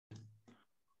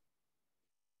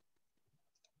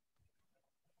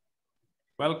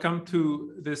Welcome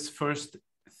to this first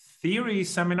theory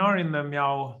seminar in the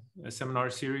Meow seminar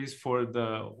series for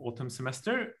the autumn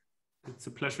semester. It's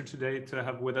a pleasure today to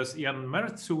have with us Ian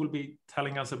Mertz, who will be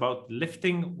telling us about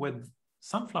lifting with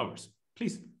sunflowers.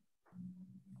 Please.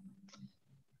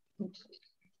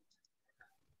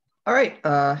 All right,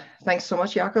 thanks so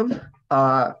much, Jakob.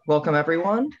 Welcome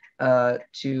everyone.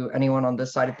 To anyone on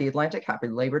this side of the Atlantic, happy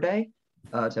Labor Day.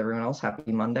 To everyone else,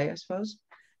 happy Monday, I suppose.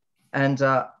 And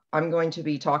I'm going to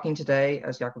be talking today,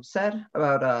 as Jakob said,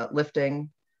 about lifting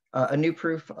a new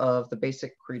proof of the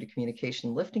basic query to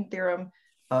communication lifting theorem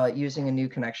using a new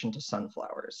connection to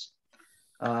sunflowers.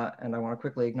 And I want to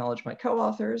quickly acknowledge my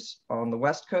co-authors. On the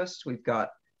West Coast, we've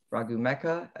got Raghu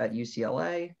Meka at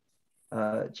UCLA,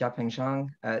 Jiapeng Zhang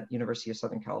at University of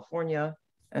Southern California,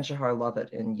 and Shahar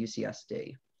Lovett in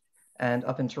UCSD. And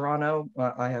up in Toronto,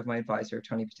 I have my advisor,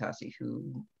 Tony Patassi,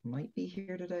 who might be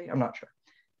here today. I'm not sure.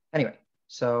 Anyway,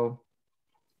 so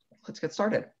let's get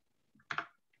started.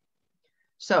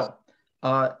 So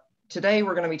today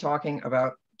we're going to be talking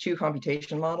about two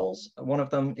computation models, one of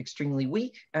them extremely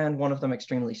weak and one of them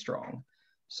extremely strong.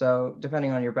 So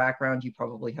depending on your background, you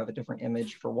probably have a different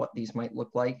image for what these might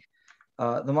look like.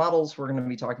 The models we're going to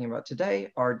be talking about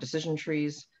today are decision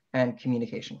trees and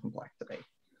communication complexity.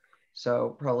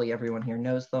 So probably everyone here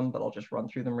knows them, but I'll just run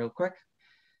through them real quick.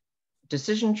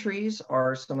 Decision trees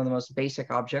are some of the most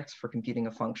basic objects for computing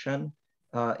a function.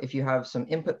 If you have some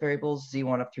input variables,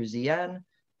 z1 up through zn,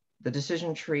 the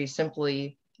decision tree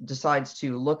simply decides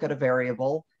to look at a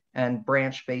variable and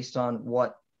branch based on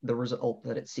what the result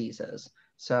that it sees is.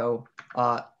 So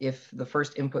if the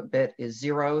first input bit is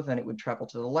 0, then it would travel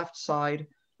to the left side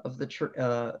of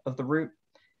the root,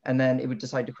 and then it would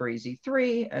decide to query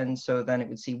z3, and so then it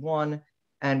would see 1.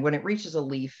 And when it reaches a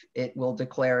leaf, it will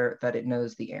declare that it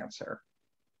knows the answer,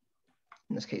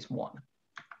 in this case 1.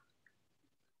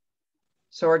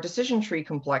 So our decision tree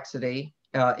complexity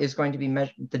is going to be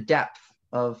the depth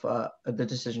of the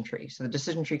decision tree. So the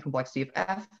decision tree complexity of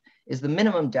f is the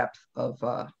minimum depth of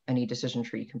any decision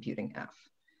tree computing f.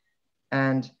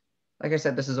 And like I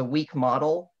said, this is a weak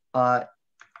model.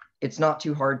 It's not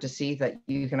too hard to see that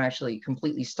you can actually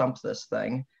completely stump this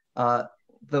thing.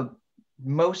 The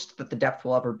most that the depth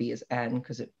will ever be is n,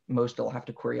 because most will have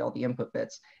to query all the input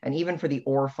bits. And even for the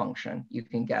OR function, you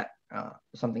can get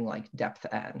something like depth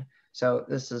n. So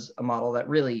this is a model that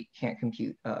really can't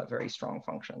compute very strong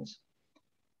functions.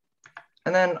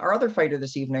 And then our other fighter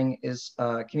this evening is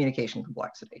communication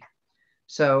complexity.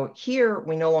 So here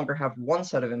we no longer have one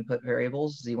set of input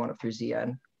variables, z1 up through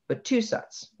zn, but two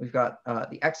sets. We've got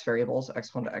the x variables,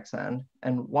 x1 to xn,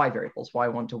 and y variables,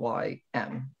 y1 to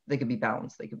ym. They could be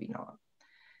balanced, they could be not.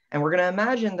 And we're going to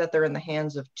imagine that they're in the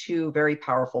hands of two very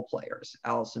powerful players,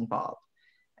 Alice and Bob.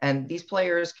 And these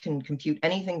players can compute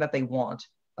anything that they want,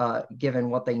 given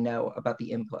what they know about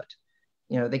the input.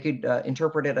 You know, they could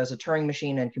interpret it as a Turing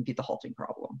machine and compute the halting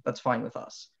problem. That's fine with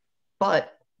us.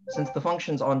 But since the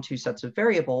function's on two sets of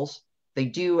variables, they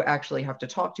do actually have to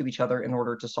talk to each other in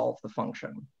order to solve the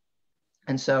function.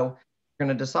 And so we're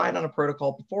going to decide on a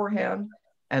protocol beforehand.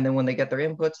 And then when they get their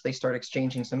inputs, they start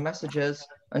exchanging some messages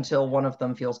until one of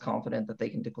them feels confident that they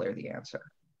can declare the answer.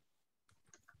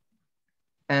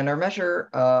 And our measure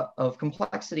of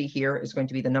complexity here is going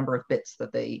to be the number of bits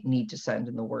that they need to send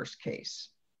in the worst case.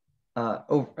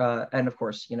 And of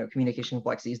course, you know, communication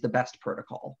complexity is the best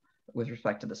protocol with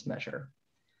respect to this measure.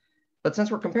 But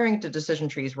since we're comparing it to decision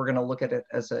trees, we're going to look at it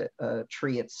as a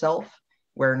tree itself,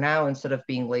 where now instead of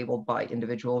being labeled by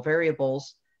individual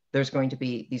variables, there's going to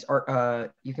be these,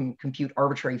 you can compute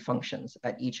arbitrary functions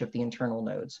at each of the internal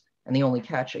nodes. And the only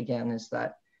catch, again, is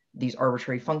that these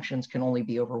arbitrary functions can only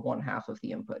be over 1/2 of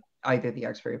the input, either the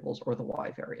x variables or the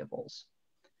y variables.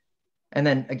 And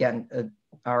then again,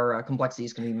 our complexity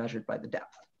is going to be measured by the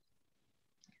depth.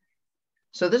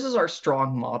 So this is our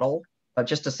strong model.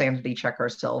 Just to sanity check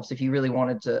ourselves, if you really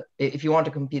wanted to, if you want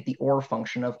to compute the OR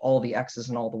function of all the x's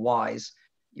and all the y's,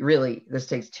 really, this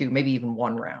takes 2, maybe even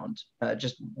 1 round.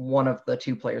 Just one of the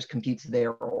two players computes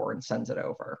their OR and sends it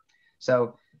over.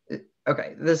 So,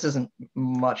 okay, this isn't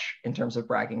much in terms of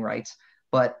bragging rights,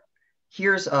 but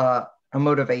here's a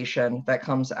motivation that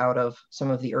comes out of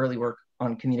some of the early work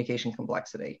on communication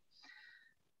complexity.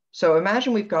 So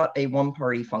imagine we've got a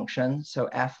one-party function, so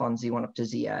f on z1 up to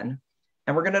zn,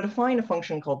 and we're going to define a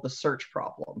function called the search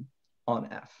problem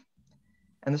on f.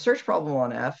 And the search problem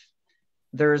on f,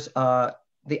 there's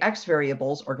the x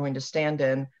variables are going to stand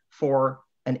in for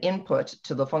an input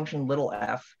to the function little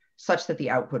f such that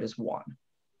the output is 1.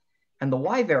 And the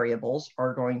y variables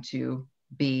are going to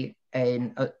be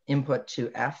an input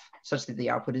to f such that the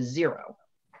output is 0.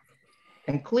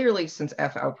 And clearly, since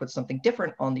f outputs something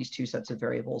different on these two sets of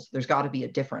variables, there's got to be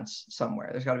a difference somewhere.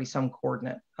 There's got to be some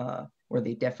coordinate where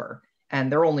they differ.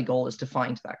 And their only goal is to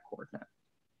find that coordinate.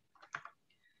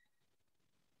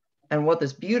 And what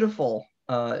this beautiful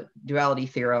duality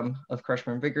theorem of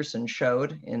Kretschmer-Vigerson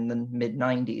showed in the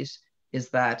mid-90s is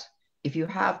that if you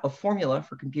have a formula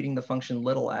for computing the function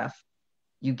little f,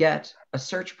 you get a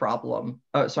search problem,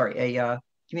 a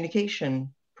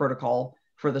communication protocol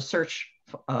for the search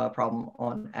problem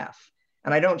on f.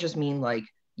 And I don't just mean like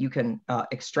you can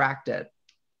extract it,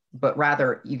 but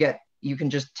rather you can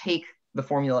just take the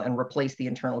formula and replace the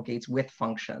internal gates with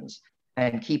functions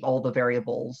and keep all the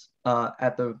variables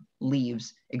at the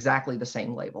leaves exactly the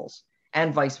same labels,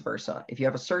 and vice versa. If you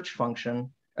have a search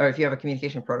function, or if you have a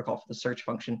communication protocol for the search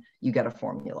function, you get a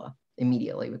formula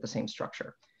immediately with the same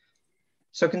structure.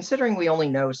 So considering we only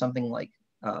know something like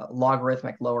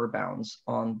logarithmic lower bounds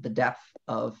on the depth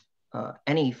of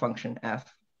any function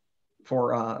f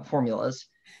for formulas,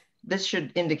 this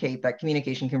should indicate that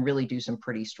communication can really do some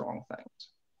pretty strong things.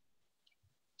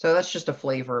 So that's just a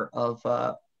flavor of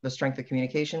the strength of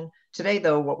communication. Today,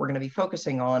 though, what we're going to be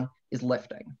focusing on is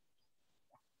lifting.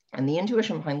 And the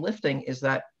intuition behind lifting is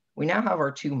that we now have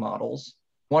our two models,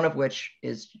 one of which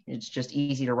is it's just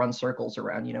easy to run circles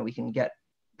around. You know, we can get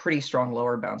pretty strong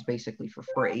lower bounds basically for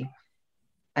free.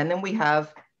 And then we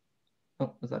have,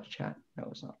 oh, was that a chat? No, it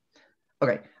was not.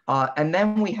 Okay, and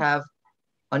then we have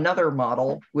another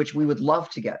model, which we would love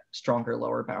to get stronger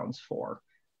lower bounds for.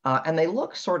 And they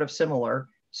look sort of similar.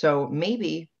 So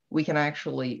maybe we can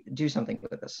actually do something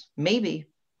with this. Maybe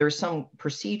there's some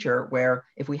procedure where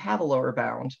if we have a lower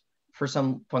bound for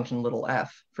some function little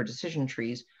f for decision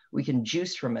trees, we can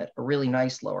juice from it a really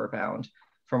nice lower bound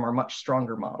from our much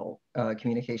stronger model,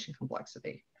 communication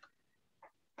complexity.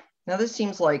 Now this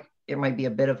seems like it might be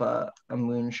a bit of a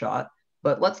moonshot,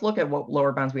 but let's look at what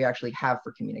lower bounds we actually have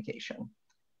for communication.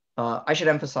 I should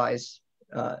emphasize,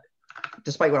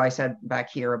 despite what I said back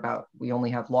here about we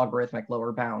only have logarithmic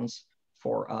lower bounds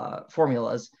for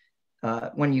formulas,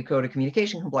 when you go to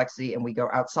communication complexity and we go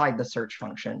outside the search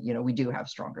function, you know, we do have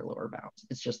stronger lower bounds.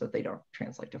 It's just that they don't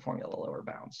translate to formula lower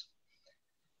bounds.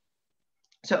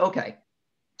 So, okay.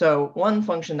 So one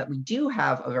function that we do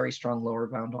have a very strong lower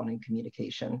bound on in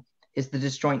communication is the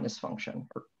disjointness function,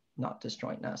 or not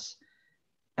disjointness.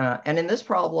 And in this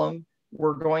problem,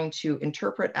 we're going to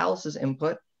interpret Alice's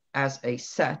input as a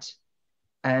set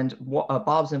and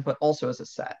Bob's input also as a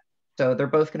set. So they're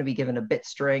both going to be given a bit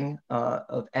string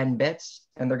of n bits,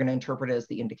 and they're going to interpret it as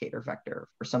the indicator vector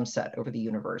for some set over the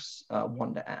universe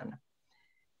 1 to n.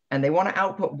 And they want to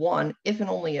output 1 if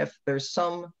and only if there's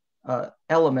some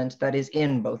element that is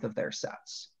in both of their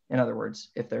sets. In other words,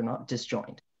 if they're not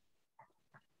disjoint.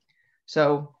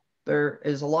 So there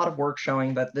is a lot of work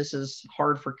showing that this is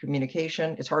hard for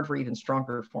communication. It's hard for even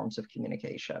stronger forms of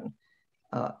communication.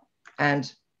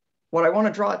 And what I want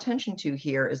to draw attention to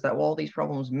here is that while these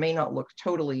problems may not look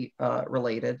totally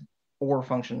related or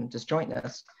function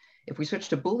disjointness, if we switch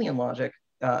to Boolean logic,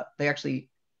 they actually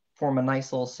form a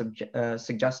nice little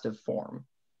suggestive form.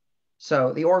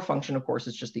 So the OR function, of course,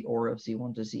 is just the OR of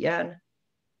z1 to zn.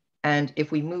 And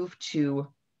if we move to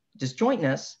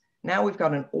disjointness, now we've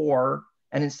got an OR,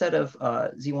 and instead of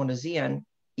z1 to zn,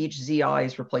 each zi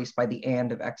is replaced by the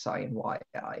and of xi and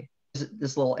yi.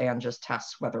 This little and just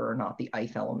tests whether or not the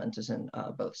ith element is in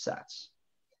both sets.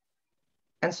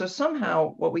 And so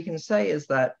somehow what we can say is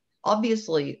that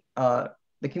obviously the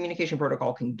communication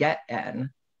protocol can get n,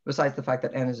 besides the fact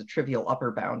that n is a trivial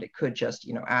upper bound. It could just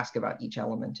ask about each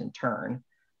element in turn.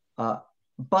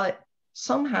 But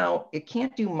somehow it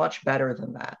can't do much better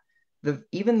than that.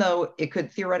 Even though it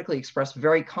could theoretically express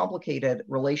very complicated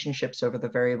relationships over the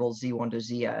variables z1 to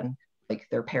zn, like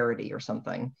their parity or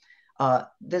something,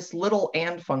 this little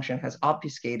and function has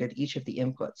obfuscated each of the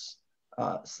inputs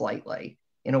slightly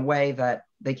in a way that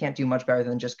they can't do much better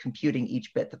than just computing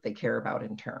each bit that they care about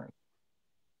in turn.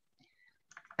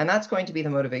 And that's going to be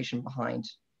the motivation behind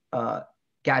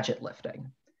gadget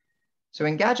lifting. So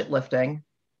in gadget lifting,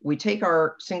 we take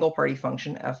our single party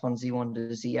function f on z1 to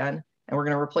zn, and we're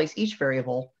going to replace each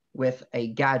variable with a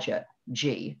gadget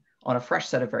g on a fresh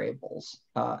set of variables,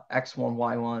 x1,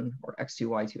 y1, or x2,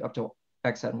 y2, up to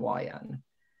xn, yn.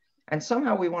 And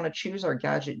somehow we want to choose our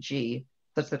gadget g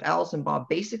such that Alice and Bob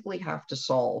basically have to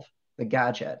solve the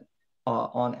gadget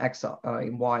on xi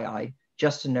and yi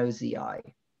just to know zi.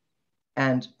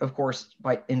 And of course,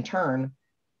 in turn,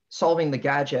 solving the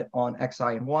gadget on xi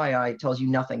and yi tells you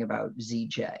nothing about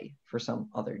zj for some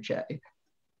other j.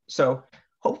 So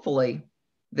hopefully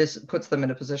this puts them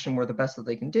in a position where the best that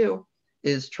they can do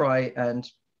is try and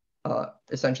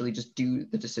essentially just do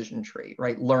the decision tree,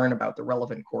 right? Learn about the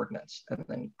relevant coordinates and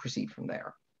then proceed from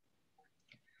there.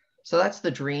 So that's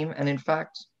the dream. And in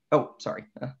fact, oh, sorry,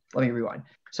 let me rewind.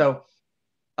 So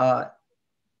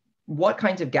what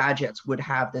kinds of gadgets would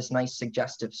have this nice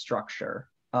suggestive structure?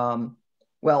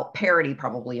 Well, parity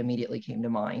probably immediately came to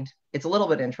mind. It's a little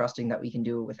bit interesting that we can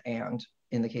do it with and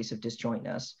in the case of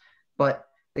disjointness, but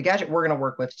the gadget we're going to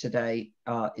work with today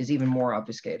is even more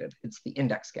obfuscated. It's the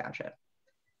index gadget.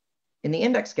 In the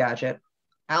index gadget,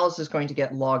 Alice is going to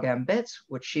get log m bits,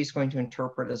 which she's going to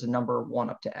interpret as a number 1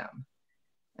 up to m.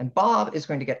 And Bob is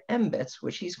going to get m bits,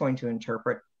 which he's going to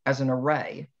interpret as an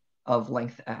array of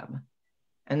length m.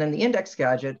 And then the index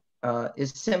gadget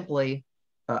is simply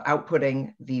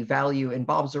outputting the value in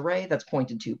Bob's array that's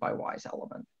pointed to by Y's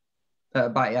element,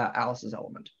 by Alice's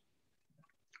element.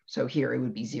 So here it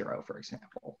would be 0, for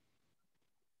example.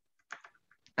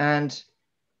 And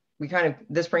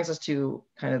this brings us to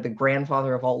kind of the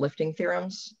grandfather of all lifting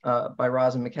theorems by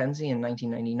Raz and McKenzie in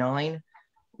 1999,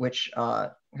 which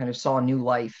kind of saw new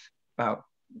life about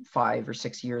 5 or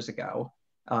 6 years ago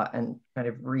and kind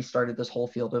of restarted this whole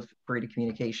field of query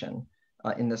communication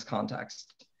in this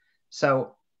context.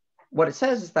 So what it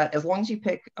says is that as long as you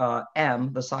pick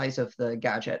m, the size of the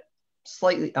gadget,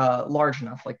 slightly large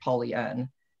enough, like poly n,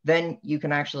 then you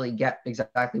can actually get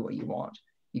exactly what you want.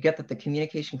 You get that the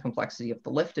communication complexity of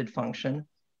the lifted function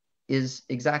is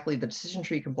exactly the decision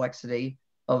tree complexity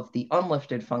of the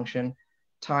unlifted function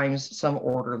times some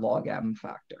order log m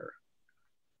factor.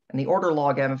 And the order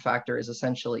log m factor is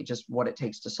essentially just what it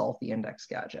takes to solve the index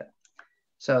gadget.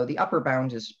 So the upper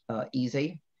bound is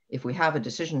easy. If we have a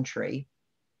decision tree,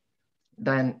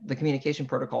 then the communication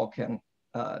protocol can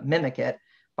mimic it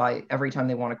by every time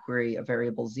they want to query a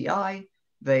variable zi,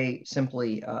 they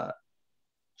simply,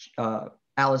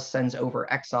 Alice sends over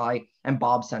xi and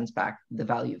Bob sends back the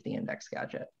value of the index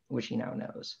gadget, which he now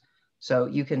knows. So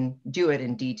you can do it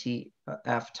in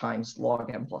dtf times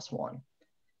log m plus 1.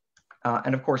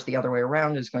 And of course, the other way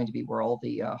around is going to be where all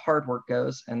the hard work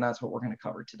goes, and that's what we're going to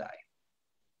cover today.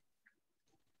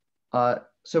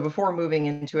 So before moving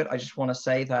into it, I just want to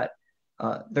say that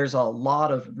there's a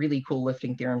lot of really cool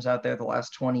lifting theorems out there. The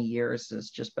last 20 years has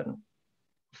just been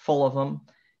full of them.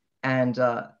 And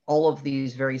all of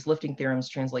these various lifting theorems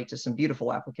translate to some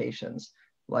beautiful applications,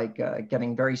 like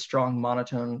getting very strong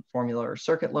monotone formular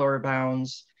circuit lower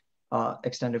bounds,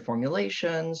 extended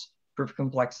formulations, proof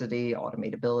complexity,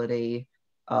 automatability,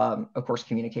 of course,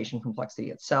 communication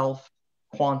complexity itself,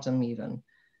 quantum even.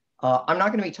 I'm not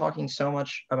going to be talking so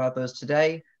much about those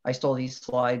today. I stole these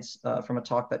slides from a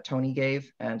talk that Tony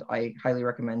gave, and I highly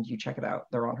recommend you check it out.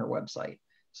 They're on her website.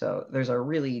 So there's a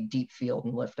really deep field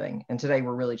in lifting, and today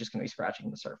we're really just going to be scratching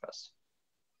the surface.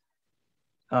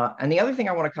 And the other thing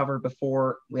I want to cover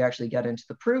before we actually get into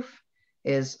the proof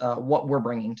is what we're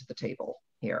bringing to the table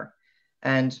here.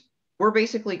 And we're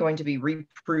basically going to be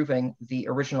reproving the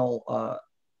original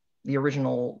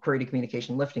query to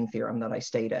communication lifting theorem that I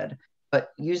stated,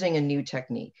 but using a new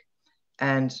technique.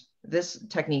 And this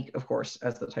technique, of course,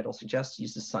 as the title suggests,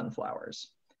 uses sunflowers.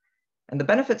 And the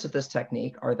benefits of this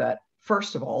technique are that,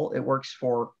 first of all, it works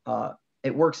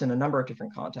in a number of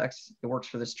different contexts. It works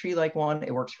for this tree-like one.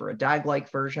 It works for a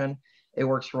DAG-like version. It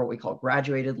works for what we call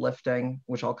graduated lifting,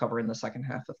 which I'll cover in the second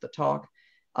half of the talk.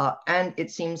 And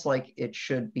it seems like it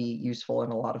should be useful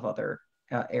in a lot of other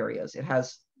areas.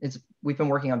 We've been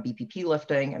working on BPP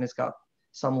lifting, and it's got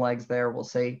some legs there, we'll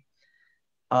see.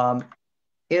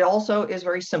 It also is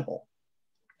very simple.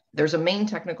 There's a main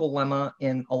technical lemma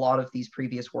in a lot of these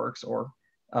previous works, or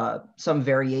some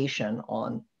variation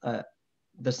on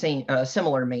the same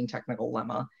similar main technical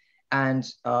lemma. And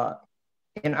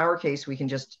in our case, we can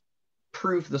just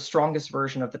prove the strongest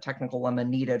version of the technical lemma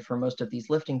needed for most of these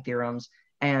lifting theorems,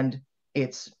 and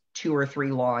it's 2 or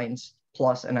 3 lines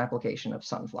plus an application of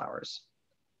sunflowers.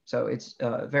 So it's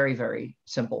very, very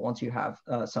simple once you have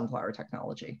sunflower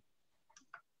technology.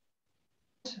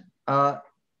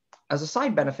 As a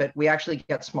side benefit, we actually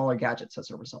get smaller gadgets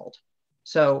as a result.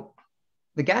 So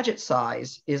the gadget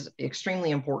size is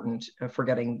extremely important for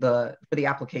the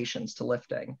applications to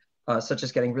lifting, such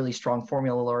as getting really strong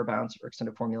formula lower bounds or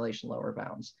extended formulation lower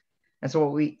bounds. And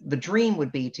so the dream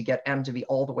would be to get M to be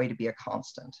all the way to be a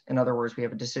constant. In other words, we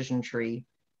have a decision tree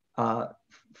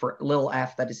for little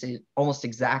f that is almost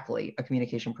exactly a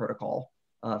communication protocol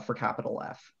for capital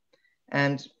F.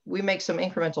 And we make some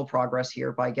incremental progress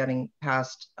here by getting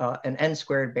past an n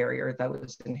squared barrier that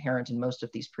was inherent in most of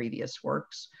these previous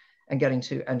works and getting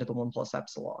to n to the 1 plus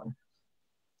epsilon.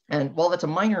 And while that's a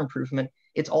minor improvement,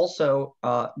 it's also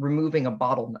removing a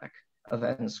bottleneck of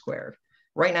n squared.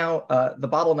 Right now, the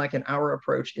bottleneck in our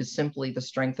approach is simply the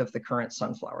strength of the current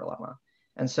sunflower lemma.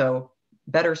 And so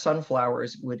better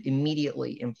sunflowers would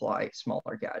immediately imply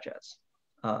smaller gadgets,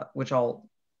 which I'll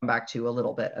come back to a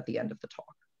little bit at the end of the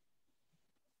talk.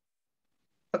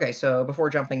 Okay, so before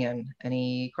jumping in,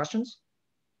 any questions?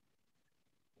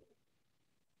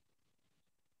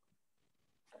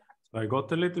 I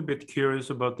got a little bit curious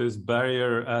about this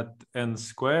barrier at n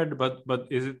squared, but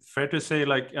is it fair to say,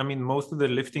 like, I mean, most of the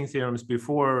lifting theorems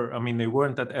before, I mean, they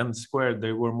weren't at n squared,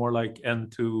 they were more like n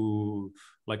to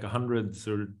like hundreds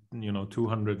or, you know,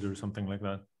 200s or something like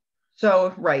that.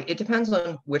 So, right, it depends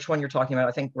on which one you're talking about.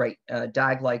 I think, right,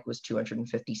 DAG-like was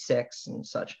 256 and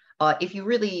such. If you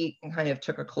really kind of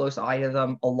took a close eye to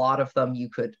them, a lot of them you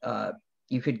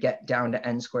could get down to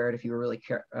n squared if you were really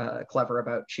clever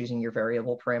about choosing your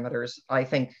variable parameters. I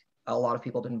think a lot of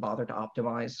people didn't bother to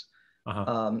optimize.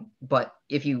 But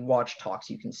if you watch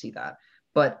talks, you can see that.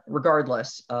 But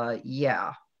regardless,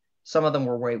 yeah, some of them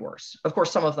were way worse. Of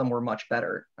course, some of them were much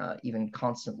better, even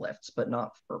constant lifts, but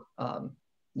not for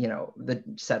you know, the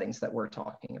settings that we're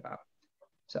talking about.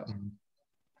 So,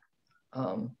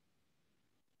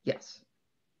 yes.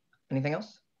 Anything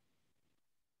else?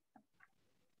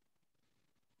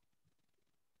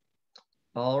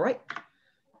 All right.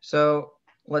 So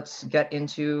let's get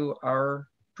into our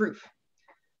proof.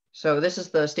 So this is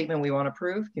the statement we want to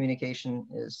prove. Communication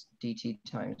is dt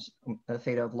times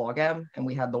theta of log m, and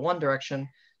we had the one direction.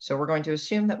 So we're going to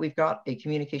assume that we've got a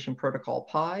communication protocol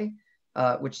pi,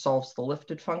 which solves the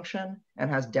lifted function and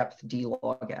has depth d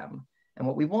log m. And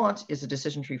what we want is a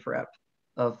decision tree for f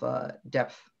of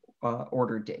depth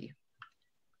order d.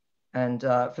 And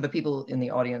for the people in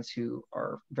the audience who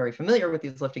are very familiar with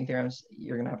these lifting theorems,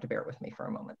 you're going to have to bear with me for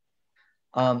a moment.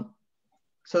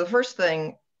 So the first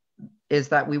thing is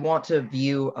that we want to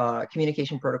view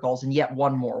communication protocols in yet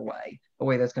one more way, a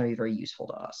way that's going to be very useful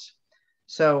to us.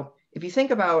 So if you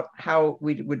think about how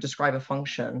we would describe a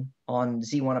function on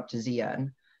z1 up to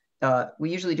zn,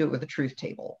 we usually do it with a truth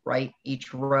table, right?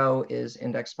 Each row is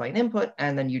indexed by an input,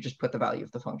 and then you just put the value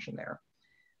of the function there.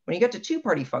 When you get to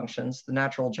two-party functions, the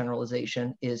natural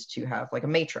generalization is to have like a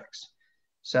matrix.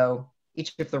 So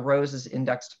each of the rows is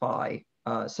indexed by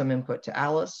some input to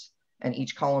Alice, and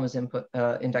each column is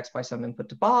indexed by some input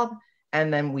to Bob,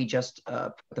 and then we just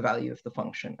put the value of the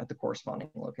function at the corresponding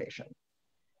location.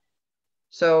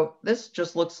 So this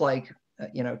just looks like,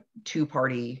 you know,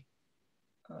 two-party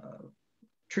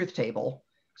truth table.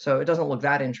 So it doesn't look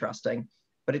that interesting,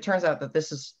 but it turns out that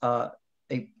this is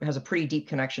has a pretty deep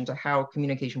connection to how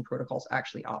communication protocols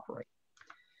actually operate.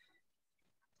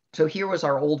 So here was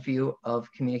our old view of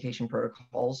communication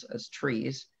protocols as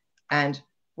trees, and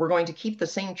we're going to keep the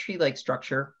same tree-like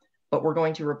structure, but we're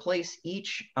going to replace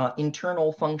each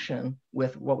internal function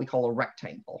with what we call a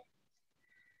rectangle.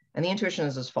 And the intuition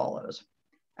is as follows.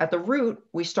 At the root,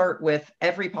 we start with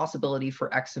every possibility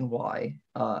for x and y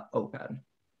open.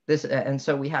 And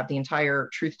so we have the entire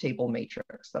truth table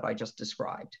matrix that I just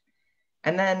described.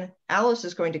 And then Alice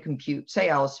is going to compute, say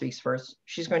Alice speaks first,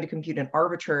 she's going to compute an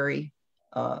arbitrary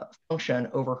function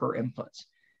over her inputs,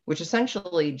 which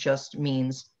essentially just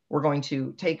means we're going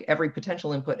to take every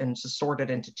potential input and just sort it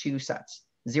into two sets,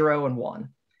 0 and 1,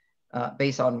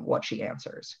 based on what she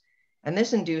answers. And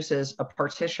this induces a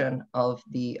partition of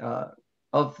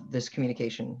this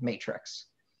communication matrix.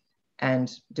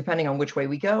 And depending on which way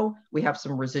we go, we have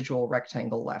some residual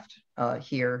rectangle left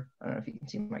here. I don't know if you can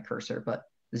see my cursor, but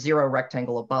the 0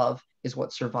 rectangle above is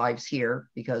what survives here,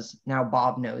 because now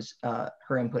Bob knows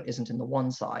her input isn't in the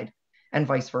one side, and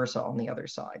vice versa on the other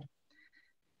side.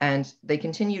 And they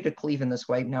continue to cleave in this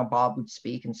way. Now Bob would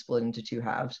speak and split into two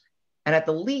halves. And at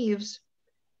the leaves,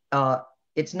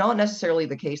 it's not necessarily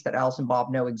the case that Alice and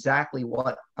Bob know exactly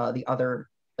what the other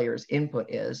player's input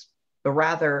is, but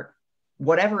rather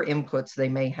whatever inputs they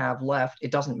may have left,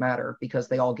 it doesn't matter because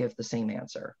they all give the same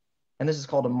answer. And this is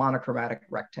called a monochromatic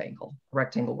rectangle, a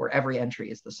rectangle where every entry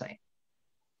is the same.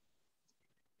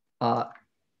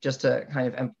 Just to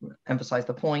kind of emphasize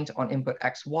the point, on input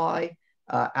x, y,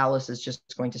 Alice is just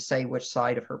going to say which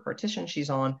side of her partition she's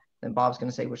on, then Bob's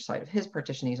going to say which side of his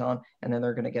partition he's on, and then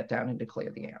they're going to get down and declare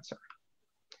the answer.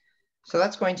 So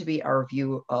that's going to be our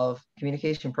view of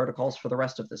communication protocols for the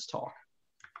rest of this talk.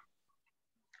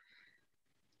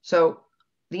 So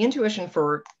the intuition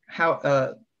for how,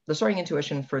 the starting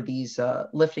intuition for these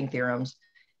lifting theorems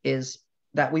is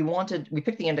that we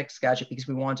picked the index gadget because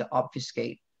we want to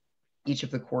obfuscate each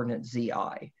of the coordinates zi.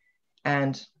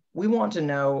 And we want to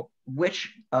know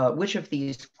which of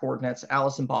these coordinates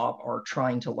Alice and Bob are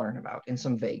trying to learn about in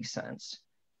some vague sense.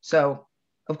 So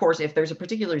of course, if there's a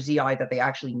particular zi that they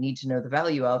actually need to know the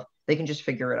value of, they can just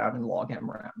figure it out in log m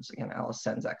rounds. Again, Alice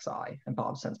sends xi, and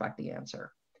Bob sends back the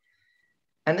answer.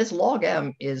 And this log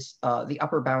m is the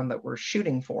upper bound that we're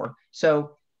shooting for.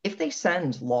 So if they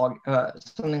send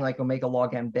something like omega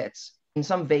log m bits, in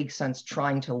some vague sense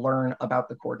trying to learn about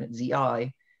the coordinate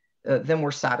zi, then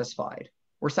we're satisfied.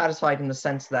 We're satisfied in the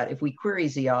sense that if we query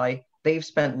zi, they've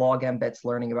spent log m bits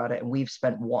learning about it, and we've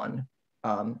spent 1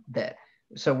 bit.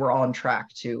 So we're on track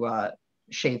to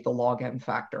shave the log m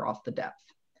factor off the depth.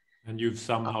 And you've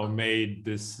somehow made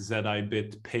this ZI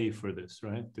bit pay for this,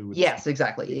 right? Yes,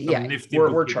 exactly. Yeah,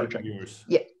 we're charging.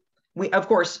 Yeah, of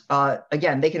course,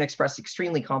 again, they can express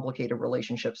extremely complicated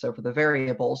relationships over the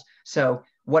variables. So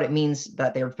what it means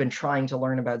that they've been trying to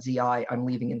learn about ZI, I'm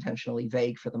leaving intentionally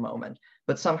vague for the moment.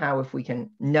 But somehow if we can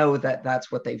know that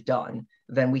that's what they've done,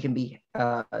 then we can be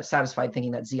satisfied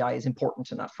thinking that ZI is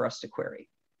important enough for us to query.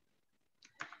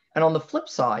 And on the flip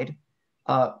side,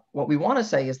 what we want to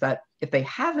say is that if they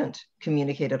haven't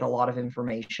communicated a lot of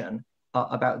information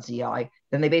about ZI,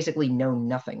 then they basically know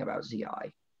nothing about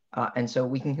ZI. And so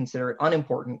we can consider it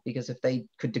unimportant, because if they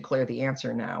could declare the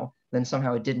answer now, then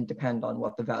somehow it didn't depend on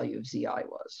what the value of ZI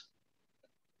was.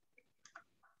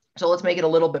 So let's make it a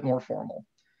little bit more formal.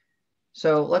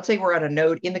 So let's say we're at a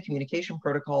node in the communication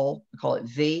protocol, we call it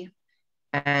V,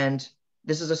 and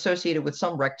this is associated with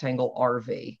some rectangle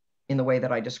RV in the way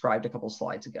that I described a couple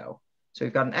slides ago. So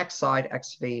we've got an X side,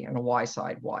 XV, and a Y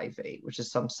side, YV, which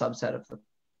is some subset of the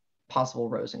possible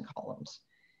rows and columns.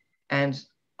 And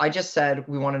I just said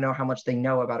we want to know how much they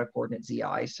know about a coordinate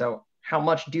ZI. So how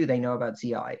much do they know about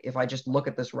ZI if I just look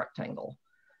at this rectangle?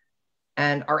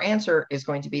 And our answer is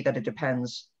going to be that it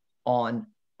depends on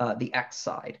the X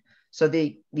side. So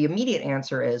the immediate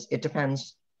answer is it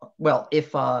depends. Well,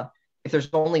 if there's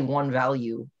only one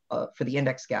value for the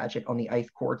index gadget on the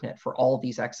ith coordinate for all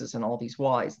these X's and all these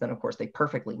Y's, then of course they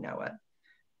perfectly know it.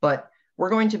 But we're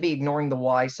going to be ignoring the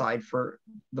Y side for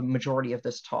the majority of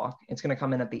this talk. It's going to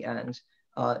come in at the end,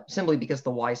 simply because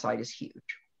the Y side is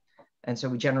huge. And so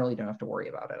we generally don't have to worry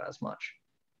about it as much.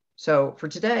 So for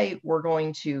today, we're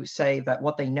going to say that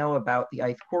what they know about the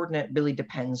ith coordinate really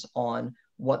depends on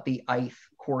what the ith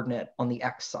coordinate on the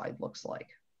X side looks like.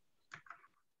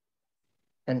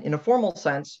 And in a formal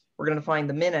sense, we're going to find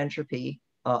the min entropy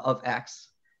of X.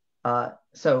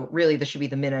 So really, this should be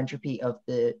the min entropy of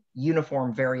the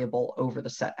uniform variable over the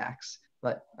set X,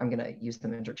 but I'm going to use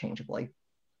them interchangeably.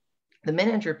 The min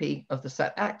entropy of the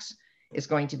set X is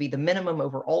going to be the minimum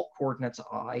over all coordinates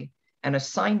I and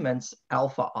assignments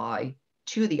alpha I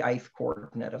to the ith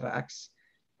coordinate of X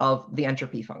of the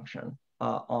entropy function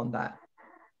on that,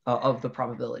 of the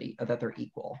probability that they're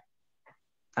equal.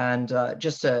 And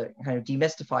just to kind of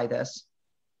demystify this,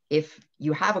 if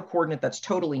you have a coordinate that's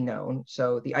totally known,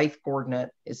 so the ith coordinate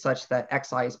is such that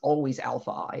xi is always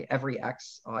alpha I, every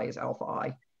xi is alpha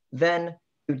I, then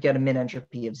you would get a min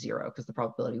entropy of 0 because the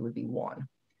probability would be 1.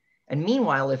 And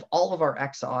meanwhile, if all of our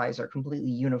xi's are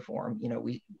completely uniform, you know,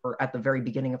 we're at the very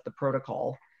beginning of the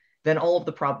protocol, then all of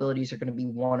the probabilities are going to be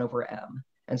 1 over m.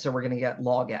 And so we're going to get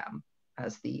log m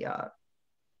as the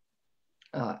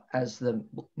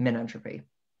min entropy.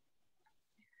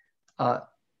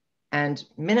 And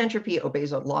min entropy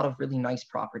obeys a lot of really nice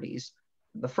properties.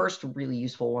 The first really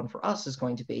useful one for us is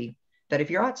going to be that if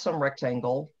you're at some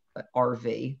rectangle,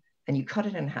 RV, and you cut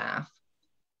it in half,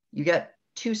 you get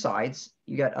two sides.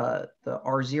 You get the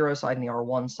R0 side and the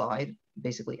R1 side,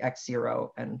 basically X0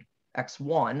 and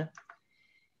X1.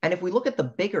 And if we look at the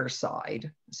bigger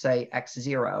side, say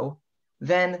X0,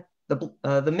 then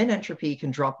the min entropy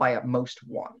can drop by at most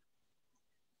 1.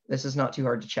 This is not too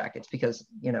hard to check. It's because,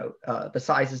 you know, the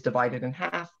size is divided in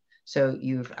half, so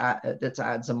that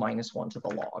adds a -1 to the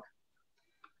log.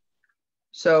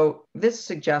 So this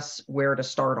suggests where to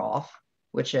start off,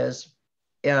 which is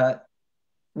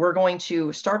we're going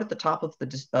to start at the top of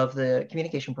the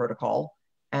communication protocol,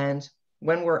 and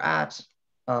when we're at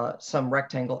some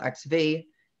rectangle XV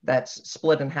that's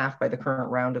split in half by the current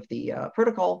round of the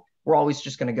protocol, we're always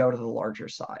just going to go to the larger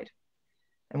side.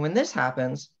 And when this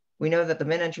happens, we know that the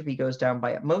min entropy goes down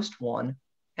by at most 1.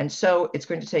 And so it's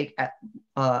going to take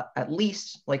at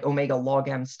least like omega log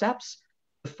m steps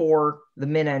before the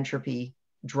min entropy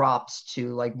drops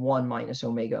to like 1 minus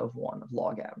omega of 1 of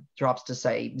log m, drops to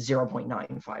say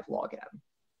 0.95 log m.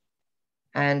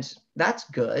 And that's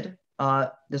good.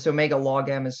 This omega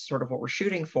log m is sort of what we're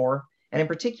shooting for. And in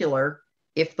particular,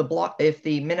 if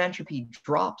the min entropy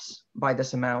drops by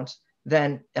this amount,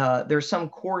 then there's some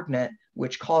coordinate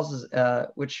which causes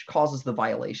the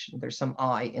violation. There's some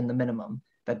I in the minimum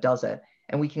that does it.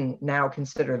 And we can now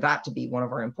consider that to be one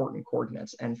of our important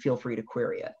coordinates, and feel free to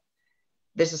query it.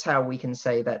 This is how we can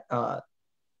say that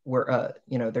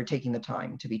they're taking the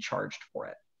time to be charged for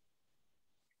it.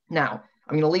 Now,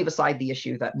 I'm going to leave aside the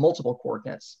issue that multiple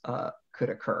coordinates could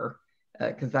occur,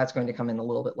 because that's going to come in a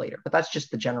little bit later. But that's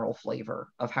just the general flavor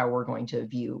of how we're going to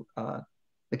view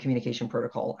the communication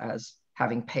protocol as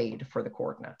having paid for the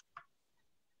coordinate.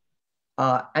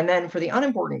 And then for the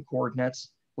unimportant coordinates,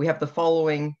 we have the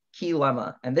following key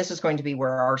lemma. And this is going to be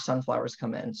where our sunflowers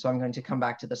come in. So I'm going to come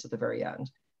back to this at the very end.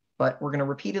 But we're going to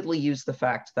repeatedly use the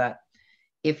fact that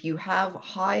if you have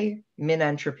high min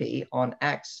entropy on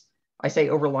X, I say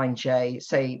over line J,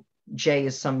 say J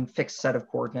is some fixed set of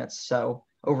coordinates. So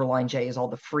over line J is all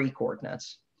the free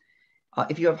coordinates.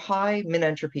 If you have high min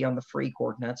entropy on the free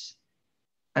coordinates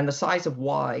and the size of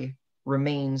Y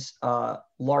remains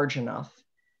large enough,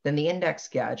 then the index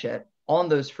gadget on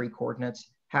those free coordinates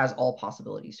has all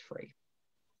possibilities free.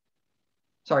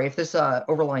 Sorry, if this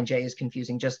over line J is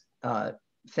confusing, just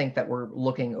think that we're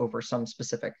looking over some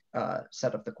specific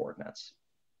set of the coordinates.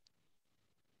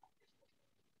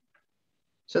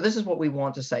 So this is what we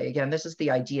want to say. Again, this is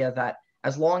the idea that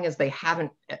as long as they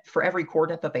haven't, for every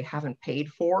coordinate that they haven't paid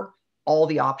for, all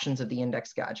the options of the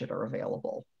index gadget are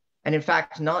available. And in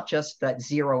fact, not just that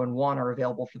 0 and 1 are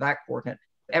available for that coordinate,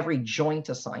 every joint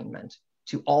assignment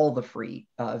to all the free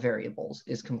variables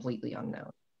is completely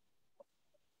unknown.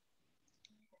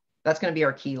 That's going to be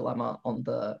our key lemma on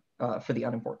the for the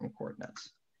unimportant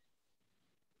coordinates.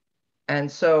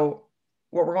 And so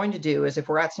what we're going to do is if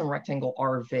we're at some rectangle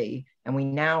RV and we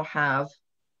now have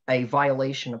a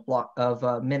violation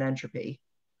of min entropy,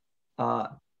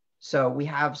 so we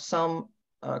have some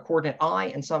coordinate I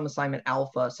and some assignment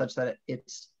alpha such that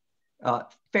it's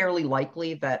fairly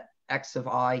likely that x of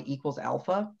I equals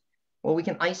alpha, well, we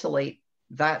can isolate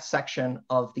that section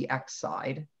of the x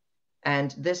side.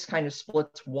 And this kind of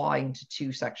splits y into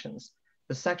two sections.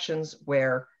 The sections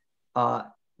where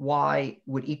y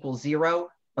would equal 0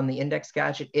 on the index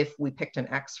gadget if we picked an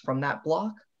x from that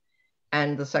block,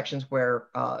 and the sections where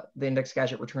the index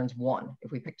gadget returns 1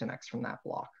 if we picked an x from that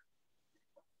block.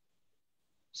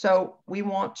 So we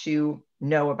want to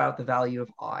know about the value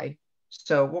of I.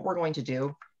 So what we're going to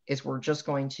do is we're just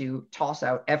going to toss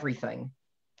out everything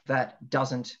that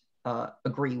doesn't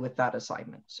agree with that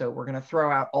assignment. So we're going to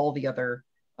throw out all the other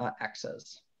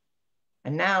x's.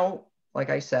 And now, like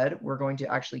I said, we're going to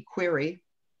actually query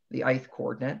the ith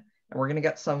coordinate, and we're going to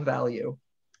get some value.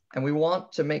 And we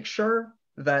want to make sure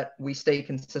that we stay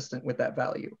consistent with that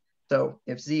value. So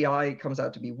if zi comes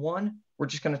out to be 1, we're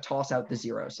just going to toss out the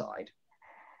 0 side.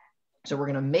 So we're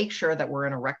going to make sure that we're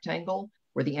in a rectangle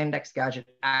where the index gadget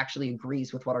actually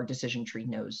agrees with what our decision tree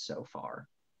knows so far.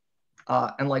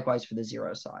 And likewise for the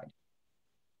 0 side.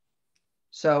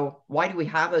 So why do we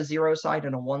have a 0 side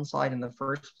and a 1 side in the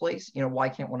first place? You know, why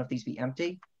can't one of these be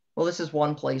empty? Well, this is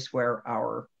one place where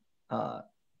our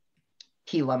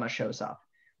key lemma shows up,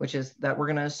 which is that we're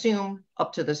going to assume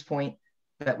up to this point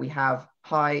that we have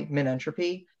high min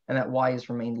entropy and that y has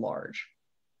remained large.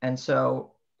 And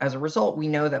so as a result, we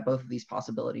know that both of these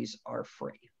possibilities are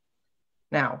free.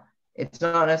 Now, it's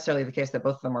not necessarily the case that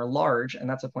both of them are large, and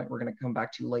that's a point we're going to come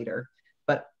back to later.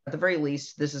 But at the very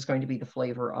least, this is going to be the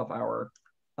flavor of our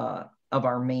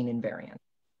main invariant.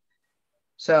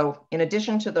 So in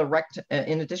addition to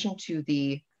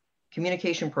the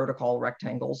communication protocol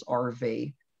rectangles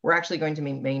RV, we're actually going to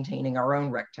be maintaining our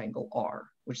own rectangle R,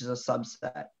 which is a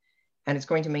subset, and it's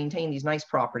going to maintain these nice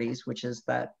properties, which is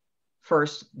that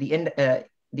first the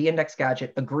index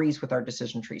gadget agrees with our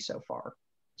decision tree so far.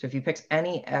 So if you pick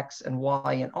any x and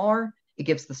y in R, it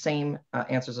gives the same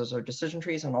answers as our decision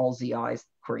trees on all zi's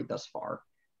queried thus far.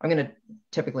 I'm going to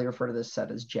typically refer to this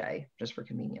set as J, just for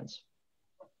convenience.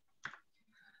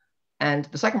 And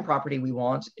the second property we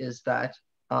want is that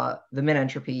the min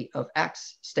entropy of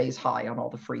X stays high on all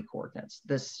the free coordinates.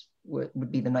 This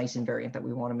would be the nice invariant that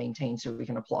we want to maintain so we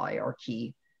can apply our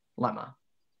key lemma.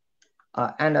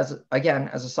 And as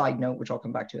a side note, which I'll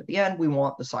come back to at the end, we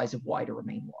want the size of Y to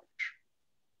remain large.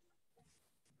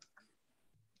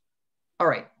 All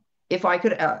right, if I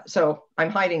could, so I'm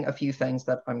hiding a few things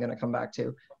that I'm going to come back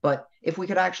to, but if we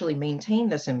could actually maintain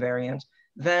this invariant,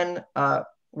 then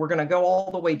we're going to go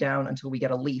all the way down until we get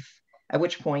a leaf, at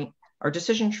which point our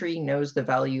decision tree knows the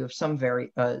value of some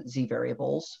z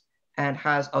variables and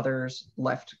has others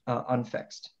left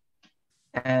unfixed.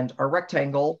 And our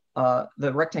rectangle,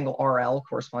 the rectangle RL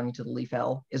corresponding to the leaf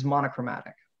L, is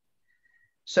monochromatic.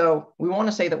 So we want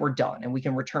to say that we're done and we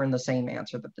can return the same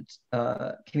answer that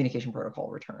the communication protocol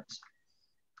returns.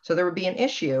 So there would be an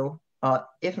issue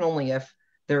if and only if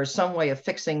there is some way of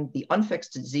fixing the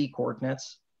unfixed z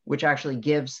coordinates, which actually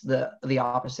gives the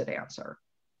opposite answer.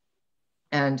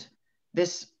 And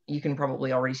this, you can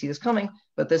probably already see this coming,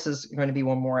 but this is going to be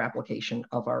one more application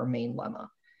of our main lemma.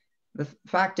 The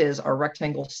fact is our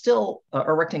rectangle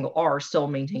R still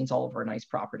maintains all of our nice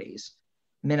properties.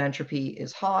 Min entropy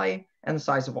is high and the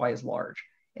size of y is large.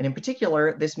 And in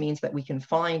particular, this means that we can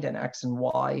find an x and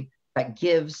y that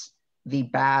gives the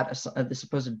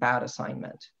supposed bad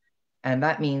assignment. And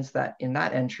that means that in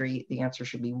that entry, the answer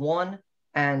should be 1.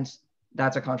 And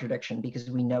that's a contradiction because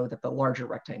we know that the larger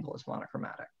rectangle is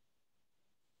monochromatic.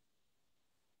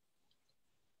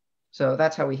 So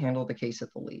that's how we handle the case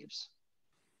at the leaves.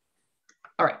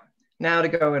 All right, now to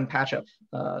go and patch up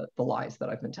the lies that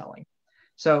I've been telling.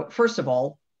 So first of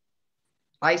all,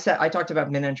 I talked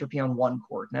about min entropy on one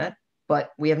coordinate,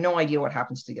 but we have no idea what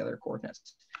happens to the other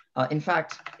coordinates. In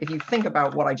fact, if you think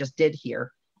about what I just did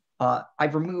here,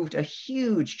 I've removed a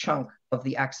huge chunk of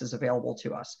the x's available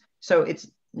to us. So it's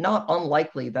not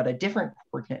unlikely that a different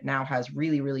coordinate now has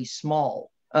really, really small,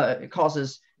 it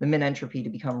causes the min entropy to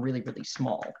become really, really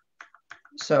small.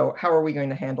 So how are we going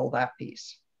to handle that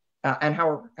piece?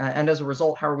 And as a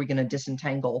result, how are we going to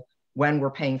disentangle when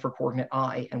we're paying for coordinate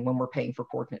I and when we're paying for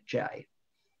coordinate j?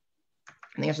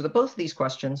 And the answer to both of these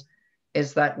questions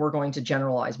is that we're going to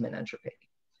generalize min entropy.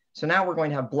 So now we're going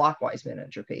to have blockwise min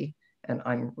entropy, and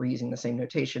I'm reusing the same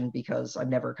notation because I'm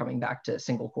never coming back to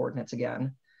single coordinates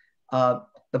again.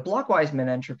 The blockwise min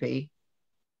entropy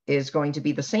is going to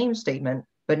be the same statement,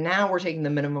 but now we're taking the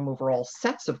minimum over all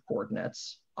sets of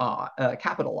coordinates,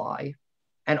 capital I,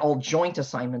 and all joint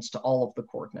assignments to all of the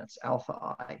coordinates, alpha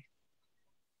I.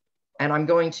 And I'm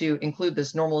going to include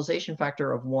this normalization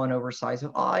factor of 1 over size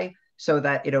of I so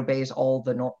that it obeys all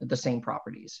the same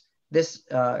properties. This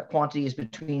quantity is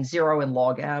between 0 and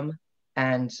log m,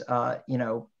 and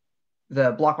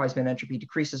the blockwise min entropy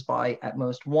decreases by at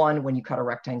most 1 when you cut a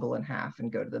rectangle in half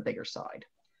and go to the bigger side.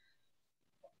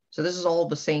 So this is all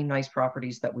the same nice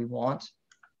properties that we want.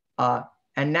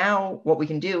 And now what we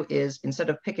can do is, instead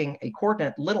of picking a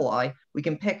coordinate little I, we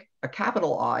can pick a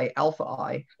capital I, alpha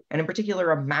I, and in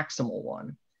particular, a maximal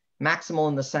one. Maximal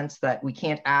in the sense that we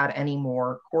can't add any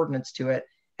more coordinates to it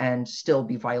and still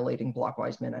be violating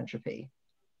blockwise min entropy.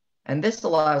 And this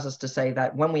allows us to say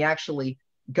that when we actually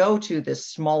go to this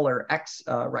smaller x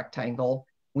rectangle,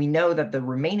 we know that the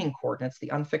remaining coordinates, the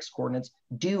unfixed coordinates,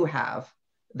 do have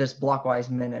this blockwise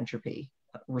min entropy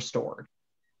restored.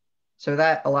 So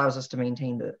that allows us to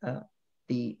maintain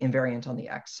the invariant on the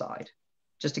x side.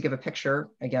 Just to give a picture,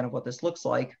 again, of what this looks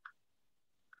like,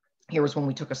 here was when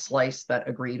we took a slice that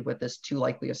agreed with this 2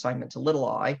 likely assignment to little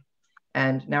I,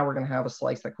 and now we're going to have a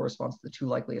slice that corresponds to the 2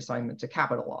 likely assignment to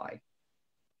capital I.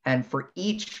 And for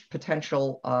each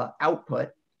potential output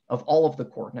of all of the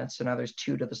coordinates, so now there's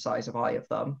 2 to the size of I of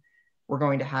them, we're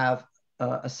going to have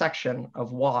a section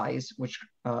of y's, which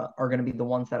are going to be the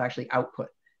ones that actually output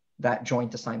that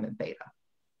joint assignment beta.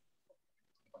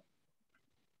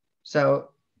 So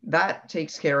that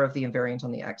takes care of the invariant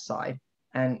on the x side.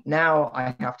 And now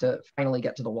I have to finally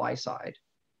get to the y side.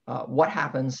 What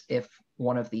happens if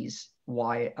one of these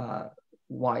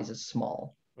y's is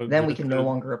small? But then we can no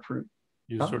longer approve.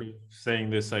 You're sort of saying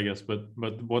this, I guess, but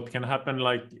what can happen,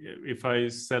 like if I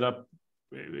set up,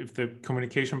 if the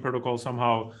communication protocol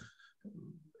somehow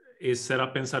is set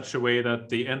up in such a way that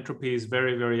the entropy is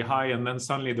very, very high, and then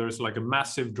suddenly there's like a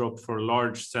massive drop for a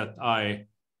large set I,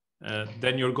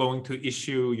 then you're going to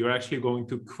you're actually going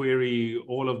to query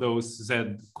all of those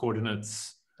Z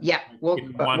coordinates. Yeah, we'll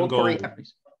query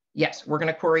yes, we're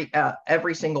going to query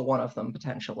every single one of them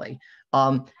potentially.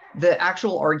 The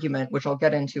actual argument, which I'll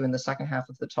get into in the second half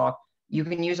of the talk, you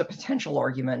can use a potential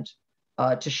argument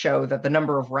to show that the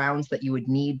number of rounds that you would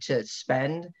need to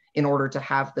spend in order to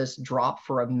have this drop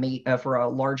for a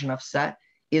large enough set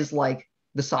is like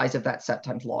the size of that set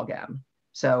times log m.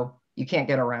 So you can't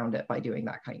get around it by doing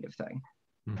that kind of thing.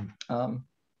 Mm-hmm.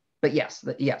 But yes,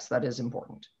 that is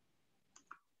important.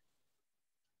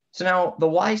 So now the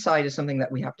y side is something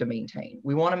that we have to maintain.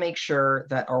 We want to make sure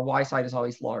that our y side is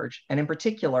always large. And in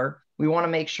particular, we want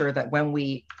to make sure that when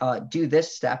we do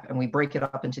this step and we break it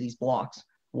up into these blocks,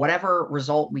 whatever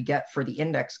result we get for the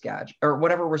index gadget, or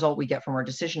whatever result we get from our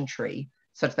decision tree,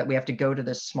 such that we have to go to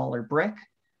this smaller brick,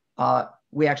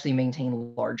 we actually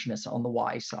maintain largeness on the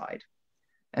y side.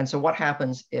 And so what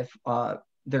happens if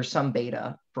there's some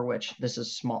beta for which this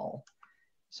is small?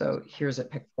 So here's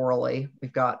it pictorially.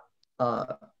 We've got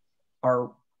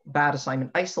our bad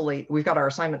assignment isolate. We've got our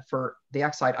assignment for the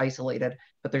x side isolated,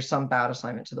 but there's some bad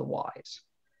assignment to the y's.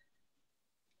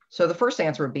 So the first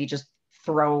answer would be just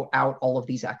throw out all of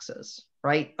these x's,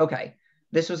 right? Okay,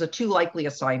 this was a 2 likely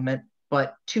assignment,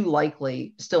 but 2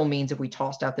 likely still means if we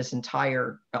tossed out this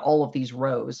all of these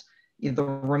rows, the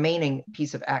remaining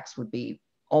piece of x would be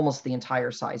almost the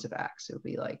entire size of X. It would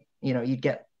be like,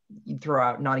 you'd throw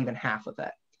out not even half of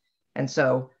it. And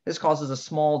so this causes a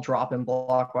small drop in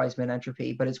blockwise min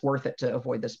entropy, but it's worth it to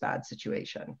avoid this bad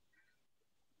situation.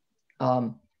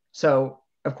 So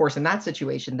of course, in that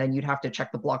situation, then you'd have to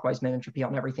check the blockwise min entropy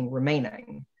on everything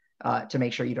remaining to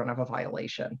make sure you don't have a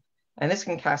violation. And this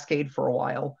can cascade for a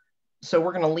while. So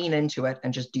we're going to lean into it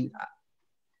and just do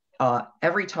that.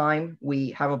 Every time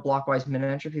we have a blockwise min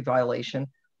entropy violation,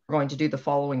 we're going to do the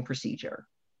following procedure.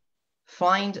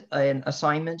 Find an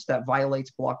assignment that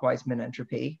violates blockwise min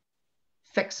entropy,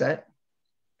 fix it,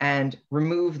 and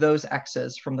remove those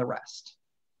X's from the rest.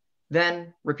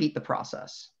 Then repeat the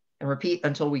process and repeat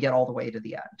until we get all the way to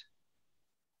the end.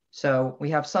 So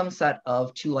we have some set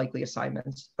of 2 likely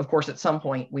assignments. Of course, at some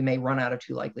point we may run out of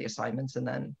 2 likely assignments, and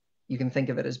then you can think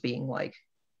of it as being like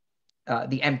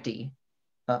the empty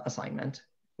assignment,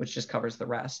 which just covers the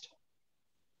rest.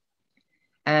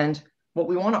 And what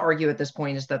we want to argue at this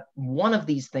point is that one of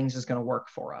these things is going to work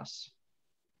for us.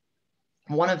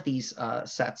 One of these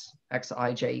sets,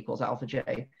 xij equals alpha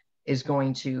j, is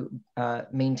going to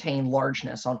maintain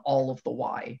largeness on all of the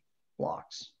y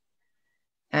blocks.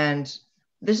 And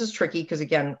this is tricky because,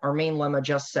 again, our main lemma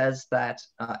just says that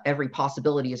every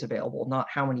possibility is available, not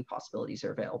how many possibilities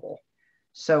are available.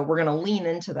 So we're going to lean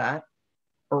into that,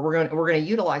 or we're going to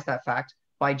utilize that fact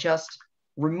by just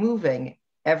removing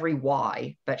every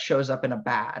y that shows up in a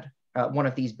bad, one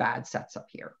of these bad sets up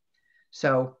here.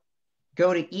 So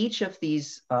go to each of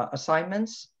these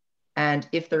assignments, and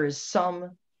if there is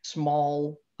some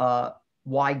small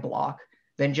y block,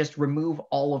 then just remove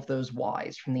all of those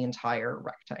y's from the entire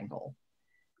rectangle.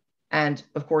 And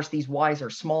of course, these y's are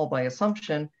small by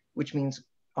assumption, which means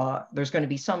there's going to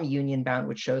be some union bound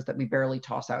which shows that we barely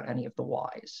toss out any of the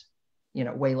y's,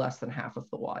 way less than half of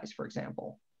the y's, for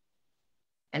example.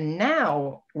 And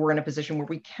now we're in a position where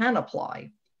we can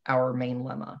apply our main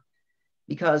lemma,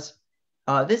 because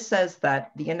this says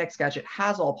that the index gadget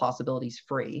has all possibilities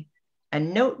free.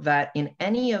 And note that in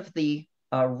any of the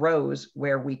rows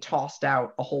where we tossed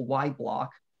out a whole y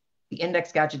block, the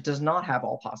index gadget does not have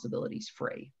all possibilities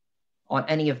free on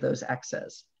any of those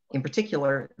x's. In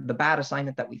particular, the bad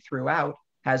assignment that we threw out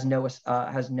has no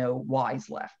y's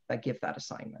left that give that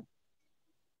assignment.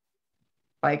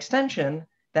 By extension,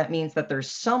 that means that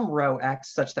there's some row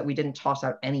x such that we didn't toss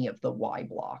out any of the y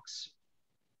blocks.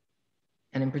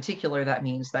 And in particular, that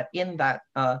means that in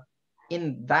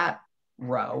that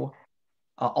row,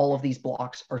 all of these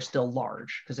blocks are still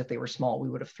large, because if they were small, we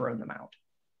would have thrown them out.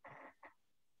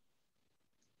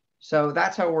 So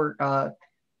that's how we're,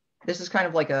 this is kind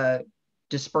of like a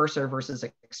disperser versus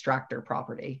extractor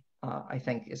property, I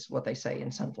think is what they say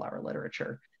in sunflower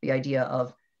literature. The idea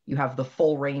of you have the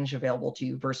full range available to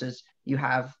you versus you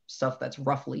have stuff that's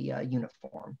roughly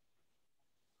uniform.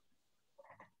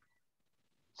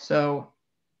 So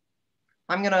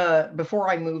I'm gonna, before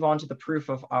I move on to the proof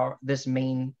of this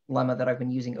main lemma that I've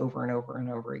been using over and over and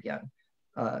over again,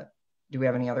 do we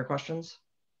have any other questions?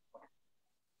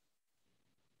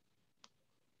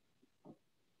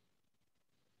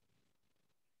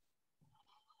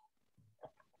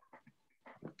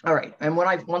 All right, and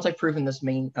once I've proven this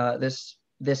main this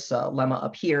lemma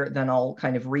up here, then I'll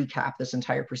kind of recap this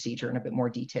entire procedure in a bit more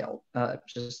detail,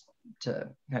 just to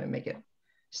kind of make it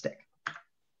stick.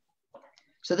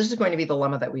 So this is going to be the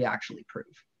lemma that we actually prove.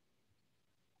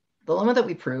 The lemma that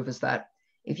we prove is that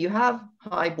if you have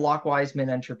high blockwise min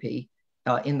entropy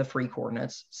in the free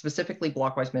coordinates, specifically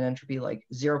blockwise min entropy like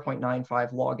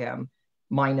 0.95 log m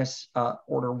minus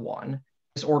order 1.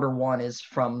 This order 1 is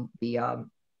from the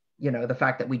the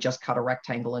fact that we just cut a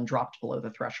rectangle and dropped below the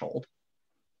threshold.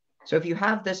 So if you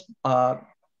have this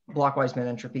blockwise min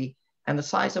entropy and the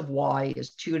size of y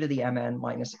is 2 to the mn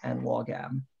minus n log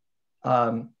m,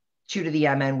 2 to the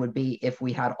mn would be if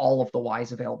we had all of the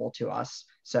y's available to us.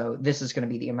 So this is going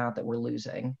to be the amount that we're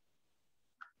losing.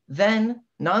 Then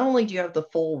not only do you have the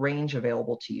full range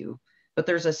available to you, but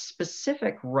there's a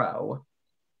specific row,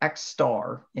 x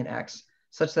star in x,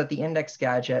 such that the index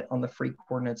gadget on the free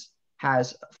coordinates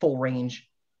has full range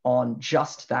on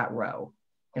just that row.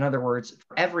 In other words,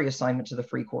 for every assignment to the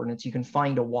free coordinates, you can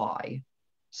find a y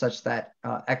such that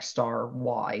x star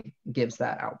y gives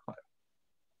that output.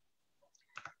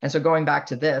 And so going back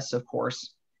to this, of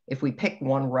course, if we pick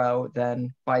one row,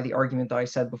 then by the argument that I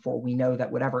said before, we know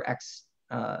that whatever x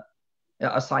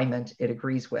assignment it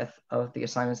agrees with of the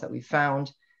assignments that we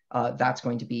found, that's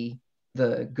going to be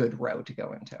the good row to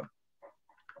go into.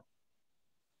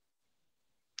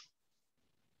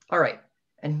 All right,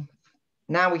 and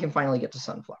now we can finally get to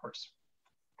sunflowers.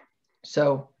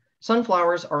 So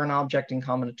sunflowers are an object in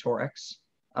combinatorics.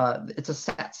 It's a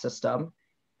set system.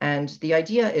 And the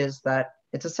idea is that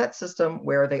it's a set system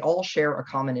where they all share a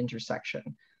common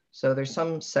intersection. So there's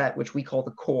some set which we call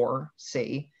the core,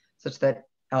 C, such that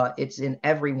it's in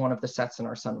every one of the sets in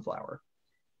our sunflower.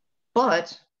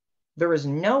 But there is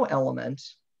no element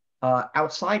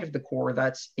outside of the core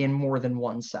that's in more than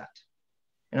one set.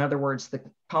 In other words, the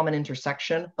common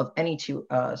intersection of any two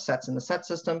sets in the set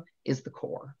system is the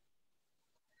core.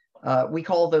 We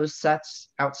call those sets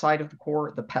outside of the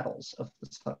core the petals of the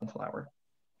sunflower,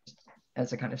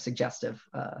 as a kind of suggestive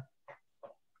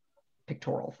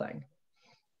pictorial thing.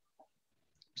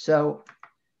 So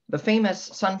the famous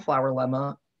sunflower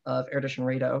lemma of Erdős and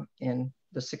Rado in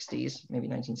the 60s, maybe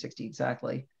 1960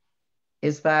 exactly,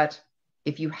 is that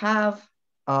if you have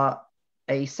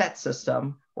a set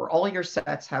system where all your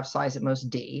sets have size at most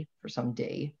d for some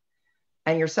d,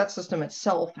 and your set system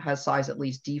itself has size at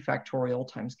least d factorial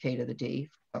times k to the d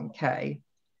for some k,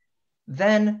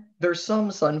 then there's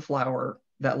some sunflower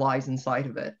that lies inside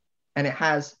of it, and it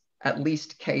has at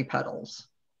least k petals.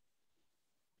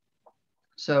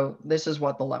 So this is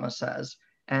what the lemma says.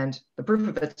 And the proof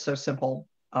of it's so simple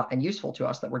and useful to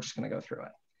us that we're just going to go through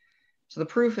it. So the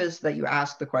proof is that you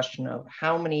ask the question of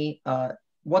how many,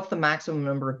 what's the maximum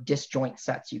number of disjoint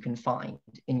sets you can find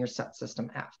in your set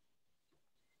system F?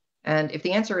 And if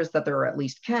the answer is that there are at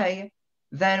least k,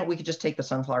 then we could just take the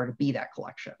sunflower to be that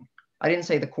collection. I didn't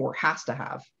say the core has to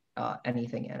have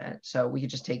anything in it. So we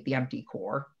could just take the empty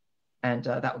core, and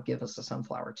that would give us a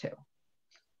sunflower too.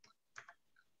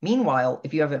 Meanwhile,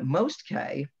 if you have at most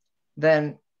k,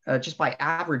 then just by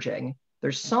averaging,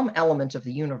 there's some element of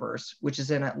the universe which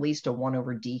is in at least a 1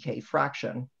 over dk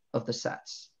fraction of the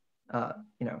sets.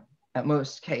 At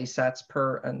most k sets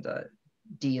per, and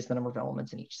d is the number of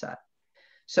elements in each set.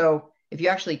 So if you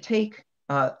actually take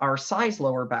our size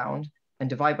lower bound and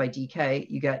divide by dk,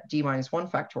 you get d minus 1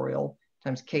 factorial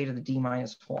times k to the d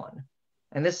minus 1.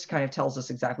 And this kind of tells us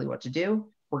exactly what to do.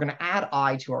 We're going to add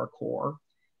I to our core,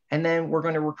 and then we're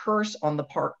going to recurse on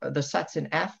the sets in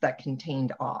F that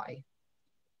contained I.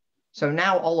 So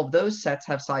now all of those sets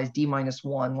have size d minus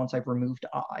 1 once I've removed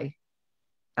I.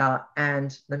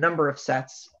 And the number of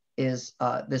sets is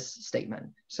this statement.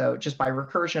 So just by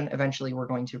recursion, eventually we're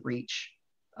going to reach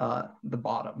the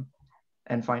bottom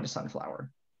and find a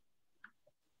sunflower.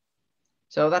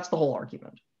 So that's the whole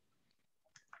argument.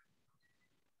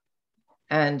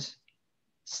 And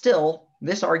still,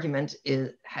 this argument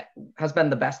has been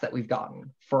the best that we've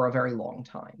gotten for a very long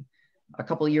time. A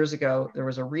couple of years ago, there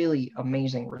was a really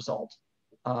amazing result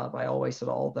by Always et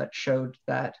al. That showed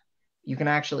that you can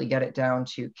actually get it down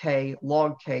to k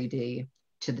log kd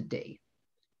to the d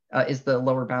is the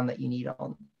lower bound that you need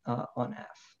on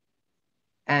F.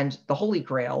 And the holy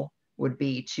grail would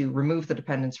be to remove the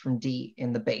dependence from d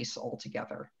in the base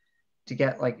altogether to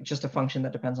get like just a function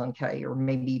that depends on k, or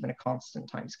maybe even a constant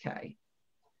times k.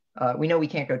 We know we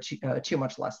can't go too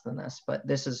much less than this, but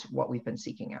this is what we've been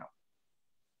seeking out.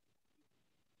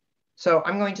 So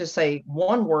I'm going to say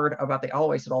one word about the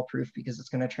Always et al. Proof because it's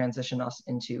going to transition us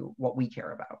into what we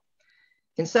care about.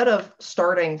 Instead of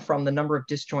starting from the number of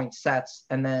disjoint sets,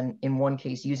 and then in one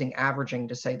case using averaging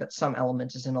to say that some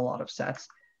element is in a lot of sets,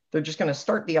 they're just going to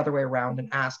start the other way around and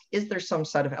ask, is there some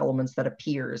set of elements that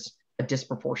appears a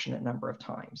disproportionate number of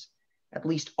times, at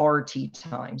least RT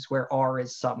times, where R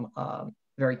is some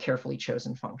very carefully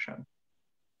chosen function.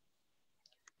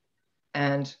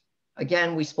 And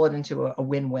again, we split into a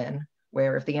win-win,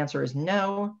 where if the answer is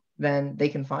no, then they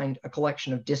can find a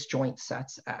collection of disjoint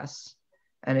sets S.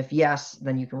 And if yes,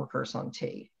 then you can recurse on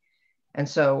T. And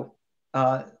so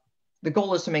the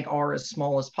goal is to make R as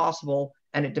small as possible,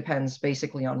 and it depends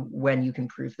basically on when you can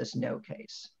prove this no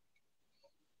case.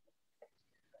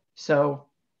 So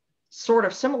sort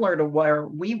of similar to where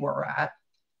we were at,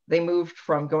 they moved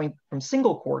from going from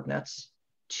single coordinates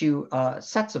to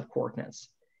sets of coordinates.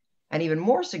 And even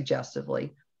more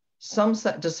suggestively,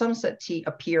 does some set T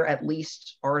appear at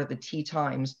least R to the T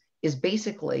times is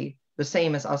basically the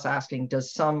same as us asking,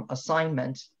 does some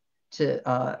assignment to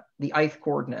the ith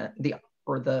coordinate, the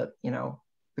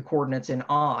coordinates in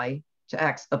I to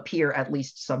X appear at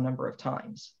least some number of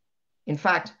times. In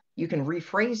fact, you can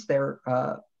rephrase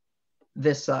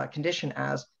this condition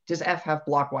as, does F have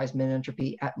blockwise min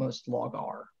entropy at most log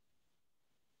R?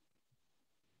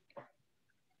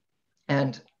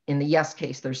 And in the yes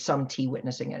case, there's some T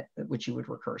witnessing it, which you would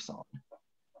recurse on.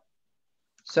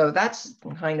 So that's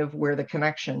kind of where the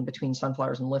connection between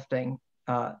sunflowers and lifting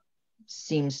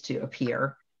seems to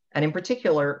appear. And in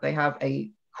particular, they have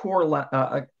a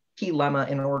key lemma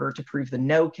in order to prove the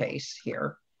no case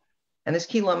here. And this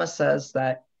key lemma says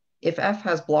that if F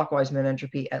has blockwise min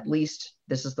entropy, at least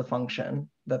this is the function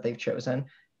that they've chosen,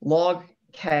 log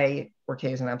K where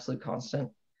k is an absolute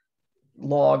constant,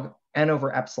 log n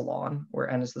over epsilon, where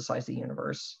n is the size of the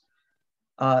universe.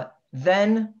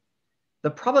 Then the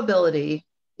probability,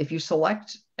 if you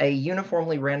select a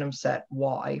uniformly random set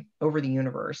y over the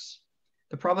universe,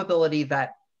 the probability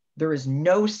that there is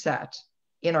no set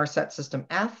in our set system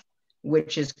F,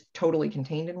 which is totally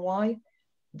contained in y,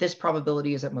 this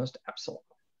probability is at most epsilon.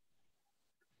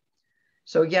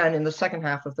 So again, in the second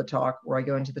half of the talk, where I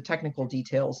go into the technical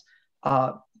details,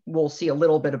 we'll see a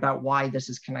little bit about why this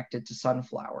is connected to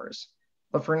sunflowers.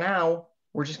 But for now,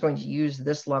 we're just going to use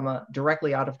this lemma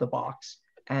directly out of the box.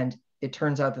 And it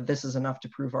turns out that this is enough to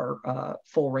prove our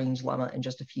full range lemma in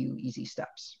just a few easy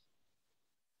steps.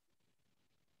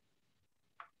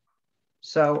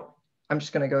 So I'm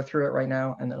just going to go through it right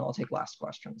now, and then I'll take last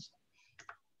questions.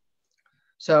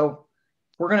 So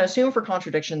we're going to assume for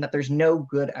contradiction that there's no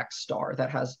good x star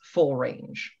that has full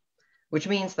range, which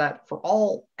means that for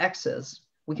all x's,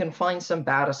 we can find some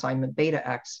bad assignment beta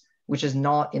x, which is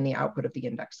not in the output of the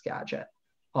index gadget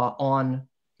on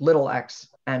little x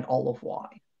and all of y.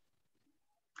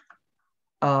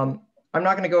 I'm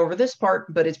not going to go over this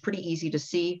part, but it's pretty easy to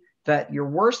see that your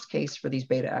worst case for these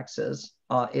beta x's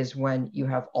is when you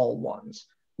have all ones.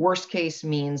 Worst case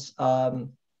means,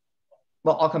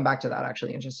 well, I'll come back to that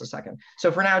actually in just a second.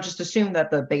 So for now, just assume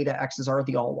that the beta x's are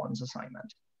the all ones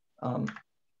assignment.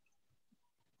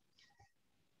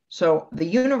 So the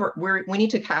universe, we need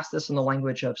to cast this in the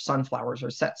language of sunflowers or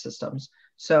set systems.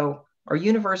 So our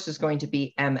universe is going to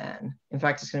be mn. In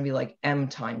fact, it's going to be like m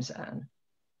times n.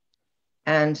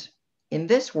 And in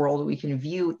this world, we can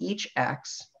view each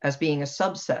x as being a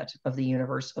subset of the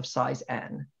universe of size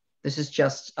n. This is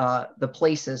just the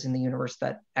places in the universe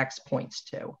that x points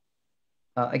to.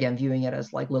 Again, viewing it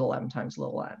as like little m times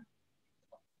little n.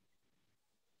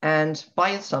 And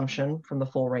by assumption from the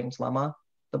full range lemma,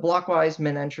 the blockwise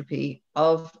min entropy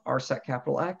of our set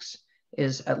capital X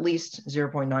is at least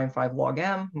 0.95 log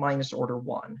m minus order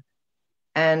 1.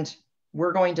 And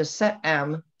we're going to set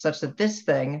m such that this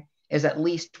thing is at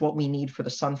least what we need for the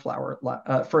sunflower,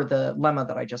 for the lemma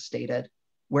that I just stated,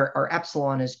 where our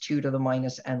epsilon is 2 to the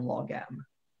minus n log m.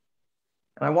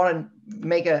 And I want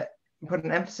to put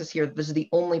an emphasis here that this is the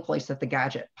only place that the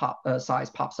gadget size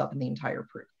pops up in the entire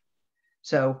proof.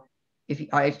 So if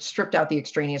I stripped out the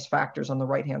extraneous factors on the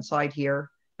right-hand side here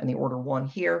and the order 1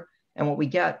 here, and what we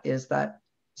get is that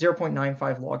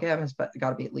 0.95 log m has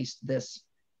got to be at least this,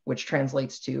 which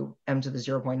translates to m to the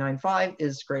 0.95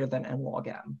 is greater than n log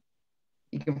m.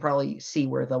 You can probably see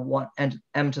where the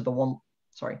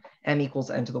m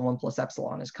equals n to the 1 plus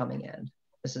epsilon is coming in.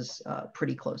 This is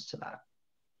pretty close to that.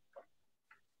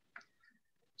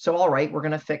 So all right, we're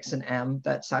going to fix an m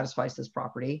that satisfies this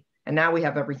property. And now we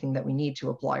have everything that we need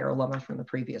to apply our lemma from the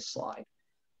previous slide.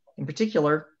 In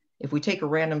particular, if we take a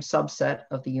random subset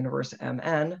of the universe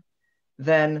Mn,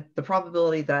 then the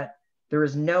probability that there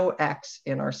is no x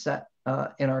in our set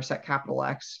capital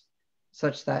X,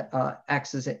 such that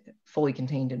x is fully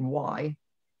contained in y,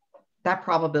 that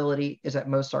probability is at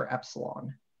most our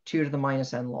epsilon, 2 to the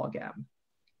minus n log m.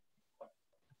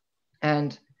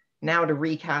 And now to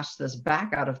recast this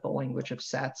back out of the language of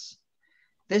sets,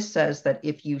 this says that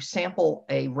if you sample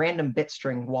a random bit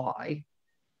string y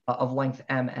of length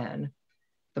mn,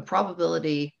 the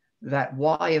probability that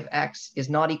y of x is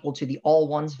not equal to the all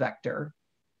ones vector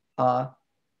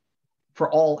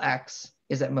for all x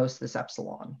is at most this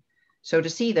epsilon. So to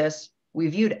see this, we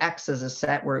viewed x as a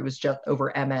set where it was just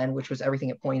over mn, which was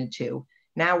everything it pointed to.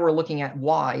 Now we're looking at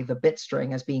y, the bit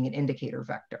string, as being an indicator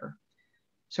vector.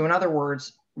 So in other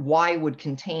words, y would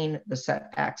contain the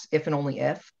set x if and only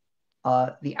if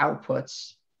the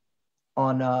outputs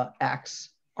on x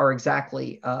are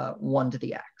exactly 1 to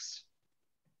the x,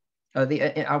 the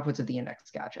outputs of the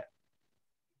index gadget.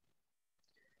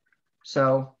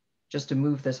 So just to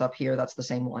move this up here, that's the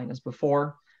same line as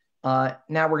before. Now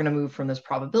we're going to move from this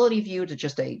probability view to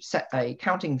just a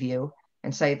counting view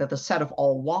and say that the set of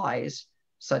all y's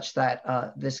such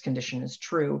that this condition is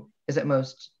true is at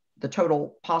most the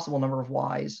total possible number of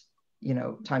y's,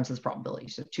 times this probability.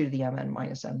 So 2 to the mn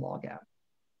minus n log m.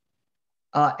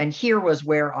 And here was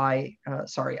where I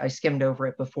skimmed over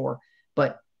it before,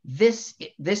 but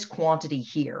this quantity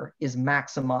here is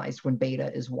maximized when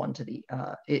beta is 1 to the,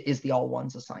 is the all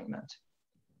ones assignment.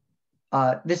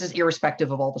 This is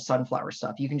irrespective of all the sunflower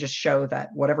stuff. You can just show that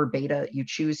whatever beta you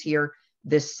choose here,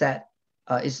 this set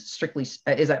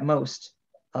is at most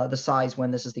the size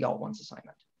when this is the all ones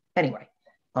assignment. Anyway,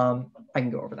 I can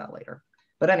go over that later.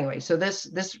 But anyway, so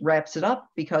this wraps it up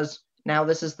because now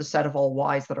this is the set of all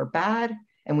y's that are bad,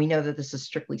 and we know that this is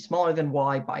strictly smaller than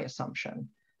y by assumption,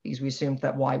 because we assumed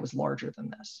that y was larger than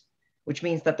this, which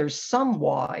means that there's some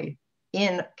y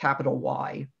in capital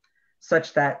Y,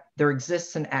 such that there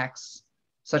exists an X,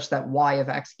 such that Y of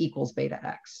X equals beta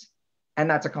X. And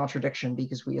that's a contradiction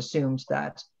because we assumed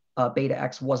that beta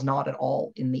X was not at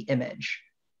all in the image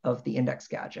of the index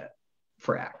gadget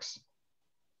for X.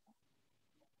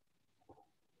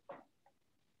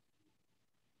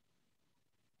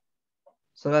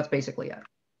 So that's basically it.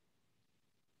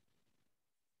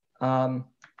 All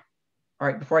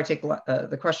right, before I take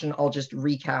the question, I'll just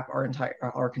recap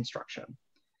our construction.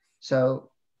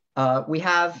 So we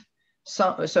have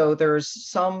there's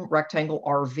some rectangle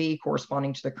RV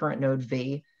corresponding to the current node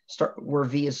V, where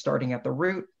V is starting at the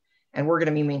root, and we're going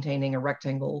to be maintaining a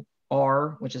rectangle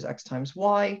R, which is X times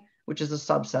Y, which is a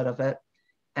subset of it.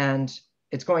 And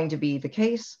it's going to be the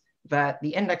case that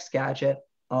the index gadget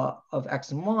of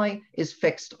X and Y is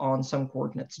fixed on some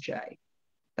coordinates J.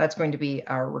 That's going to be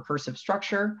our recursive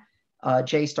structure.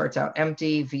 J starts out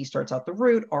empty, V starts out the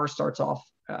root, R starts off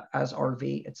as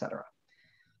RV, etc.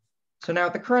 So now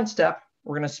at the current step,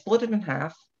 we're going to split it in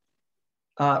half.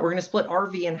 We're going to split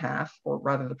RV in half, or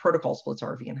rather the protocol splits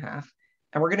RV in half.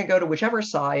 And we're going to go to whichever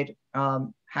side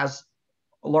has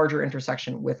a larger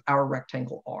intersection with our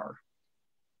rectangle R.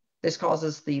 This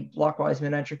causes the blockwise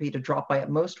min entropy to drop by at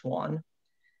most 1.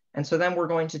 And so then we're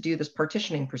going to do this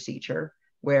partitioning procedure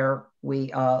where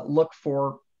we look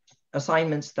for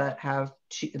assignments that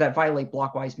violate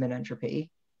blockwise min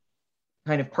entropy,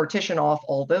 kind of partition off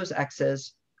all those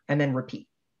X's, and then repeat.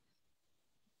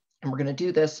 And we're going to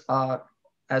do this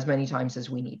as many times as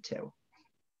we need to.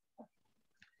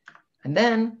 And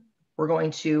then we're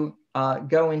going to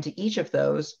go into each of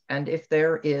those. And if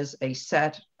there is a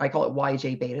set, I call it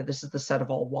Yj beta. This is the set of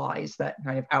all Ys that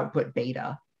kind of output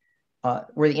beta,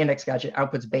 where the index gadget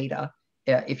outputs beta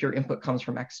if your input comes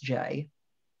from Xj.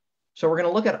 So we're going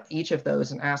to look at each of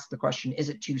those and ask the question, is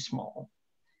it too small?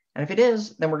 And if it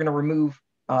is, then we're going to remove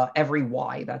every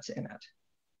Y that's in it.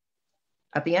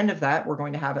 At the end of that, we're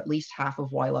going to have at least half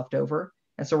of Y left over.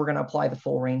 And so we're going to apply the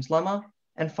full range lemma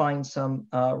and find some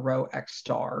row X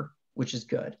star, which is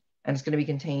good. And it's going to be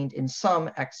contained in some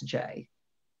Xj.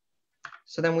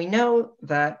 So then we know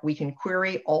that we can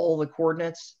query all the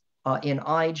coordinates in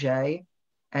Ij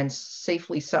and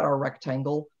safely set our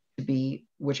rectangle to be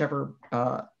whichever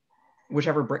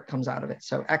brick comes out of it.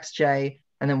 So Xj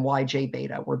and then Yj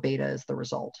beta, where beta is the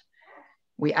result.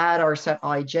 We add our set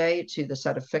Ij to the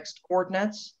set of fixed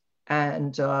coordinates,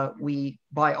 and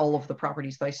by all of the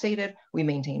properties that I stated, we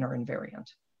maintain our invariant.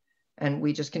 And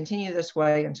we just continue this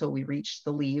way until we reach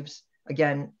the leaves.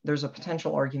 Again, there's a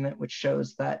potential argument which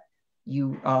shows that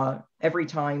every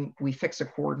time we fix a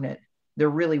coordinate, there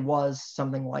really was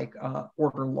something like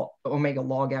omega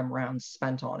log m rounds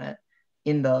spent on it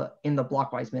in the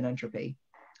blockwise min entropy.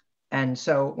 And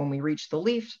so when we reach the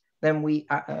leaf, then we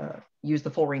use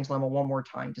the full range lemma one more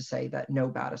time to say that no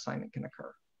bad assignment can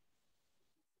occur.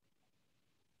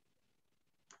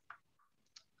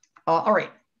 All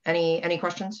right, any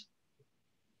questions?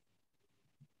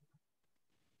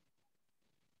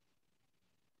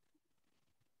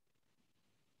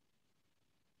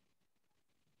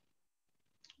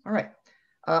 All right,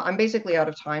 I'm basically out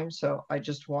of time, so I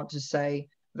just want to say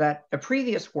that a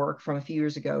previous work from a few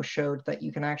years ago showed that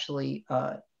you can actually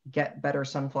get better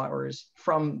sunflowers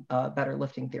from better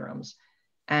lifting theorems.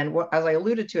 And as I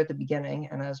alluded to at the beginning,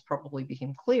 and as probably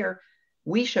became clear,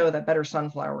 we show that better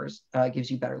sunflowers gives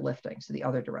you better lifting, so the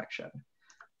other direction.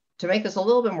 To make this a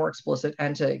little bit more explicit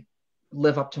and to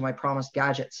live up to my promised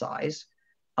gadget size,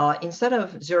 instead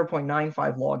of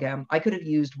 0.95 log m, I could have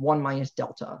used 1 minus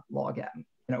delta log m,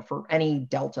 for any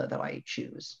delta that I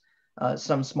choose,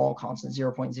 some small constant,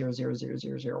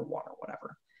 0.000001 or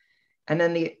whatever. And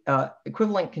then the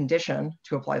equivalent condition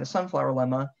to apply the sunflower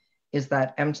lemma is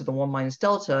that m to the 1 minus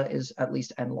delta is at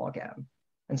least n log m.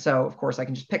 And so, of course, I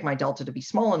can just pick my delta to be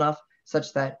small enough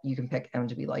such that you can pick m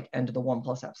to be like n to the 1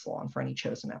 plus epsilon for any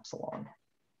chosen epsilon.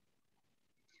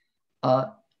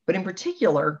 But in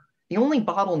particular, the only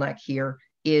bottleneck here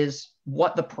is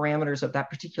what the parameters of that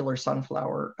particular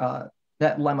sunflower,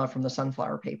 that lemma from the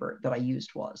sunflower paper that I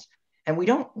used was. And we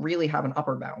don't really have an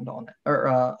upper bound on it, or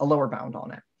a lower bound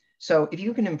on it. So if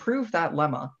you can improve that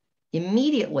lemma,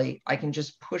 immediately I can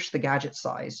just push the gadget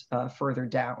size further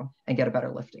down and get a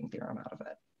better lifting theorem out of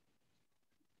it.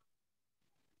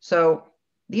 So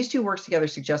these two works together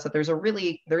suggest that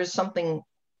there is something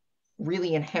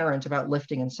really inherent about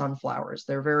lifting and sunflowers.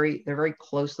 They're very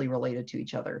closely related to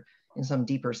each other in some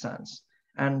deeper sense.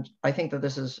 And I think that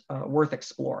this is worth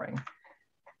exploring.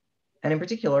 And in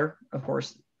particular, of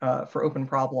course, for open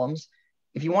problems,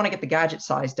 if you want to get the gadget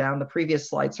size down, the previous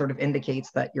slide sort of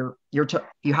indicates that you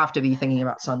have to be thinking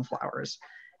about sunflowers.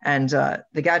 And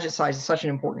the gadget size is such an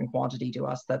important quantity to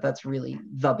us that that's really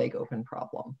the big open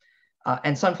problem.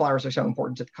 And sunflowers are so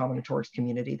important to the combinatorics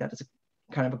community that it's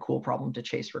kind of a cool problem to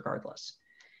chase regardless.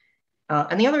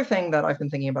 And the other thing that I've been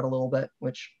thinking about a little bit,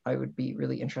 which I would be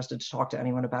really interested to talk to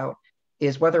anyone about,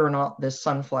 is whether or not this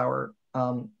sunflower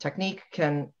technique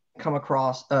can come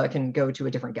across, can go to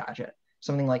a different gadget,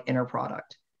 something like inner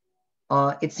product.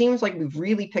 It seems like we've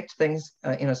really picked things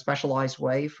in a specialized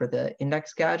way for the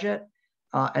index gadget,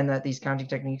 and that these counting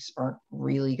techniques aren't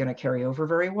really going to carry over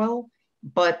very well.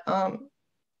 But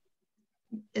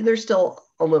there's still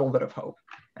a little bit of hope,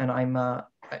 and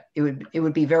it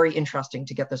would be very interesting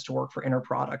to get this to work for inner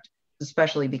product,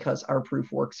 especially because our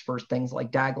proof works for things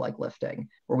like DAG-like lifting,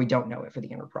 where we don't know it for the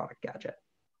inner product gadget.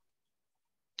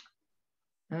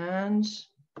 And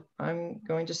I'm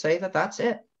going to say that that's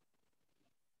it.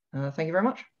 Thank you very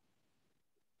much.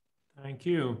 Thank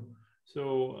you.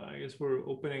 So I guess we're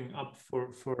opening up for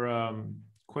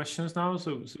questions now.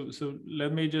 So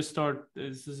let me just start.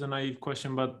 This is a naive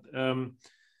question, but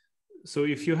so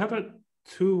if you have a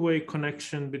two-way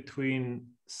connection between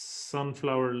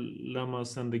sunflower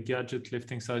lemmas and the gadget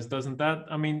lifting size, doesn't that,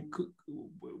 I mean,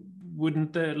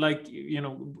 wouldn't like, you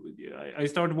know, I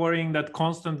start worrying that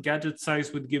constant gadget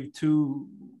size would give two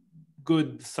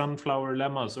good sunflower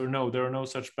lemmas, or no, there are no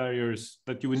such barriers,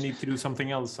 that you would need to do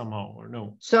something else somehow, or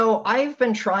no? So I've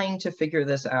been trying to figure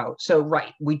this out. So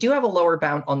right, we do have a lower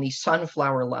bound on the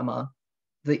sunflower lemma,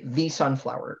 the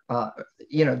sunflower,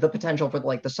 you know, the potential for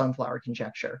like the sunflower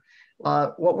conjecture.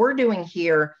 What we're doing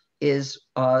here is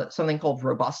something called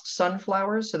robust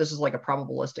sunflowers. So this is like a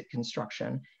probabilistic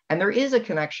construction. And there is a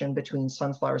connection between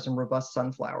sunflowers and robust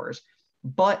sunflowers.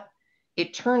 But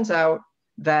it turns out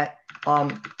that,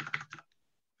 let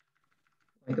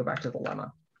me go back to the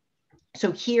lemma.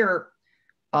 So here,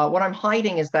 what I'm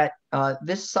hiding is that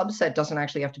this subset doesn't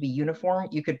actually have to be uniform.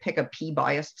 You could pick a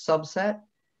p-biased subset,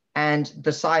 and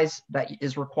the size that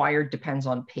is required depends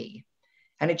on p.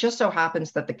 And it just so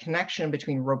happens that the connection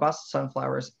between robust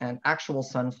sunflowers and actual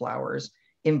sunflowers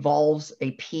involves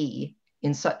a p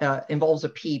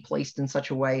placed in such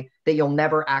a way that you'll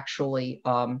never actually,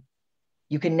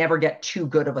 you can never get too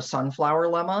good of a sunflower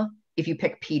lemma if you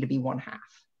pick p to be 1/2.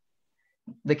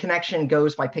 The connection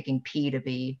goes by picking p to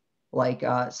be like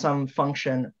some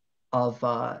function of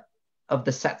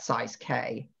the set size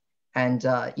k, and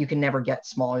you can never get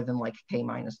smaller than like k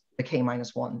minus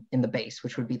 1 in the base,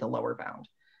 which would be the lower bound.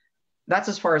 That's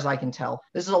as far as I can tell.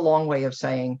 This is a long way of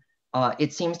saying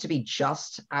it seems to be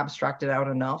just abstracted out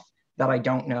enough that I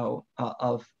don't know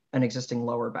of an existing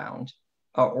lower bound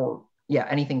or yeah,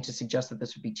 anything to suggest that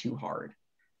this would be too hard.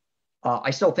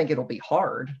 I still think it'll be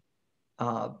hard,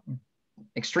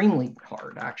 extremely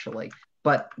hard actually,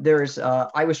 but there's,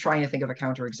 I was trying to think of a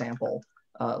counterexample,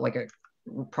 like a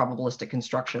probabilistic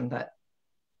construction that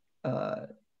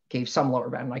gave some lower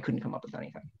bound, and I couldn't come up with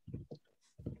anything.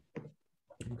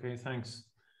 Okay, thanks.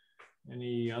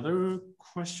 Any other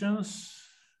questions?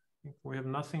 I think we have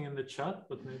nothing in the chat,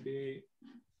 but maybe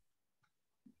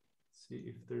see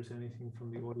if there's anything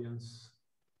from the audience.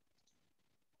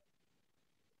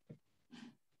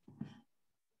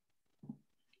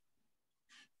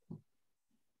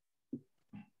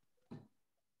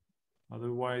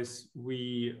 Otherwise,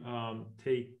 we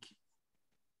take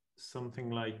something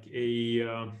like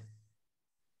a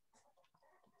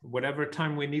whatever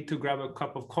time we need to grab a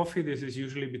cup of coffee. This is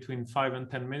usually between 5 and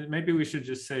 10 minutes. Maybe we should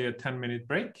just say a 10-minute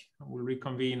break. We'll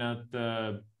reconvene at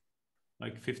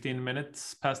like 15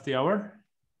 minutes past the hour.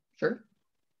 Sure.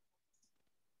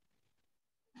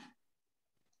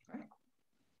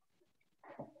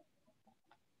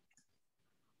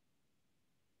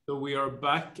 So we are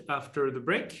back after the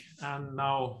break, and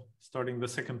now starting the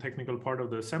second technical part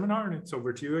of the seminar, and it's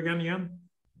over to you again, Ian.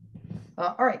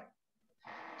 All right.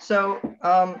 So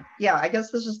yeah, I guess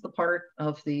this is the part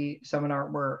of the seminar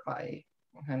where I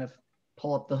kind of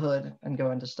pull up the hood and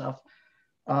go into stuff.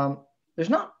 There's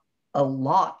not a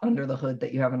lot under the hood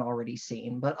that you haven't already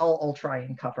seen, but I'll try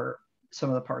and cover some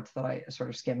of the parts that I sort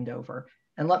of skimmed over.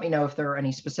 And let me know if there are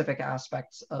any specific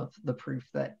aspects of the proof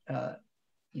that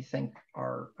you think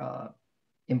are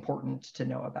important to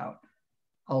know about.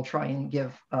 I'll try and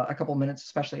give a couple minutes,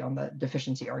 especially on the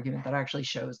deficiency argument that actually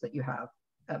shows that you have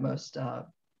at most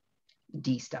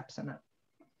D steps in it.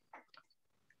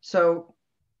 So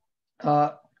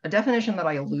a definition that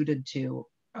I alluded to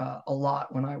a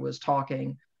lot when I was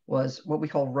talking was what we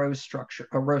call row structure,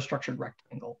 a row structured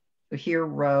rectangle. So here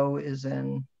row is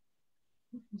in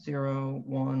 0,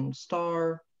 1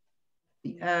 star,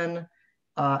 the n,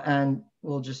 and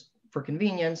we'll just, for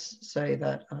convenience, say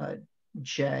that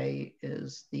j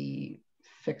is the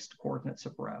fixed coordinates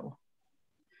of row.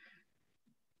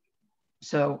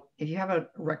 So if you have a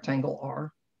rectangle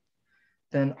R,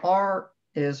 then R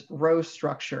is row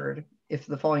structured if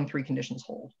the following three conditions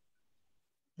hold.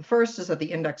 The first is that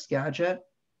the index gadget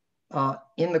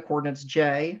in the coordinates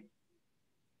J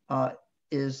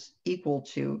is equal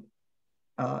to,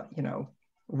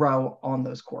 row on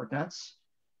those coordinates.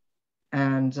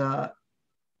 And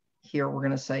here we're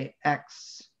going to say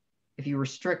X, if you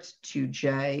restrict to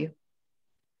J,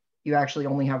 you actually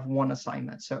only have one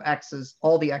assignment. So X's,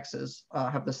 all the X's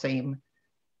have the same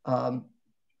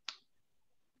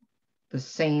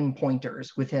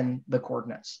pointers within the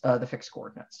coordinates, the fixed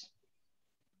coordinates.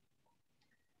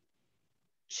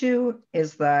 2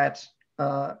 is that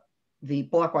the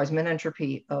blockwise min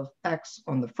entropy of X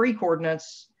on the free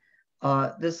coordinates,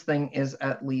 this thing is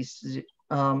at least,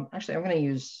 actually, I'm going to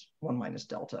use 1 minus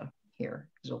delta here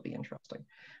because it'll be interesting.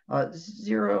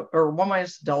 0 or 1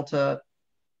 minus delta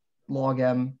log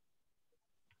m,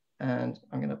 and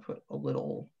I'm going to put a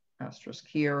little asterisk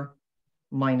here,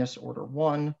 minus order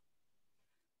 1.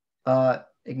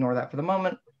 Ignore that for the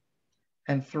moment.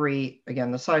 And 3,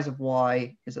 again, the size of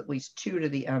y is at least 2 to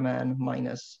the mn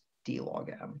minus d log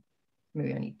m.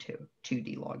 Maybe I need 2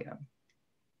 d log m.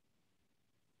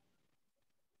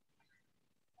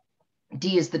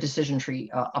 D is the decision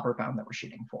tree upper bound that we're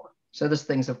shooting for. So this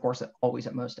thing's, of course, always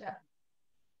at most n.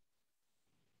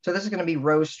 So this is going to be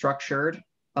row structured.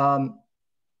 It's going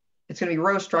to be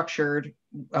row structured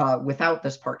without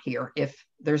this part here. If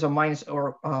there's a minus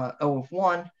or O of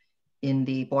 1 in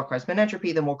the blockwise min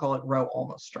entropy, then we'll call it row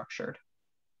almost structured.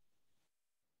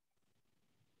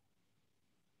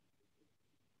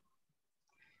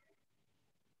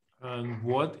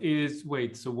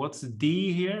 So what's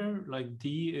D here? Like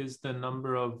D is the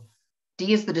number of...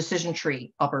 D is the decision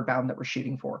tree upper bound that we're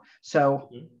shooting for. So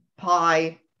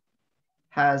pi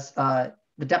has, the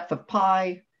depth of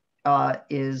pi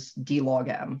is d log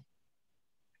m.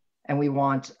 And we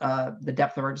want the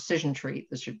depth of our decision tree,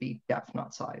 this should be depth,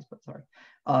 not size, but sorry,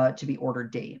 to be order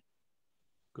d.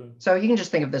 Good. So you can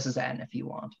just think of this as n if you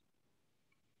want.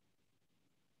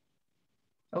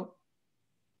 Oh,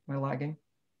 am I lagging?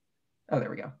 Oh, there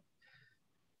we go.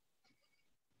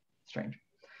 Strange.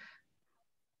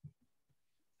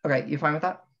 Okay, you fine with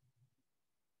that?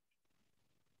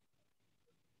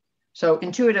 So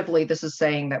intuitively, this is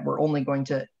saying that we're only going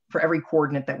to, for every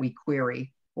coordinate that we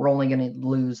query, we're only going to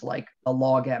lose like a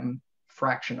log m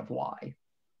fraction of y.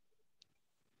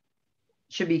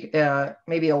 Should be,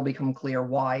 maybe it'll become clear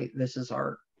why this is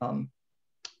our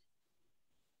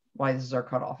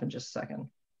cutoff in just a second.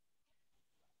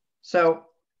 So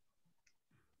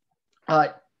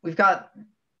we've got,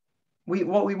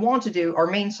 what we want to do, our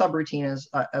main subroutine is,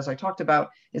 as I talked about,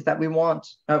 is that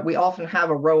we often have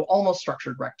a row almost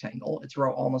structured rectangle. It's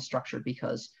row almost structured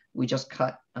because we just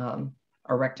cut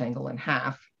a rectangle in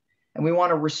half, and we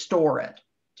want to restore it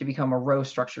to become a row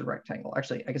structured rectangle.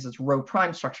 Actually, I guess it's row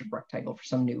prime structured rectangle for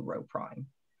some new row prime.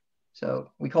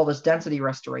 So we call this density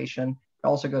restoration. It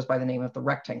also goes by the name of the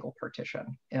rectangle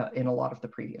partition in a lot of the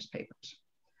previous papers.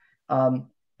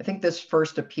 I think this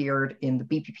first appeared in the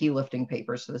BPP lifting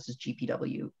paper. So this is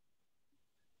GPW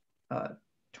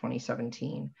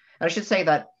 2017. And I should say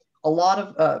that a lot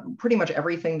of, pretty much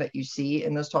everything that you see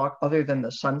in this talk, other than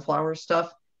the sunflower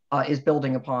stuff, is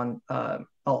building upon a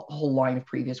whole line of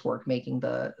previous work, making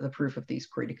the proof of these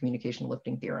query to communication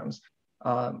lifting theorems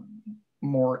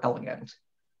more elegant.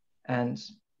 And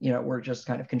we're just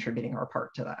kind of contributing our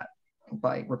part to that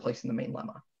by replacing the main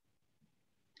lemma.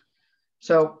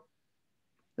 So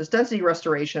this density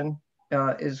restoration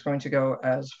is going to go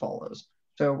as follows.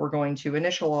 So we're going to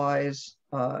initialize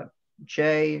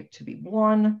j to be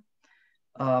 1,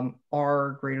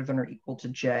 r greater than or equal to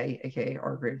j, aka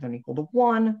r greater than or equal to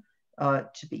 1,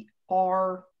 to be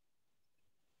r,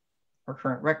 our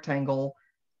current rectangle,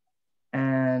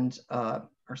 and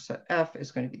our set f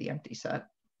is going to be the empty set.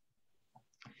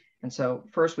 And so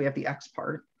first we have the x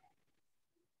part,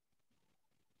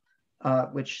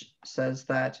 which says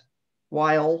that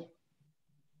while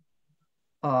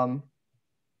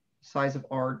size of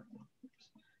r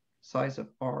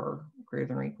greater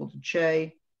than or equal to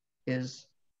j is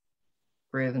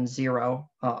greater than 0.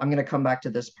 I'm going to come back to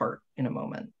this part in a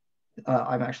moment.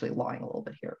 I'm actually lying a little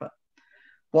bit here, but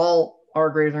while r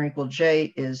greater than or equal to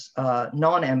j is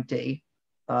non-empty,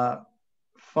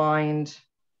 find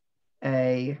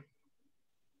a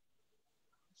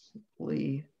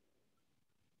simply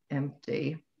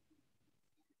empty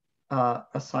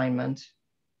assignment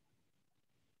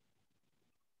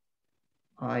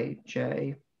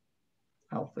ij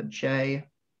alpha j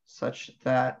such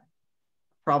that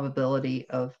probability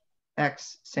of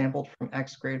x sampled from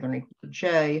x greater than or equal to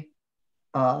j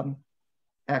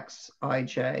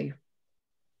xij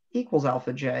equals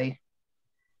alpha j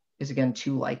is again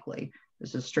too likely.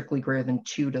 This is strictly greater than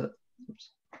 2 to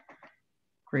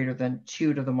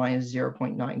the minus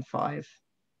 0.95.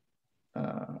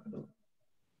 I'll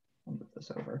move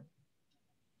this over.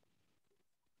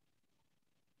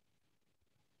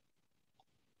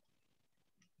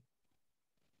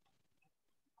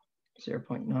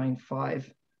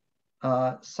 (0.95)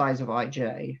 size of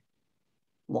ij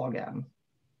log m.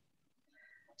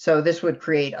 So this would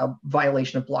create a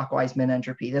violation of blockwise min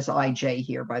entropy. This ij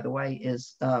here, by the way,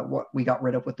 is what we got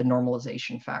rid of with the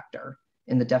normalization factor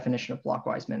in the definition of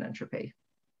blockwise min entropy.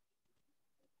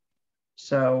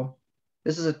 So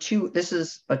this is a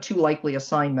too likely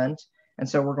assignment, and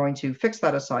so we're going to fix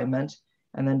that assignment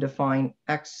and then define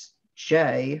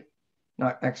xj,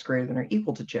 not x greater than or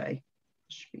equal to j.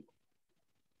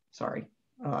 Sorry,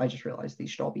 I just realized these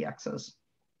should all be x's.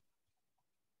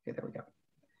 Okay, there we go.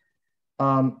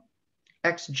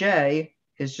 Xj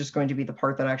is just going to be the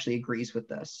part that actually agrees with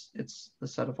this. It's the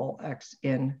set of all x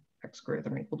in x greater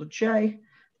than or equal to j,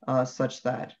 such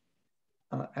that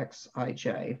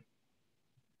xij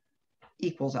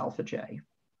equals alpha j.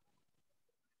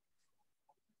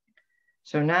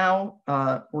 So now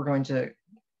we're going to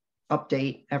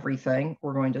update everything.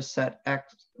 We're going to set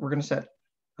x. We're going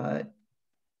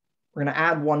to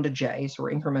add 1 to j, so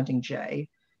we're incrementing j.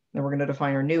 Then we're going to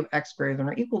define our new x greater than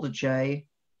or equal to j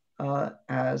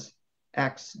as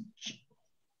x.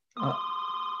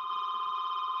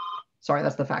 Sorry,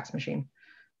 that's the fax machine.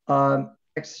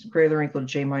 X greater than or equal to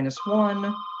j minus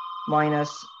 1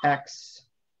 minus x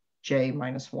j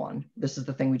minus 1. This is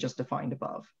the thing we just defined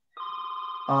above.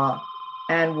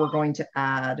 And we're going to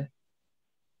add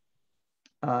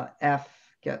f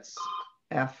gets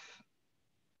f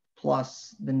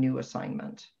plus the new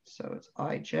assignment. So it's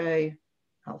ij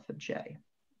alpha j.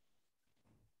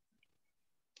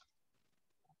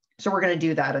 So we're going to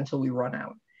do that until we run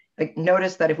out. Like,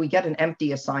 notice that if we get an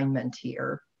empty assignment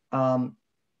here,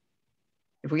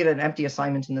 if we get an empty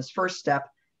assignment in this first step,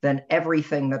 then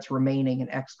everything that's remaining in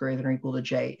x greater than or equal to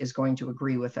j is going to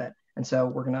agree with it. And so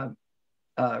we're going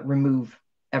to remove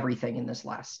everything in this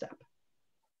last step.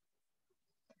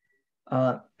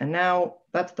 And now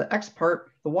that's the x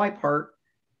part. The y part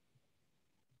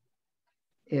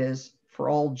is for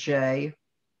all j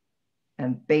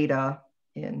and beta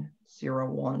in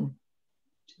 0, 1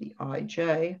 to the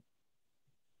ij.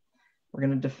 We're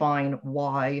going to define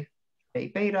y j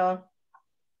beta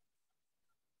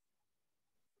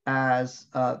as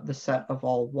the set of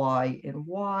all y in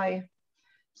y,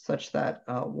 such that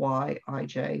y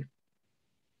ij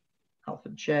alpha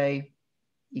j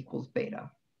equals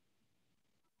beta.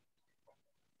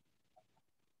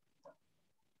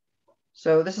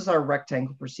 So this is our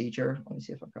rectangle procedure. Let me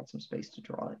see if I've got some space to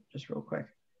draw it just real quick.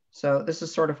 So this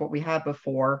is sort of what we had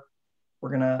before.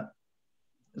 This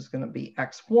is gonna be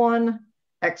x1,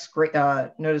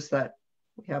 notice that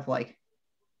we have like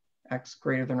x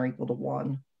greater than or equal to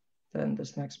 1. Then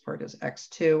this next part is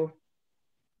x2.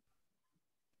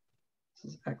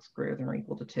 This is x greater than or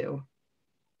equal to 2.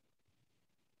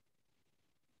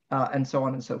 And so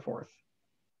on and so forth.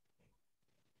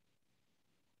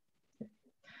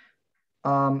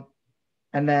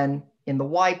 And then in the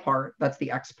y part, that's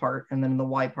the x part. And then in the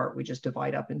y part, we just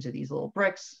divide up into these little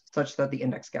bricks such that the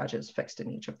index gadget is fixed in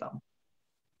each of them.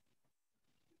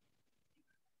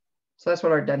 So that's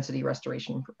what our density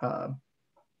restoration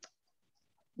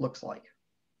looks like.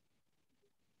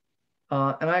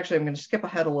 And actually, I'm going to skip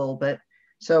ahead a little bit.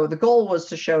 So the goal was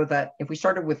to show that if we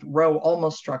started with row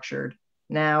almost structured,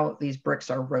 now these bricks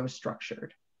are row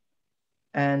structured.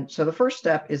 And so the first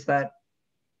step is that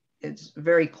it's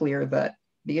very clear that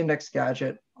the index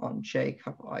gadget on j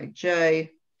cup ij,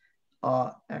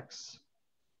 x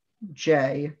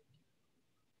j,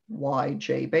 y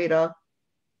j beta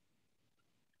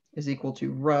is equal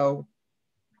to rho.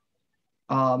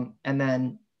 And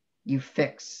then you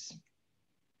fix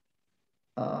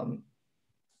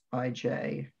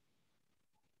ij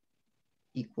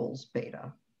equals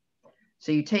beta.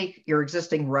 So you take your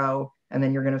existing row, and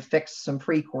then you're going to fix some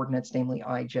pre-coordinates, namely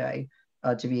ij,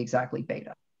 to be exactly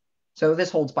beta. So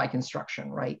this holds by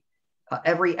construction, right?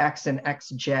 Every x in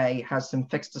xj has some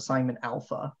fixed assignment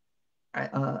alpha,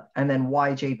 and then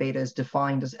yj beta is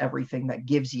defined as everything that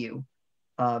gives you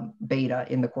beta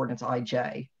in the coordinates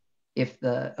ij, if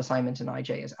the assignment in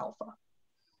ij is alpha.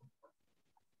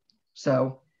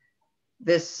 So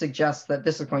this suggests that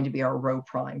this is going to be our row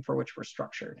prime for which we're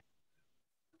structured.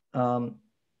 The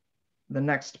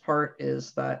next part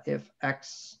is that if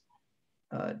x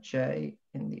j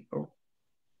in the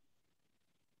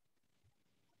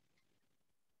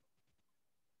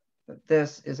that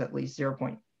this is at least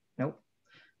 1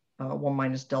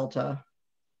 minus delta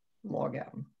log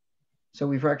m. So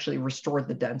we've actually restored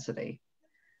the density.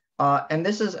 And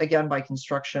this is, again, by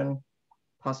construction,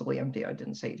 possibly empty, I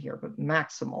didn't say it here, but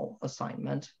maximal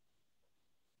assignment.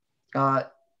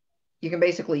 You can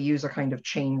basically use a kind of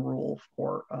chain rule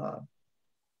for,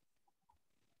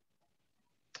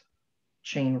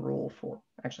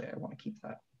 actually, I want to keep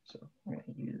that. So I'm going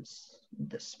to use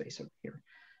this space over here.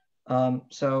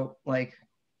 So like,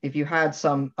 if you had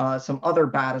some other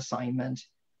bad assignment,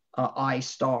 I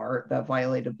star, that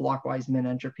violated blockwise min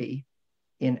entropy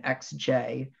in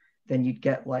xj, then you'd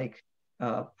get like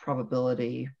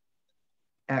probability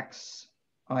x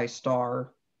I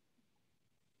star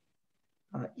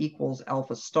equals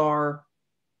alpha star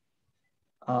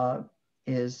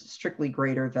is strictly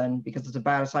greater than, because it's a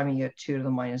bad assignment, you get 2 to the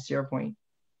minus 0.1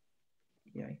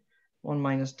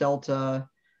 minus delta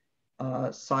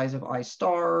size of I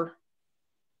star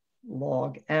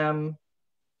log m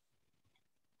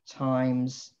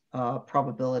times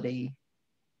probability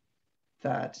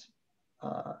that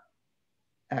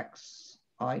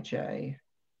xij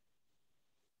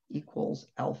equals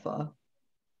alpha,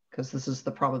 because this is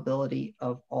the probability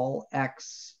of all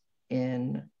x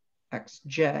in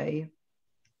xj,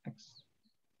 x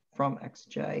from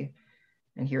xj,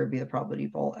 and here would be the probability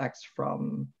of all x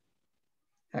from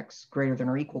x greater than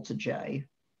or equal to j.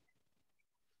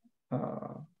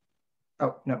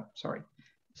 Oh, no, sorry.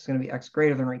 It's going to be x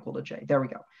greater than or equal to j. There we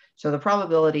go. So the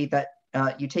probability that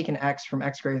you take an x from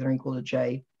x greater than or equal to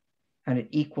j, and it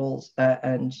equals,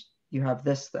 and you have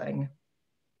this thing,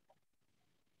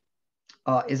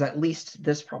 is at least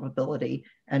this probability.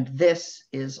 And this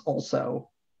is also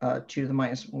 2 to the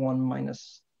minus 1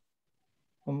 minus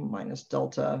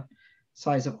delta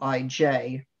size of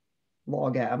ij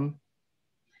log m.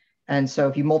 And so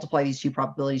if you multiply these two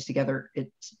probabilities together,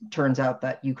 it turns out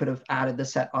that you could have added the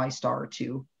set I star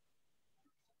to,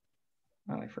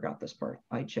 I forgot this part,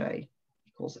 ij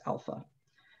equals alpha.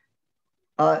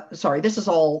 Sorry, this is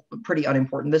all pretty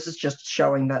unimportant. This is just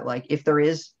showing that, like,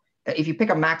 if you pick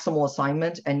a maximal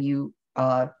assignment and you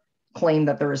claim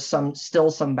that there is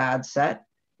still some bad set,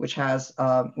 which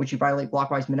you violate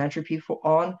blockwise min entropy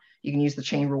on, you can use the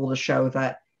chain rule to show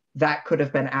that that could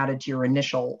have been added to your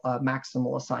initial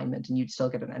maximal assignment and you'd still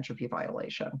get an entropy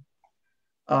violation.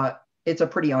 It's a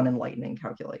pretty unenlightening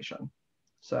calculation.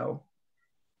 So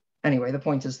anyway, the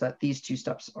point is that these two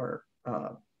steps are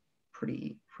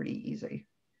pretty easy.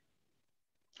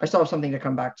 I still have something to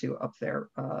come back to up there,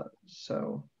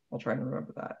 so I'll try and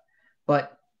remember that.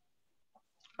 But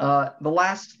the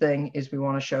last thing is we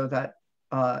want to show that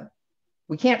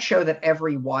we can't show that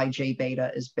every yj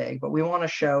beta is big, but we want to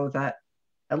show that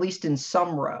at least in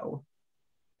some row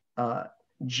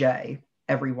j,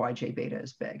 every yj beta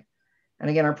is big. And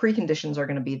again, our preconditions are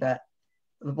going to be that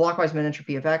the blockwise min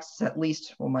entropy of x is at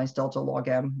least 1 minus delta log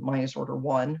m minus order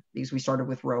 1, because we started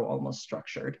with row almost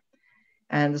structured.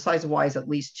 And the size of y is at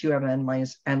least 2mn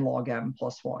minus n log m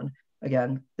plus 1.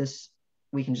 Again, this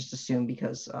we can just assume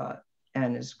because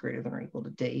n is greater than or equal to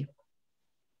d.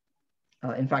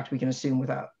 In fact, we can assume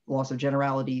without loss of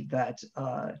generality that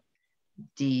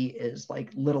d is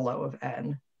like little o of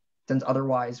n, since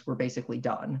otherwise we're basically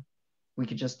done. We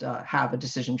could just have a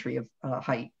decision tree of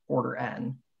height order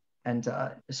n and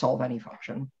solve any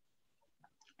function.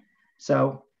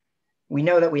 So we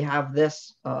know that we have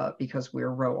this because we're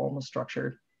row almost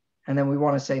structured. And then we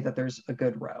want to say that there's a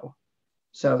good row.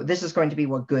 So this is going to be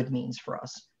what good means for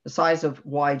us. The size of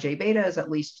yj beta is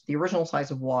at least the original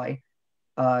size of y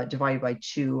divided by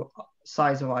 2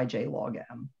 size of ij log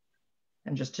m.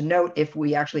 And just to note, if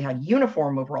we actually had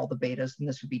uniform over all the betas, then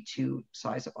this would be 2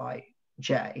 size of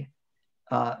ij.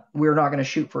 We're not going to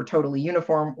shoot for totally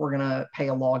uniform. We're going to pay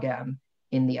a log m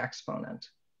in the exponent,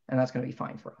 and that's going to be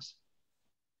fine for us.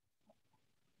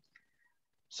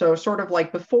 So sort of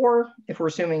like before, if we're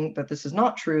assuming that this is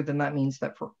not true, then that means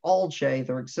that for all j,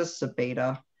 there exists a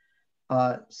beta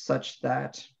such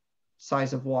that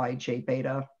size of yj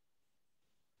beta,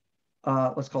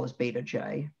 let's call this beta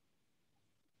j.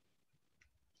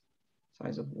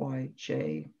 Size of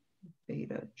yj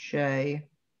beta j.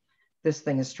 This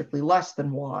thing is strictly less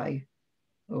than y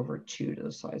over 2 to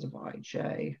the size of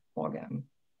ij log m.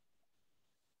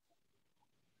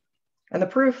 And the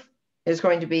proof is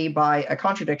going to be by a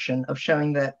contradiction of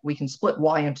showing that we can split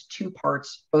y into 2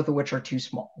 parts, both of which are too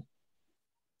small.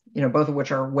 Both of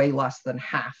which are way less than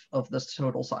half of the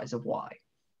total size of y.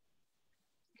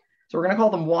 So we're going to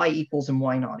call them y equals and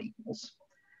y not equals.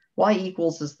 Y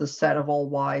equals is the set of all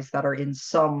y's that are in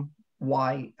some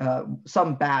bad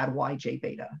yj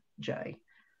beta j.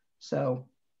 So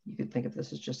you could think of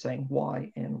this as just saying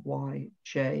y and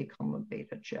yj comma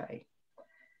beta j.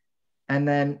 And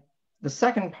then the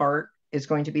second part is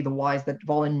going to be the y's that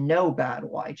fall in no bad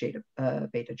yj to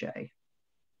beta j.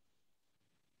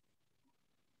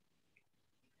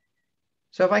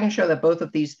 So if I can show that both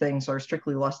of these things are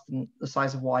strictly less than the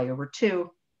size of y over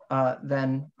 2,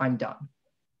 then I'm done.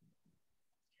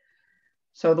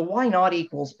 So the y not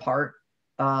equals part,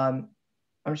 I'm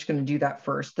just going to do that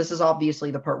first. This is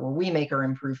obviously the part where we make our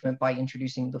improvement by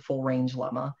introducing the full range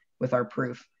lemma with our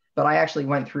proof. But I actually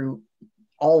went through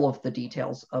all of the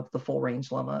details of the full range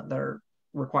lemma that are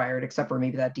required, except for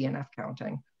maybe that DNF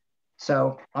counting.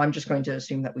 So I'm just going to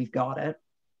assume that we've got it.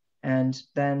 And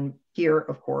then here,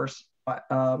 of course,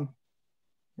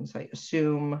 since I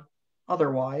assume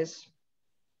otherwise,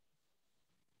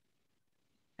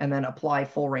 and then apply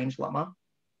full range lemma.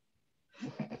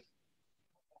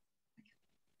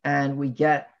 And we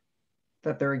get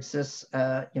that there exists,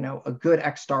 a good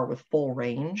x star with full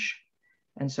range.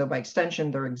 And so by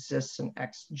extension, there exists an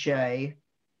xj,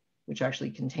 which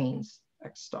actually contains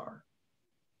x star.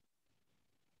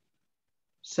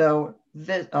 So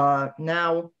this,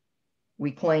 now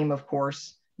we claim, of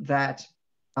course, that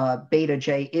beta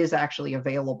j is actually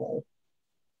available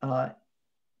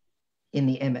in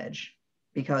the image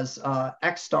because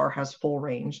x star has full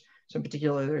range. So in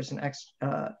particular, there's an x,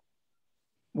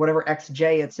 whatever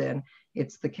xj it's in,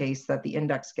 it's the case that the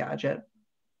index gadget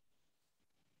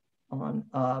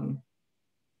on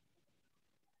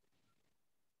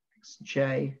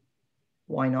xj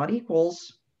y not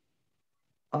equals,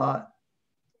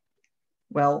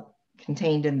 well,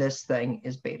 contained in this thing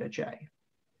is beta j.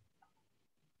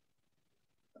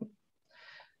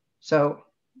 So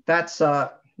that's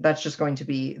just going to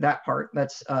be that part.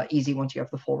 That's easy once you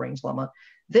have the full range lemma.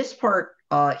 This part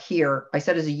here, I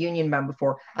said is a union bound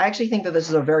before. I actually think that this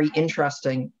is a very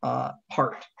interesting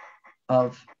part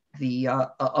of the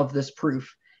of this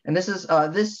proof. And this is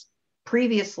this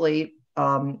previously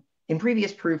in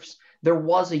previous proofs there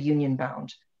was a union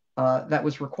bound that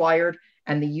was required,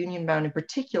 and the union bound in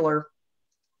particular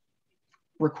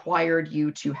required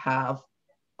you to have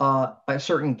a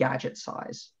certain gadget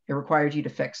size. It required you to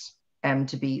fix m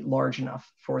to be large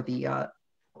enough for the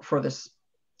for this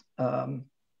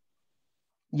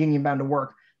union bound to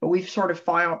work. But we've sort of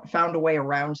found a way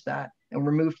around that and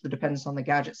removed the dependence on the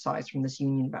gadget size from this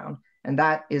union bound. And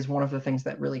that is one of the things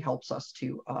that really helps us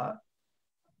to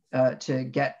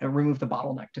remove the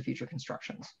bottleneck to future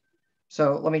constructions.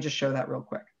 So let me just show that real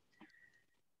quick.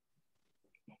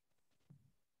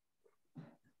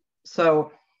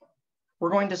 So we're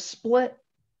going to split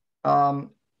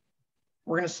all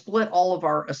of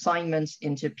our assignments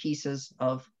into pieces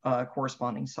of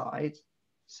corresponding sides.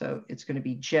 So it's going to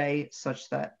be j such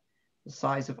that the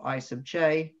size of I sub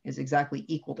j is exactly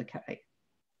equal to k.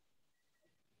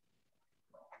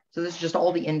 So this is just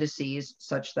all the indices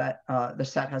such that the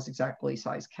set has exactly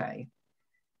size k.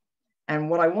 And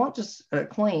what I want to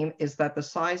claim is that the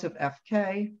size of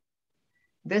fk,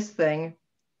 this thing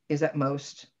is at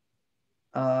most,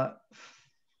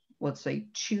 let's say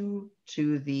 2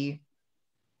 to the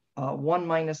 1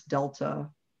 minus delta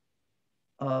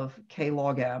of k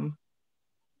log m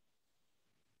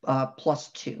plus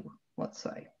 2, let's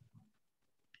say.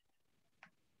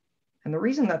 And the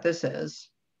reason that this is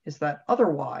that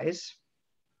otherwise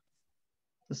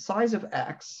the size of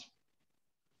x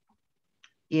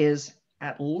is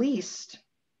at least,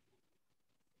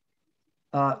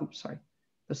 the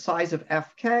size of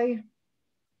fk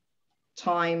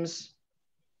times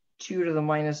 2 to the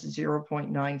minus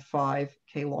 0.95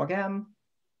 k log m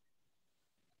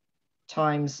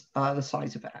times the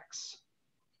size of x.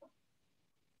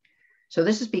 So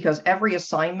this is because every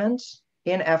assignment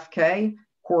in fk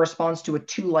corresponds to a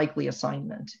 2 likely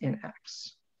assignment in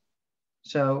x.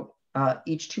 So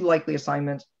each 2 likely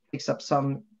assignment takes up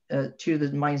some 2 to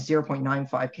the minus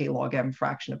 0.95 k log m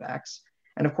fraction of x.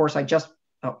 And of course, I just,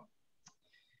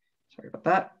 sorry about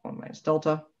that, 1 minus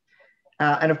delta.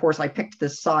 And of course, I picked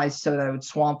this size so that I would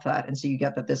swamp that. And so you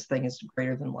get that this thing is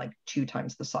greater than like 2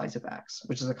 times the size of x,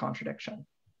 which is a contradiction.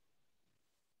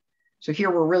 So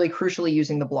here we're really crucially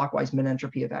using the blockwise min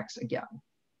entropy of x again.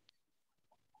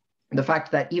 The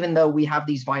fact that even though we have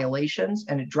these violations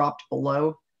and it dropped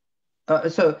below,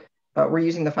 we're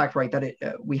using the fact, right,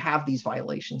 that we have these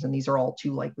violations and these are all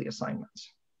 2 likely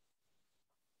assignments.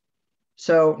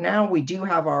 So now we do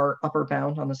have our upper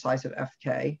bound on the size of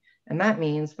fk, and that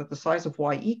means that the size of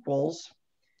y equals,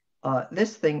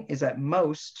 this thing is at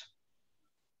most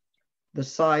the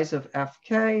size of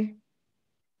fk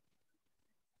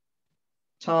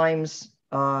times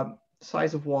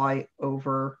size of y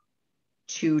over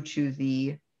 2 to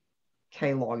the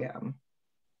k log m.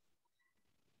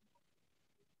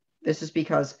 This is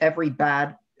because every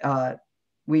bad,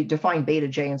 we define beta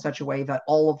j in such a way that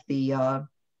all of the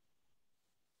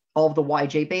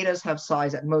yj betas have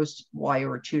size at most y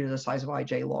over 2 to the size of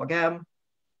ij log m.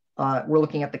 We're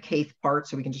looking at the kth part,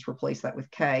 so we can just replace that with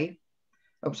k.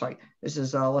 Oh, sorry, this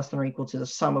is less than or equal to the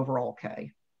sum over all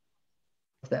k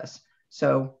of this.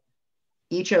 So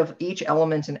each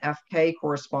element in fk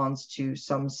corresponds to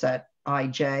some set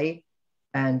ij,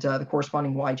 and the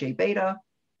corresponding yj beta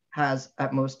has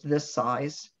at most this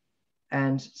size.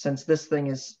 And since this thing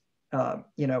is,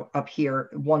 up here,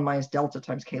 1 minus delta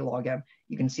times k log m,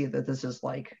 you can see that this is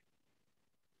like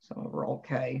sum over all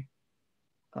k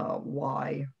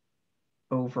y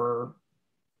over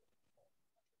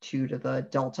 2 to the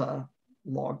delta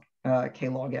log k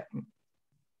log m.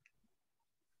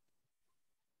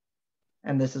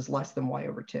 And this is less than y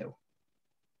over 2.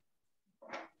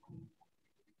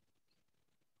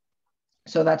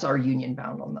 So that's our union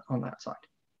bound on that side.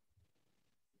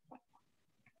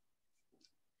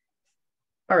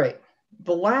 All right,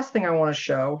 the last thing I want to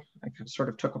show, I sort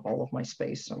of took up all of my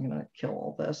space, so I'm going to kill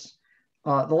all this.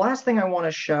 The last thing I want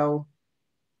to show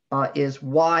is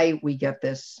why we get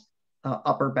this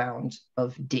upper bound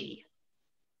of D.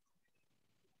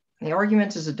 The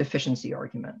argument is a deficiency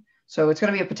argument. So it's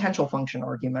going to be a potential function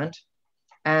argument.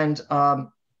 And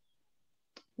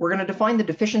we're going to define the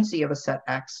deficiency of a set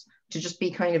X to just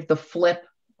be kind of the flip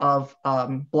of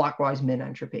blockwise min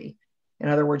entropy. In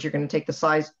other words, you're going to take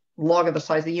the log of the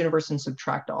size of the universe and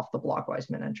subtract off the blockwise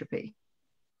min entropy.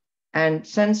 And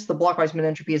since the blockwise min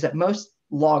entropy is at most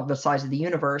log the size of the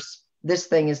universe, this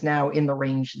thing is now in the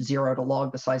range 0 to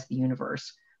log the size of the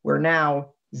universe, where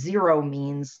now 0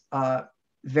 means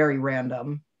very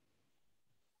random,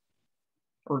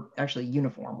 or actually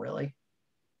uniform, really.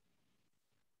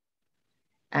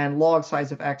 And log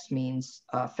size of X means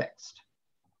fixed.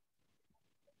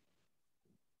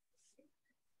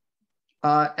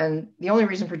 And the only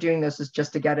reason for doing this is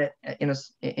just to get it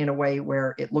in a way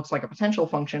where it looks like a potential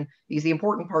function, because the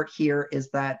important part here is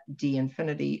that d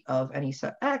infinity of any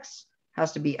set X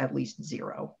has to be at least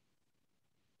 0.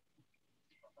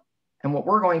 And what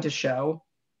we're going to show,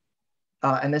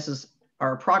 and this is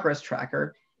our progress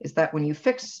tracker, is that when you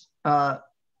fix,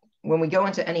 when we go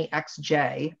into any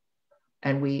xj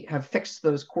and we have fixed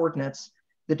those coordinates,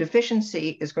 the deficiency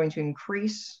is going to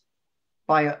increase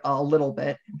by a little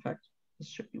bit. In fact, this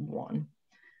should be 1.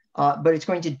 But it's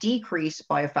going to decrease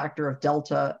by a factor of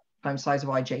delta times size of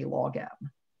ij log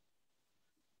m.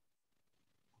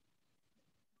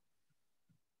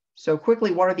 So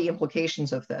quickly, what are the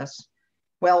implications of this?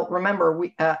 Well, remember,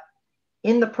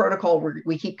 in the protocol,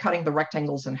 we keep cutting the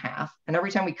rectangles in half. And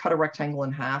every time we cut a rectangle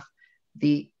in half,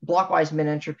 the blockwise min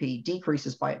entropy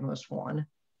decreases by at most 1,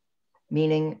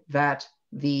 meaning that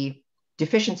the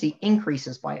deficiency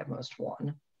increases by at most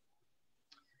 1.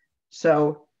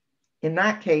 So in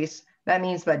that case, that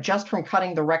means that just from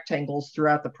cutting the rectangles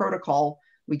throughout the protocol,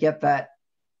 we get that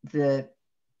the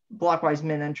blockwise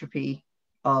min entropy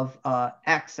of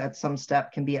X at some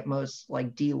step can be at most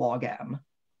like d log m,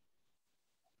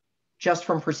 just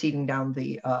from proceeding down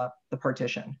the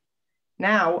partition.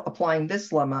 Now, applying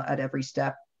this lemma at every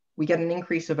step, we get an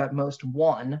increase of at most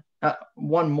 1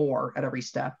 more at every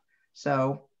step.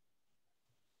 So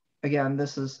again,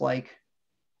 this is like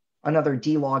another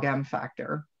d log m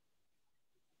factor.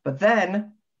 But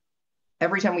then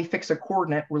every time we fix a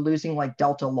coordinate, we're losing like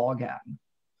delta log m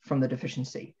from the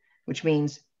deficiency, which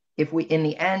means if we, in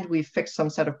the end, we've fixed some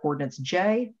set of coordinates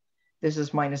j, this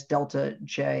is minus delta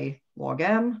j log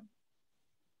m.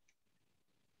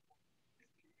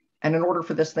 And in order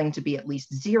for this thing to be at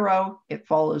least 0, it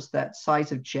follows that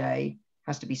size of j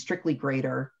has to be strictly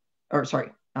greater, or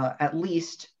sorry, at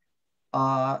least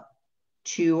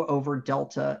 2 over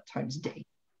delta times d.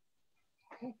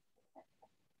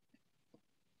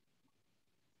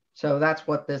 So that's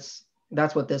what this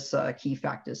key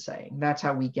fact is saying. That's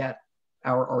how we get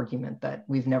our argument that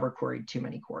we've never queried too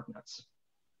many coordinates.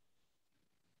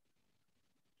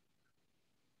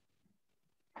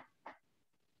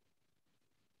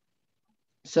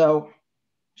 So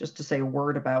just to say a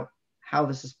word about how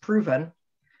this is proven.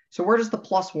 So where does the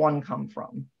 +1 come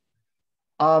from?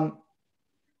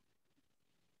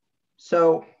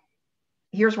 So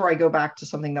here's where I go back to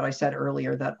something that I said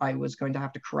earlier that I was going to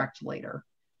have to correct later.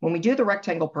 When we do the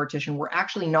rectangle partition, we're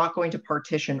actually not going to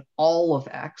partition all of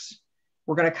X.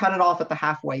 We're going to cut it off at the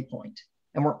halfway point.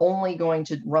 And we're only going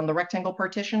to run the rectangle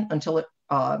partition until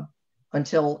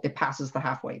it passes the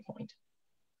halfway point.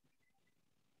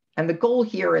 And the goal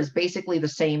here is basically the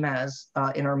same as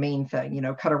in our main thing,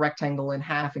 cut a rectangle in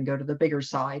half and go to the bigger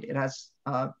side. It has,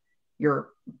 your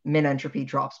min entropy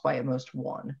drops by at most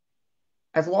 1.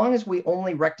 As long as we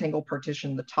only rectangle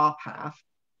partition the top half,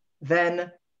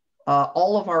 then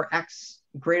all of our x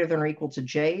greater than or equal to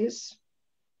j's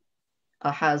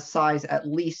has size at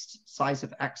least size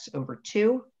of x over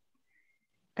 2.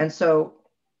 And so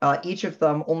each of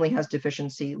them only has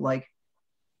deficiency like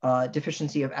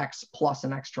deficiency of x plus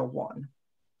an extra 1.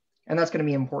 And that's going to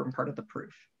be an important part of the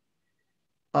proof.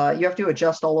 You have to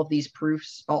adjust all of these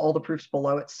proofs, all the proofs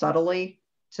below it subtly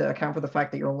to account for the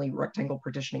fact that you're only rectangle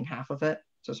partitioning half of it.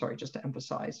 So sorry, just to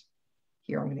emphasize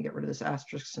here, I'm going to get rid of this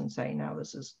asterisk and say now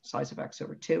this is size of x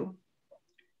over 2.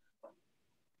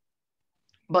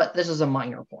 But this is a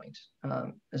minor point.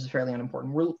 This is fairly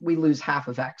unimportant. We lose half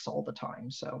of x all the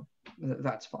time, so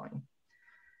that's fine.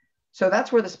 So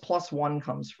that's where this plus 1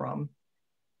 comes from.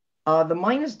 The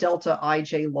minus delta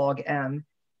ij log m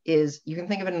is, you can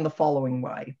think of it in the following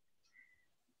way.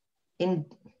 In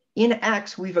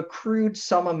x, we've accrued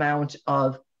some amount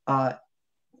of,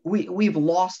 we've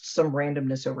lost some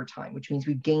randomness over time, which means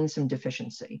we've gained some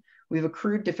deficiency. We've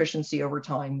accrued deficiency over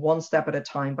time, one step at a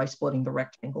time by splitting the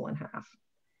rectangle in half.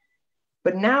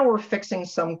 But now we're fixing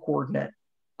some coordinate,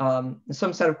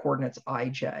 some set of coordinates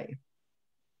ij.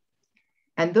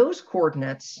 And those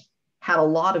coordinates had a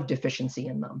lot of deficiency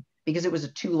in them because it was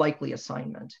a too likely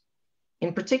assignment.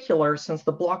 In particular, since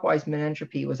the blockwise min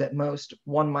entropy was at most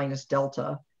 1 minus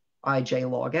delta ij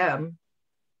log m,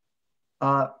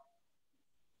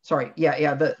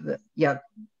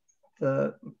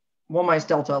 the 1 minus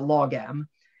delta log m,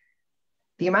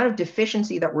 the amount of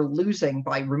deficiency that we're losing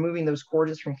by removing those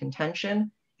coordinates from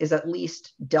contention is at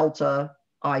least delta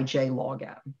ij log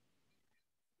m.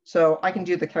 So I can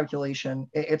do the calculation.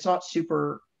 It's not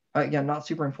super, again, not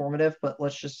super informative, but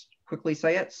let's just quickly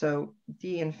say it. So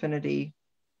d infinity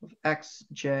of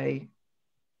xj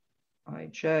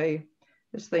ij,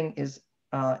 this thing is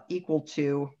equal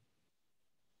to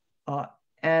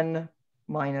n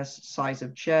minus size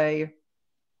of j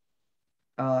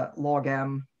log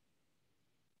m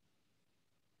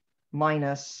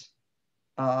minus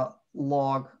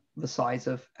log the size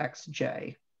of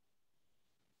xj,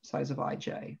 size of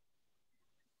ij.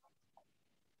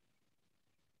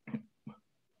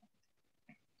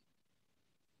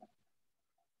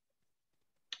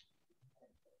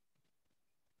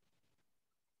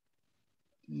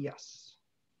 Yes,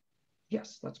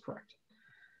 that's correct.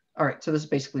 All right, so this is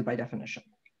basically by definition.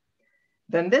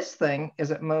 Then this thing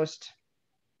is at most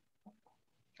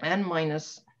n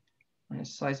minus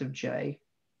size of j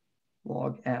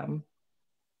log m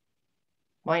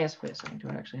minus, wait a second, do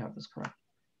I actually have this correct?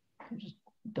 Let me just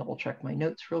double check my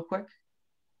notes real quick.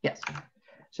 Yes,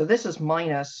 so this is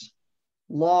minus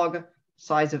log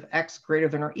size of x greater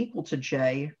than or equal to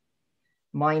j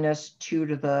minus 2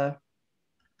 to the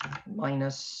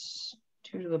minus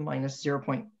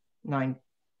 0.9,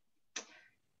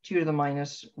 2 to the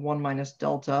minus 1 minus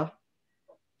delta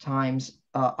times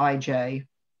ij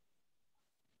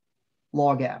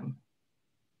log m.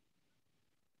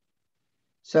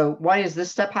 So why does this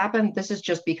step happen? This is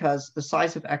just because the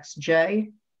size of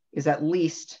xj is at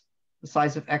least the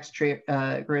size of x greater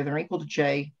than or equal to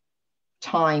j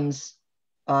times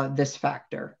this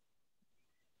factor.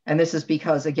 And this is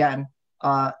because, again,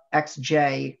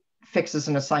 xj fixes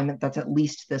an assignment that's at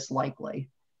least this likely,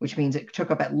 which means it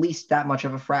took up at least that much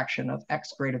of a fraction of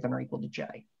x greater than or equal to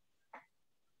j.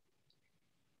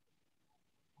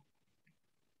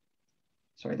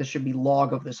 Sorry, this should be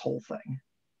log of this whole thing.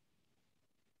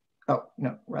 Oh,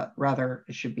 no, rather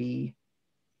it should be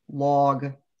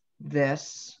log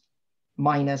this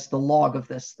minus the log of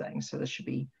this thing. So this should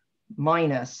be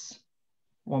minus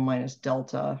 1 minus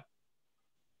delta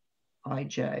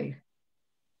ij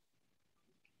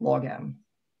log m.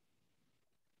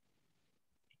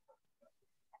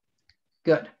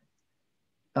 Good.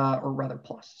 Or rather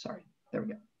plus, sorry. There we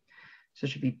go. So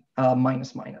it should be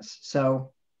minus minus.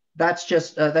 So that's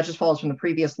just that just follows from the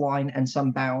previous line and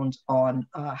some bound on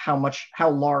how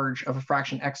large of a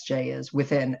fraction xj is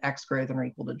within x greater than or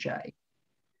equal to j.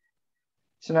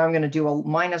 So now I'm going to do a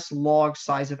minus log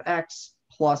size of x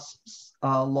plus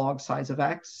log size of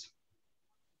x.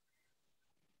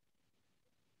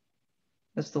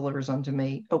 This delivers onto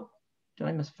me. Oh, did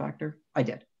I miss a factor? I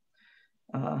did.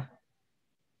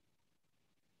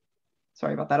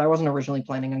 Sorry about that. I wasn't originally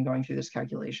planning on going through this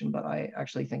calculation, but I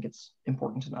actually think it's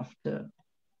important enough to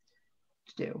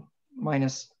do.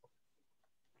 Minus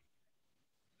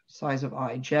size of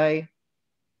ij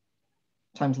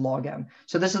times log m.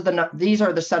 So this is these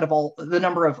are the set of the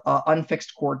number of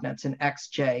unfixed coordinates in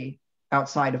xj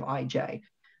outside of ij.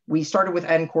 We started with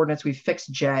n coordinates, we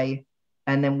fixed j,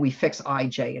 and then we fix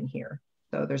ij in here.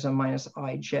 So there's a minus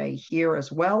ij here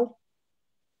as well.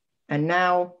 And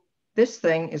now this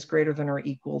thing is greater than or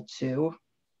equal to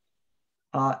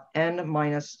n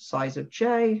minus size of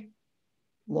j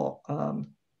log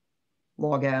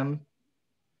m.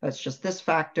 That's just this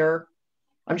factor.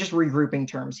 I'm just regrouping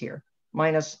terms here.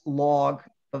 Minus log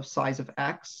of size of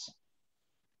x.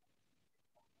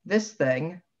 This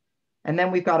thing. And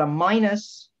then we've got a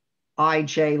minus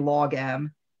ij log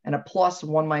m and a plus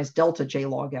 1 minus delta j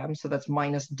log m. So that's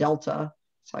minus delta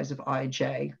size of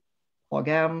ij log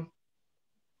m.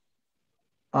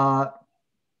 And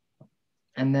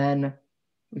then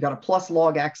we got a plus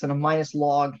log x and a minus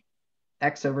log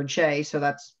x over j. So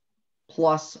that's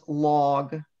plus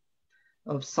log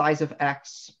of size of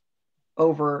x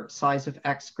over size of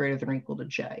x greater than or equal to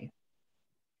j.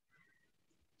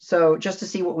 So just to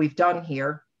see what we've done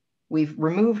here, we've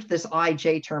removed this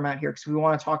ij term out here because we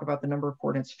want to talk about the number of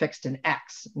coordinates fixed in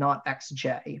x, not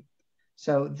xj.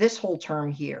 So this whole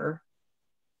term here,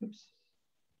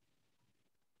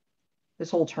 this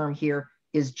whole term here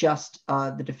is just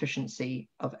the deficiency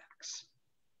of x.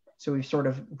 So we've sort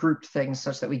of grouped things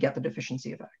such that we get the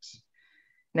deficiency of x.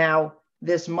 Now,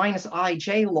 this minus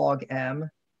ij log m,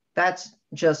 that's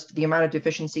just the amount of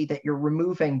deficiency that you're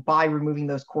removing by removing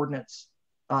those coordinates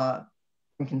from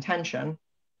contention.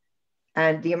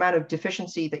 And the amount of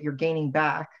deficiency that you're gaining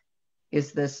back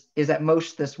is at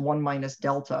most this 1 minus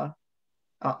delta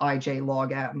ij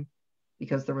log m,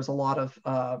 because there was a lot of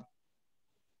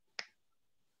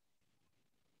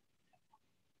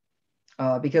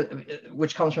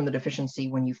which comes from the deficiency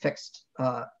when you fixed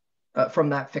from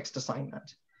that fixed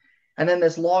assignment. And then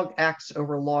this log x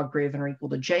over log greater than or equal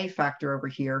to j factor over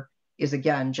here is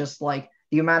again just like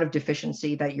the amount of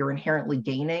deficiency that you're inherently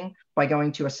gaining by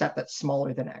going to a set that's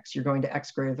smaller than x. You're going to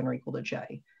x greater than or equal to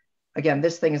j. Again,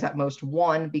 this thing is at most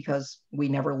 1 because we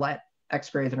never let x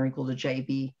greater than or equal to j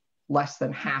be less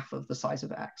than half of the size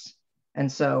of x.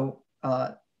 And so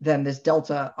then this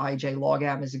delta ij log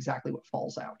m is exactly what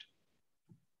falls out.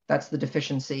 That's the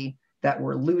deficiency that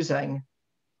we're losing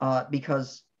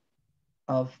because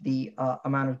of the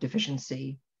amount of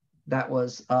deficiency that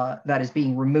is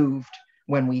being removed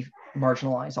when we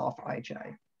marginalize off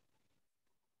ij.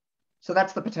 So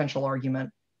that's the potential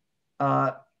argument.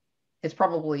 It's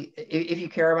probably, if you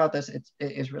care about this, it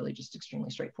is really just extremely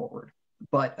straightforward.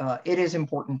 But it is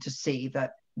important to see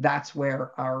that that's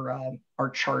where our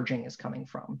charging is coming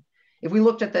from. If we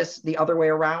looked at this the other way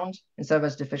around, instead of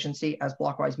as deficiency, as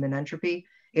blockwise min entropy,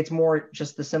 it's more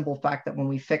just the simple fact that when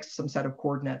we fix some set of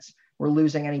coordinates, we're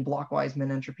losing any blockwise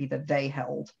min entropy that they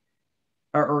held,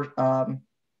 or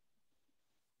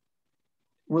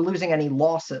we're losing any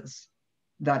losses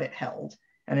that it held.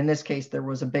 And in this case, there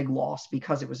was a big loss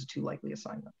because it was a too likely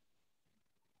assignment.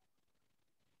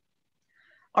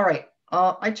 All right,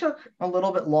 I took a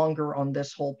little bit longer on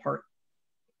this whole part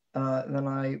than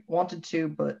I wanted to,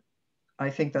 but I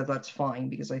think that that's fine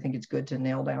because I think it's good to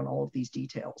nail down all of these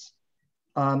details.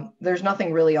 There's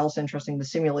nothing really else interesting. The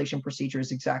simulation procedure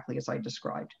is exactly as I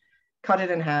described. Cut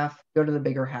it in half, go to the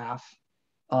bigger half,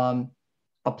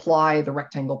 apply the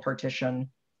rectangle partition,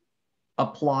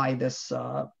 apply this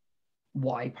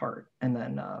y part, and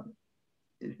then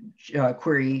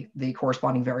query the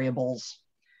corresponding variables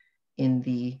in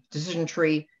the decision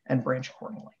tree and branch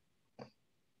accordingly.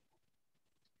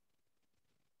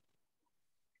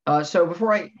 So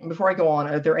before I go on,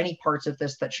 are there any parts of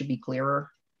this that should be clearer?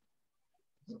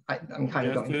 I'm kind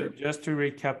of going through. Just to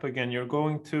recap again, you're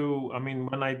going to, I mean,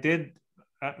 when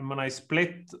I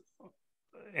split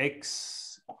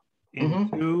x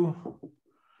into,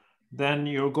 then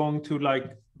you're going to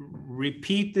like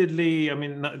repeatedly, I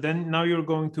mean, then now you're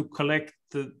going to collect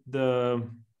the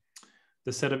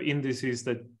set of indices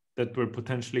that we're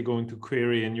potentially going to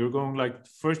query, and you're going like,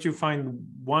 first you find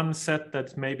one set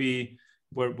that's maybe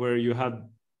where you had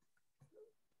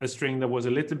a string that was a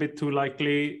little bit too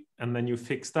likely, and then you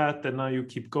fix that, and now you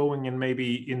keep going, and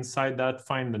maybe inside that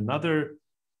find another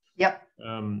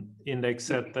index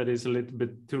set that is a little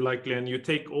bit too likely, and you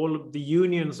take all of the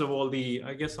unions of all the,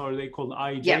 I guess, are they called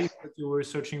IJs that you were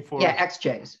searching for? Yeah,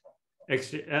 XJs.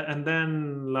 And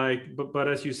then like, but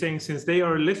as you're saying, since they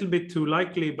are a little bit too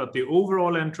likely, but the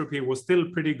overall entropy was still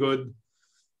pretty good,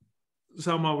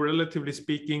 somehow, relatively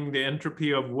speaking, the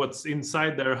entropy of what's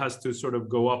inside there has to sort of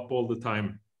go up all the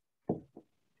time.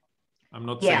 I'm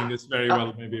not saying this very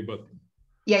well, maybe, but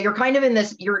yeah, you're kind of in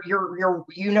this. You're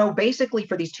you know, basically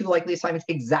for these two likely assignments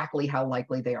exactly how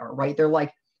likely they are, right? They're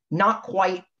like not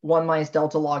quite 1 minus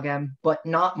delta log m, but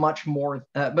not much more,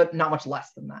 but not much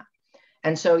less than that.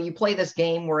 And so you play this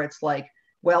game where it's like,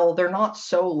 well, they're not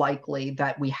so likely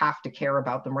that we have to care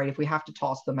about them, right? If we have to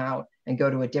toss them out and go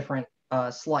to a different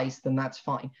slice, then that's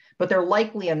fine. But they're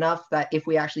likely enough that if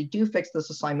we actually do fix this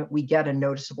assignment, we get a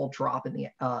noticeable drop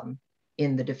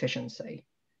in the deficiency.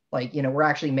 Like, you know, we're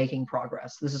actually making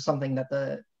progress. This is something that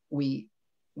the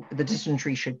decision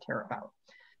tree should care about.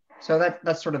 So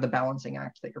that's sort of the balancing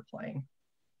act that you're playing.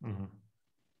 Mm-hmm.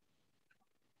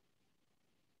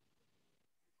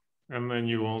 And then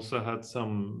you also had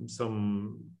some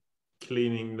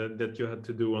cleaning that you had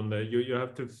to do on the, you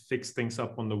have to fix things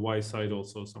up on the Y side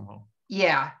also somehow.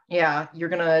 Yeah, you're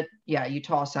gonna, you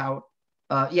toss out,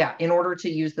 in order to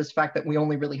use this fact that we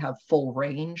only really have full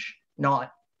range,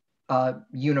 not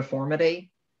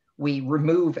uniformity, we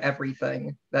remove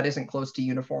everything that isn't close to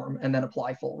uniform and then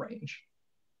apply full range,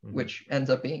 which ends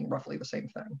up being roughly the same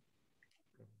thing.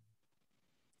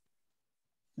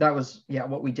 That was,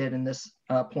 what we did in this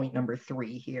point number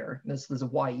 3 here. This is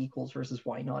Y equals versus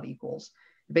Y not equals.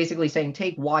 Basically saying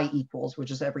take Y equals, which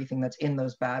is everything that's in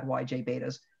those bad Yj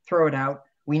betas, throw it out.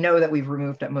 We know that we've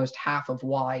removed at most half of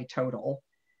Y total,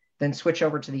 then switch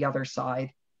over to the other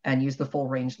side and use the full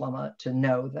range lemma to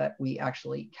know that we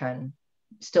actually can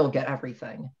still get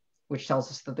everything, which tells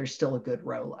us that there's still a good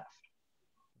row left.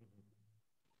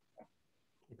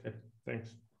 Okay,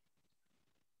 thanks.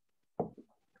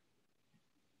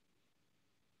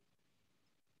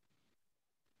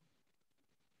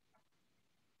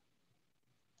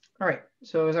 All right,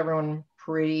 so is everyone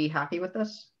pretty happy with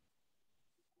this?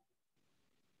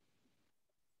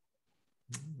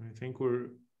 I think we're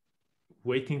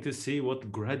waiting to see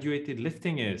what graduated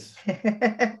lifting is.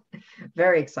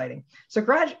 Very exciting. So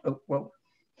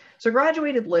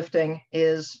graduated lifting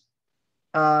is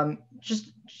just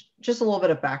a little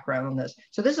bit of background on this.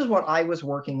 So this is what I was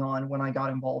working on when I got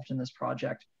involved in this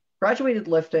project. Graduated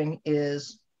lifting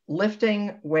is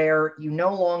lifting where you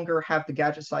no longer have the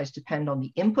gadget size depend on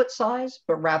the input size,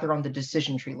 but rather on the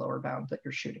decision tree lower bound that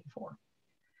you're shooting for.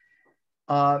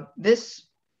 This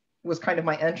was kind of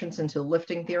my entrance into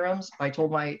lifting theorems. I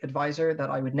told my advisor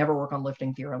that I would never work on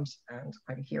lifting theorems, and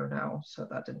I'm here now, so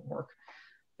that didn't work.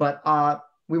 But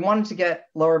we wanted to get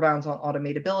lower bounds on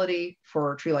automatability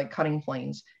for tree-like cutting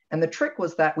planes. And the trick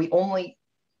was that the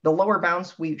lower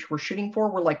bounds we were shooting for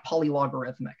were like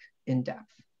polylogarithmic in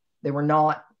depth. They were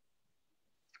not,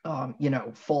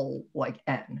 full like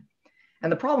n.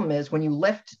 And the problem is when you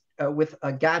lift with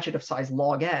a gadget of size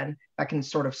log n, that can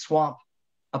sort of swamp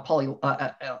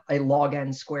a log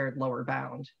n squared lower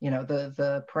bound.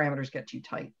 The parameters get too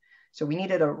tight. So we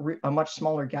needed a much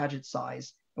smaller gadget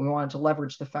size, and we wanted to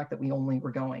leverage the fact that we only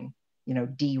were going,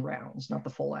 D rounds, not the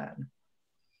full n.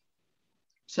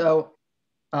 So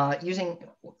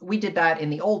we did that in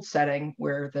the old setting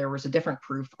where there was a different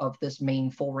proof of this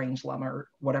main full range lemma or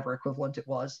whatever equivalent it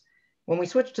was. When we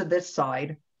switched to this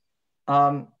side,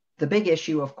 the big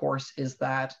issue, of course, is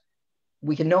that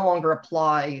we can no longer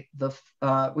apply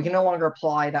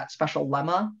that special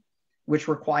lemma, which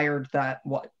required that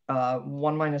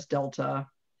 1 minus delta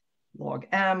log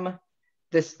m.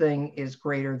 This thing is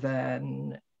greater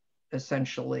than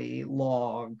essentially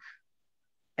log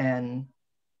n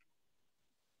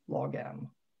log m.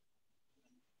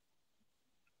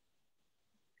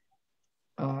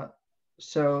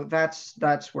 So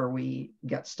that's where we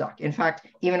get stuck. In fact,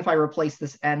 even if I replace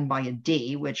this n by a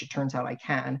d, which it turns out I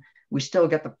can, we still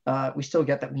get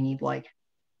that we need like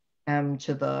m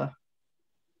to the,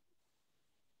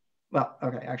 well,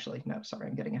 okay, actually, no, sorry,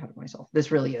 I'm getting ahead of myself.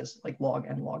 This really is like log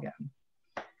n log m.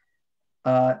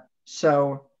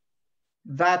 So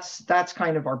that's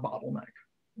kind of our bottleneck.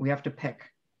 We have to pick,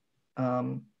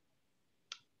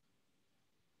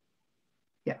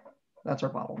 that's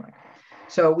our bottleneck.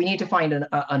 So we need to find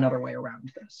another way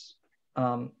around this.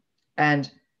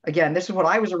 And again, this is what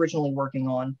I was originally working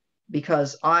on,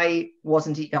 because I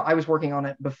was working on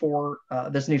it before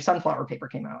this new sunflower paper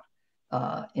came out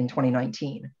in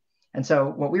 2019. And so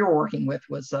what we were working with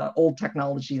was old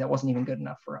technology that wasn't even good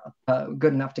enough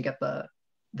to get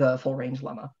the full range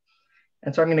lemma.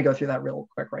 And so I'm going to go through that real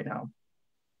quick right now.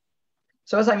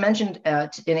 So as I mentioned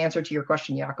in answer to your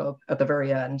question, Jakob, at the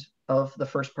very end of the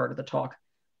first part of the talk,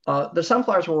 the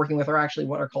sunflowers we're working with are actually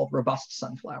what are called robust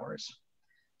sunflowers.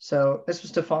 So this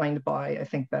was defined by, I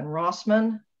think, Ben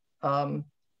Rossman in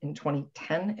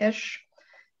 2010-ish.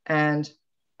 And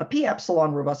a P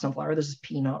epsilon robust sunflower, this is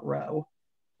P not rho,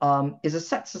 is a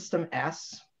set system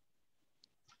S.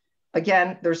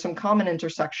 Again, there's some common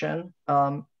intersection.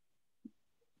 There's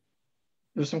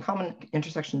some common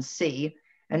intersection C.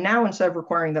 And now instead of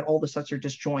requiring that all the sets are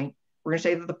disjoint, we're going to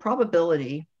say that the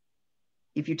probability,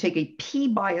 if you take a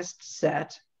p-biased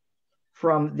set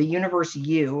from the universe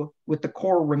U with the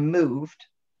core removed,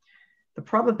 the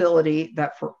probability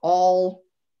that for all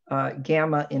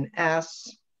gamma in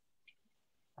S,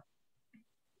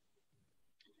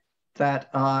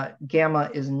 that gamma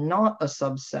is not a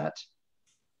subset.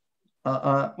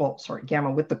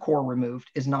 Gamma with the core removed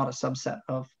is not a subset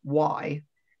of Y.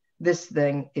 This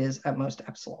thing is at most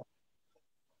epsilon.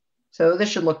 So this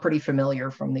should look pretty familiar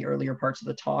from the earlier parts of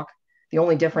the talk. The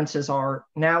only differences are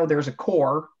now there's a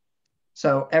core.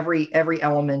 So every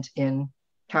element in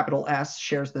capital S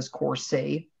shares this core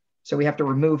C. So we have to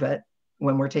remove it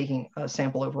when we're taking a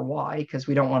sample over Y, because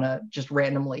we don't want to just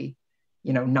randomly,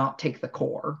 not take the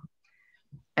core.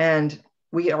 And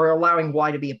we are allowing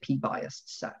Y to be a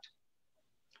p-biased set.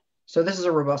 So this is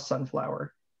a robust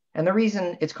sunflower. And the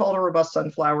reason it's called a robust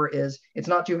sunflower is it's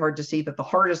not too hard to see that the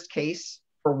hardest case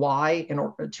for Y in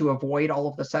order to avoid all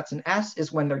of the sets in S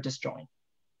is when they're disjoint.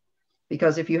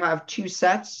 Because if you have two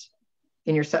sets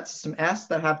in your set system S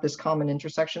that have this common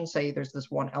intersection, say there's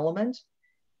this one element,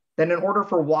 then in order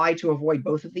for Y to avoid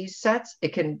both of these sets, it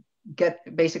can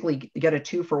basically get a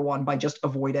 2-for-1 by just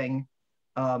avoiding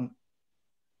that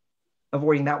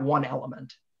one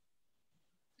element.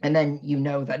 And then you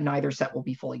know that neither set will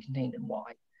be fully contained in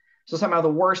Y. So somehow the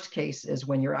worst case is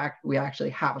when we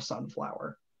actually have a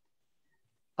sunflower.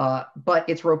 But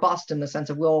it's robust in the sense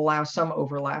of we'll allow some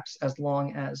overlaps as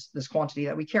long as this quantity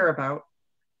that we care about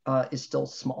is still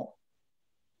small.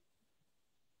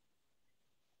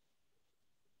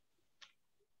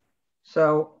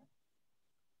 So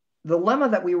the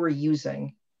lemma that we were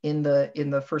using in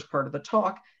the first part of the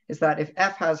talk is that if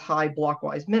F has high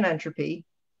blockwise min entropy,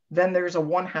 then there's a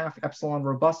 1/2 epsilon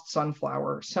robust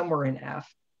sunflower somewhere in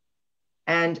F.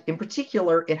 And in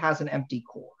particular, it has an empty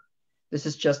core. This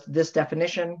is just this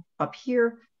definition up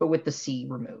here, but with the C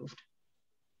removed.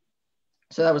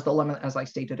 So that was the lemma as I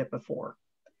stated it before.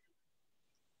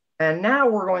 And now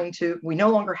we no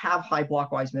longer have high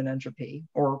blockwise min entropy,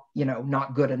 or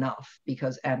not good enough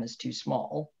because M is too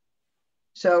small.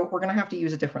 So we're going to have to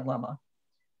use a different lemma.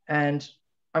 And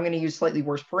I'm going to use slightly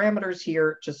worse parameters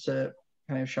here just to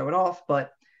kind of show it off.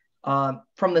 But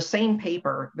from the same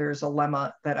paper, there's a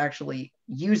lemma that actually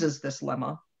uses this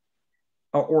lemma,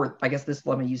 or I guess this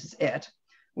lemma uses it,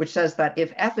 which says that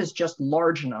if F is just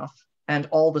large enough and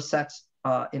all the sets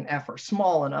in F are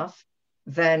small enough,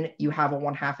 then you have a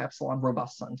 1/2 epsilon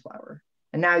robust sunflower.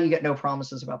 And now you get no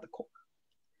promises about the core.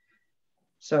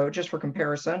 So just for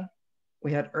comparison,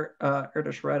 we had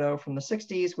Erdős-Redó from the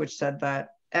 60s, which said that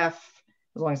F,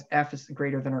 as long as F is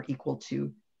greater than or equal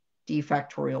to d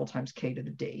factorial times k to the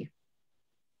d,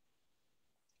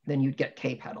 then you'd get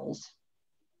k petals,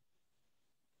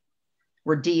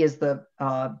 where d is the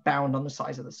bound on the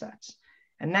size of the sets.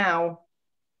 And now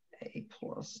a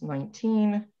plus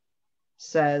 19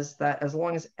 says that as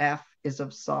long as F is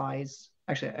of size,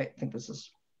 actually, I think this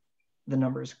is the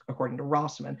numbers according to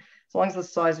Rossmann, as long as the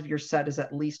size of your set is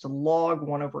at least log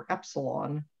 1 over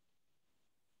epsilon,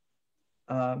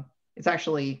 it's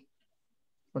actually,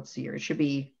 let's see here, it should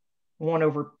be 1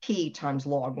 over p times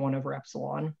log 1 over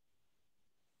epsilon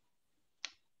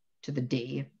to the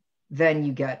d, then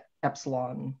you get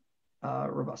epsilon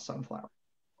robust sunflower,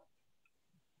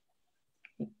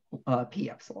 p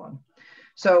epsilon.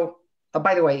 So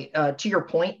by the way, to your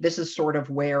point, this is sort of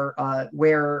where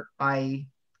I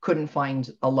couldn't find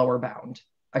a lower bound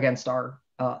against our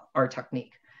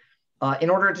technique. In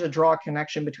order to draw a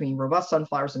connection between robust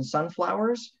sunflowers and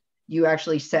sunflowers, you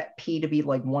actually set p to be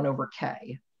like 1 over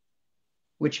k,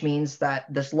 which means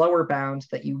that this lower bound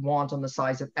that you want on the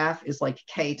size of F is like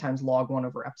k times log 1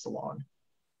 over epsilon.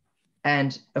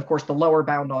 And of course, the lower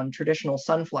bound on traditional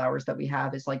sunflowers that we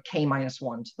have is like k minus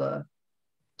 1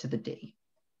 to the d.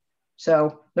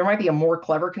 So there might be a more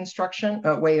clever construction,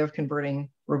 a way of converting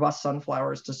robust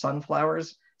sunflowers to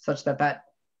sunflowers, such that that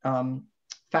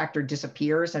factor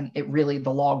disappears, and it really,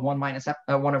 the log 1 minus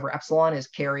 1 over epsilon is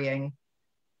carrying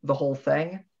the whole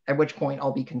thing, at which point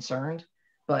I'll be concerned.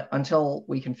 But until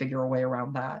we can figure a way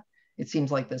around that, it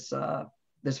seems like this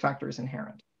factor is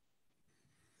inherent.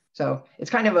 So it's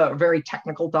kind of a very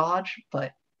technical dodge,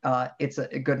 but it's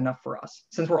good enough for us,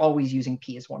 since we're always using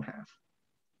p as 1/2.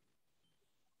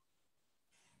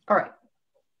 All right.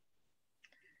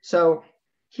 So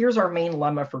here's our main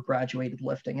lemma for graduated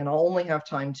lifting, and I'll only have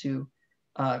time to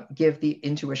give the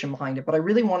intuition behind it, but I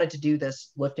really wanted to do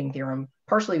this lifting theorem,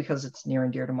 partially because it's near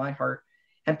and dear to my heart,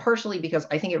 and partially because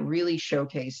I think it really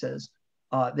showcases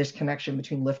this connection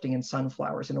between lifting and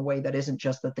sunflowers in a way that isn't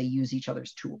just that they use each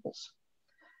other's tools.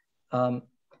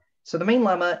 So the main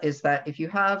lemma is that if you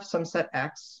have some set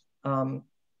X,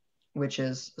 which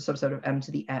is a subset of m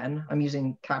to the n, I'm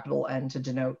using capital N to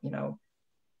denote,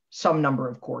 some number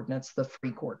of coordinates, the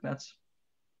free coordinates.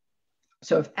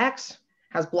 So if X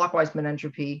has blockwise min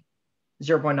entropy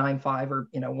 0.95 or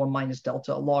 1 minus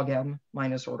delta log m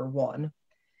minus order 1,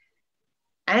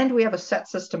 And we have a set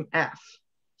system F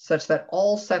such that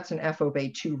all sets in F obey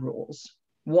two rules.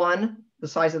 One, the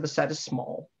size of the set is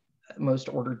small, at most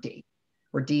order D,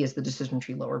 where D is the decision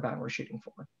tree lower bound we're shooting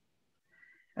for.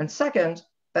 And second,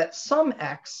 that some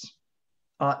X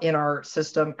in our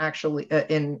system actually,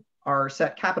 in our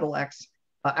set capital X,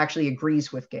 actually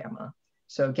agrees with gamma.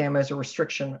 So gamma is a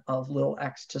restriction of little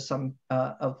x to some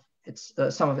of its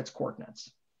coordinates.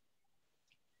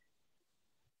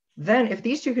 Then if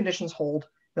these two conditions hold,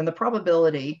 then the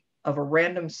probability of a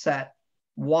random set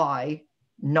Y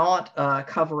not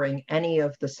covering any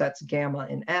of the sets gamma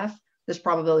in F, this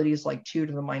probability is like 2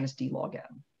 to the minus d log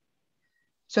m.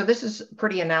 So this is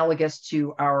pretty analogous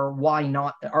to our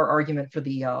argument for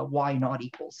the Y not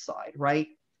equals side, right?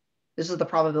 This is the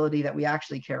probability that we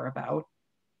actually care about.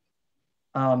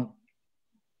 And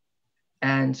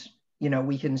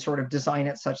we can sort of design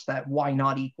it such that Y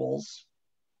not equals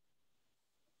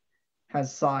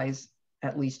has size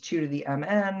at least 2 to the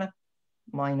mn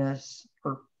minus,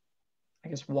 or I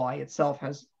guess Y itself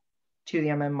has 2 to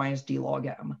the mn minus d log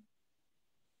m.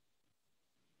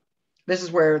 This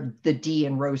is where the D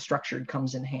in row structured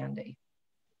comes in handy.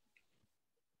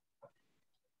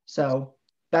 So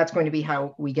that's going to be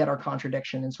how we get our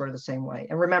contradiction in sort of the same way.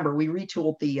 And remember, we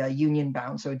retooled the union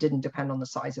bound, so it didn't depend on the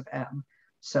size of M.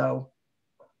 So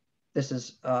this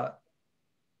is, we're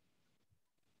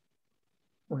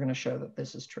going to show that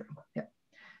this is true. Yeah.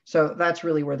 So that's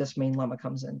really where this main lemma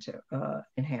comes into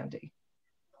in handy.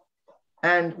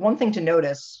 And one thing to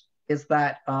notice is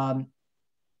that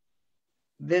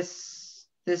this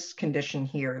condition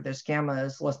here, this gamma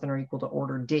is less than or equal to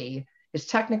order D, is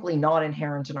technically not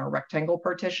inherent in our rectangle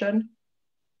partition.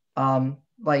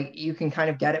 Like you can kind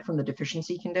of get it from the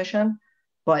deficiency condition,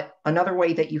 but another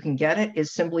way that you can get it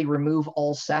is simply remove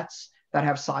all sets that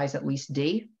have size at least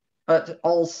D,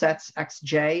 all sets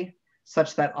xj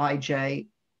such that ij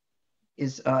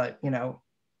is,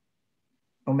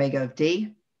 omega of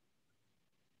D.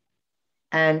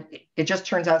 And it just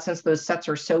turns out since those sets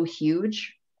are so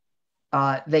huge,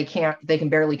 they can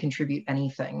barely contribute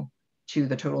anything to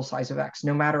the total size of X,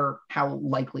 no matter how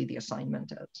likely the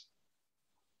assignment is.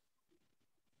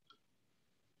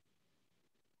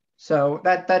 So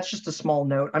that's just a small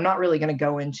note. I'm not really going to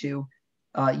go into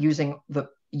using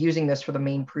this for the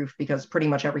main proof because pretty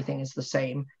much everything is the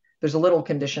same. There's a little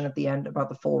condition at the end about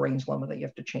the full range lemma that you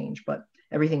have to change, but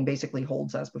everything basically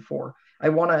holds as before. I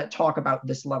want to talk about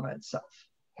this lemma itself.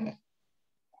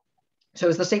 So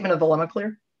is the statement of the lemma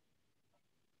clear?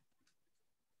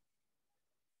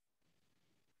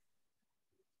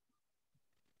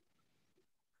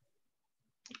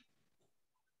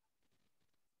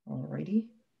 Alrighty.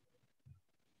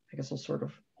 I guess I'll sort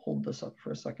of hold this up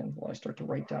for a second while I start to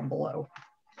write down below.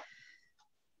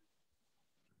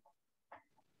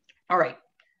 All right,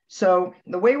 so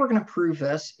the way we're going to prove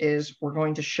this is we're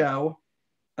going to show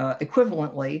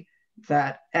equivalently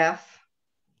that F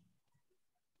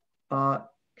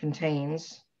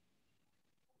contains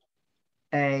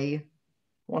a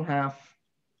 1/2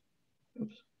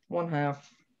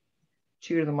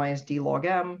 2 to the minus d log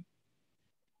m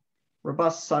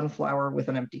robust sunflower with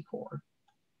an empty core.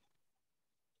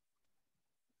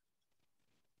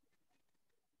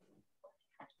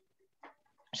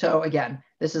 So again,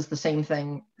 this is the same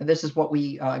thing. This is what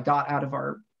we got out of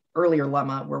our earlier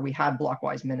lemma where we had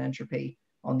blockwise min entropy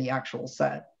on the actual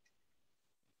set.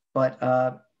 But,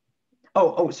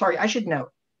 sorry, I should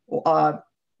note,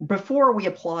 before we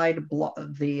applied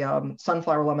the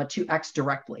sunflower lemma to X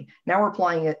directly, now we're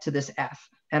applying it to this F.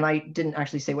 And I didn't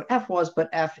actually say what F was, but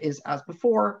F is, as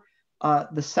before,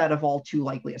 the set of all two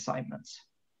likely assignments.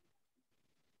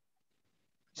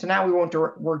 So now we won't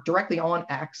work directly on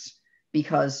X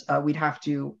because we'd have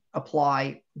to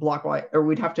apply blockwise, or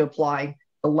we'd have to apply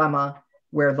a lemma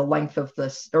where the length of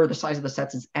this, or the size of the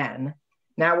sets is n.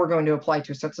 Now we're going to apply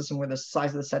to a set system where the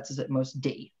size of the sets is at most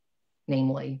d,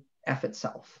 namely F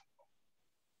itself.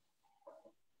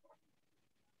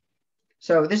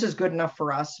 So this is good enough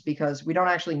for us because we don't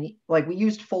actually need, like we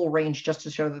used full range just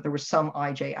to show that there was some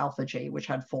ij alpha j which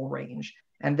had full range.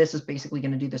 And this is basically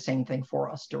going to do the same thing for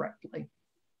us directly.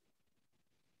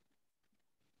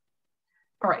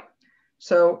 All right,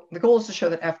 so the goal is to show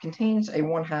that F contains a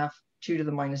 1/2 2 to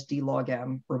the minus d log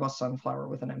m robust sunflower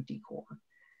with an empty core.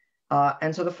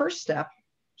 And so the first step,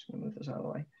 I'm just going to move this out of the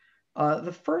way.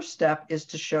 The first step is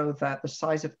to show that the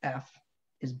size of F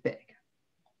is big.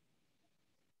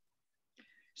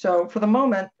 So for the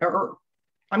moment, or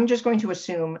I'm just going to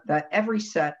assume that every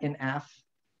set in F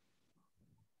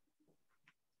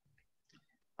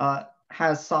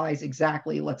has size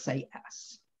exactly, let's say,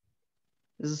 S.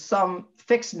 This is some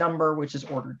fixed number, which is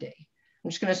order D. I'm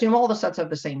just going to assume all the sets have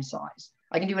the same size.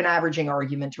 I can do an averaging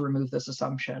argument to remove this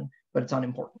assumption, but it's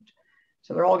unimportant.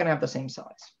 So they're all going to have the same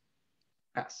size,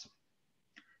 S.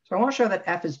 So I want to show that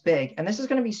F is big, and this is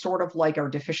going to be sort of like our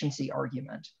deficiency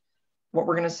argument. What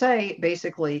we're going to say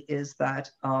basically is that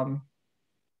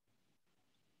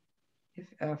if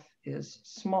F is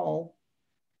small,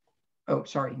 oh,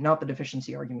 sorry, not the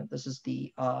deficiency argument. This is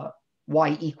the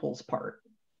y equals part.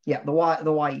 Yeah, the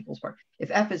y equals part. If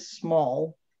F is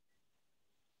small,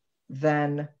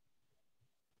 then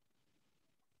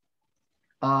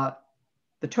the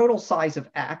total size of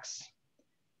X,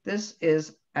 this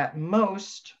is at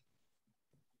most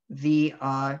the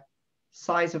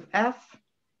size of F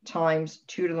times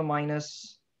 2 to the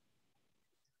minus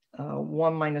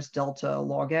 1 minus delta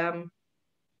log M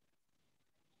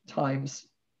times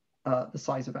the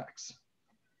size of X,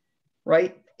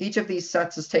 right? Each of these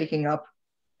sets is taking up,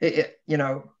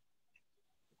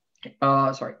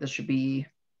 sorry, this should be,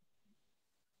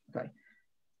 okay,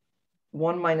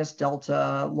 1 minus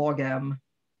delta log M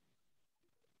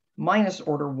minus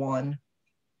order 1,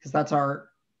 because that's our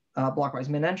blockwise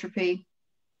min entropy.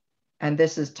 And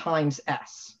this is times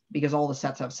S, because all the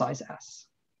sets have size S.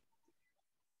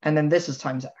 And then this is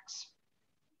times X.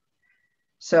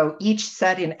 So each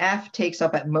set in F takes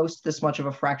up at most this much of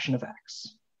a fraction of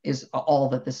X, is all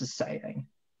that this is saying.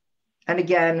 And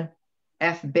again,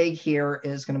 F big here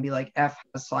is going to be like F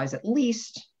has size at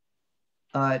least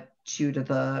 2 to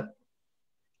the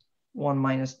 1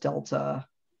 minus delta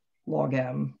log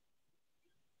M,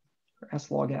 or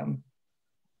S log M,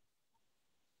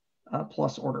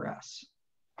 plus order S.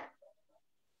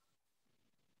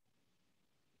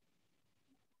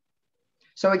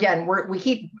 So again, we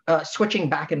keep switching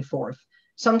back and forth.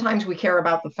 Sometimes we care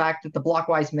about the fact that the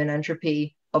blockwise min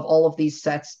entropy of all of these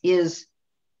sets is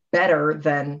better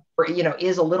than, or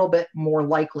is a little bit more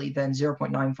likely than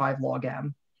 0.95 log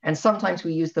M. And sometimes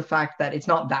we use the fact that it's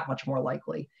not that much more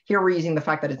likely. Here we're using the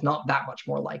fact that it's not that much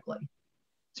more likely.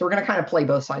 So we're going to kind of play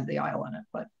both sides of the aisle in it,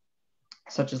 but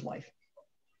such is life.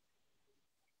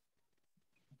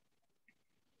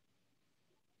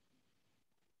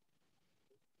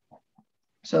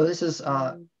 So this is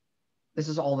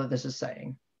all that this is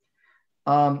saying.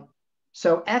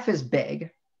 So F is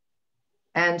big.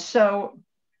 And so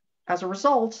as a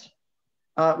result,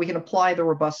 we can apply the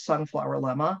robust sunflower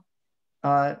lemma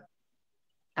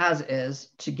as is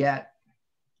to get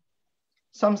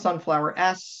some sunflower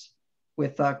S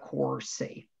with core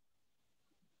C.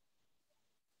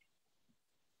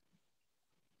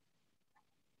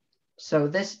 So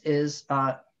this is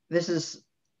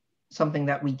something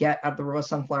that we get out of the robust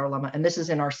sunflower lemma, and this is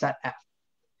in our set F.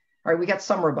 All right, we get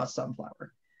some robust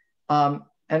sunflower.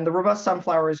 And the robust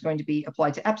sunflower is going to be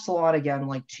applied to epsilon, again,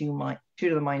 like 2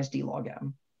 to the minus d log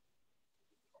M.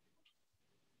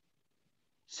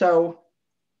 So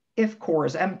if core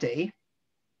is empty,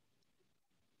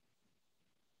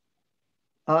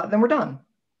 then we're done,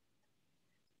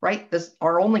 right?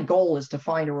 Our only goal is to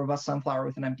find a robust sunflower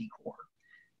with an empty core.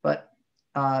 But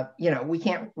we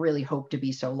can't really hope to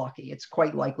be so lucky. It's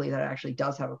quite likely that it actually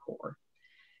does have a core.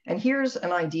 And here's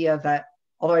an idea that,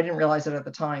 although I didn't realize it at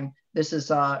the time, this is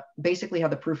basically how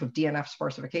the proof of DNF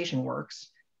sparsification works.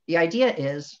 The idea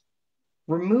is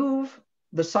remove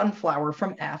the sunflower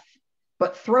from F,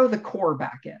 but throw the core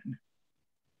back in.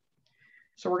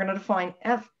 So we're going to define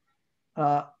F.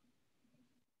 We're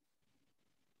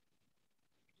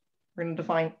going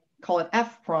to call it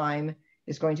F prime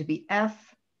is going to be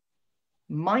F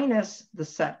minus the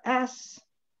set S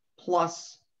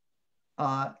plus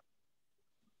the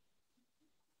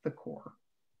core.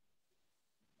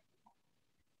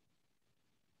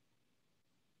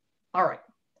 All right.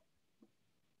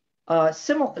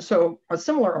 So a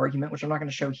similar argument, which I'm not going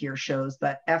to show here, shows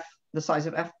that the size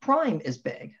of F prime is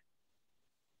big.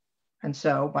 And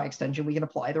so by extension, we can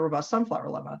apply the robust sunflower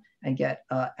lemma and get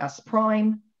S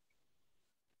prime,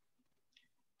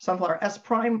 sunflower S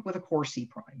prime with a core C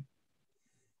prime.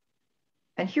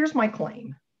 And here's my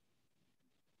claim.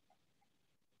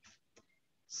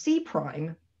 C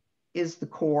prime is the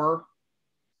core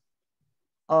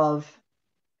of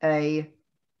a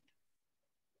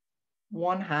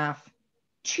 1/2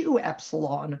 2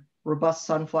 epsilon robust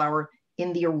sunflower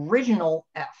in the original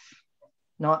F,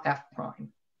 not F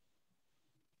prime.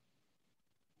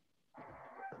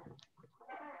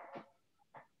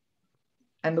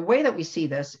 And the way that we see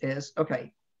this is,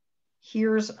 okay,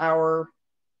 here's our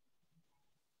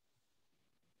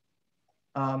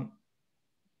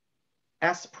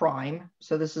S prime.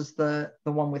 So this is the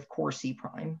one with core C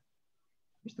prime.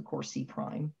 Here's the core C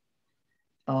prime.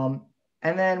 And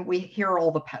then here are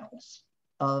all the petals.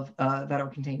 of that are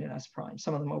contained in S prime.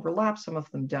 Some of them overlap, some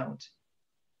of them don't.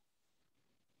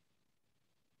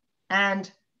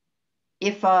 And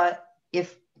if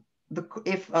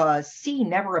C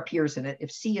never appears in it,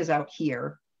 if C is out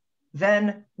here,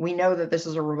 then we know that this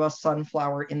is a robust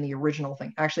sunflower in the original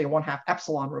thing, actually a 1/2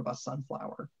 epsilon robust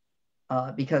sunflower,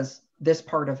 because this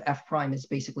part of F prime is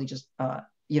basically just,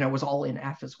 was all in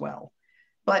F as well.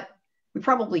 But we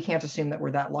probably can't assume that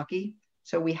we're that lucky.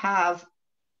 So we have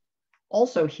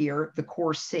also here the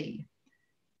core C.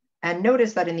 And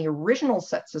notice that in the original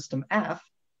set system F,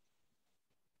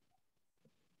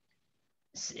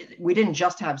 we didn't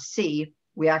just have C,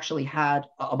 we actually had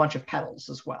a bunch of petals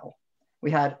as well.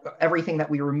 We had everything that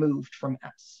we removed from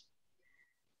S.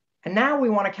 And now we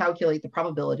want to calculate the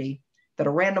probability that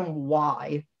a random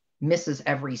Y misses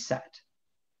every set.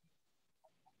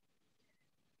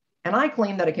 And I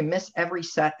claim that it can miss every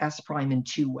set S prime in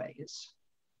 2 ways.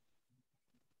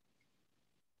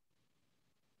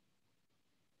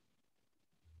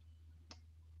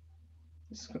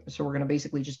 So we're going to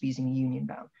basically just be using union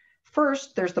bound.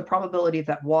 First, there's the probability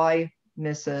that Y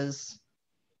misses,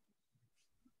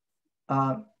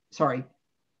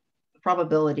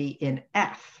 probability in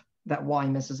F that Y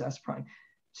misses S prime.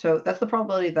 So that's the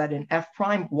probability that in F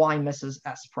prime, Y misses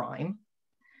S prime.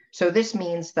 So this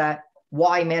means that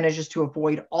Y manages to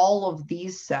avoid all of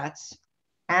these sets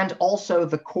and also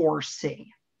the core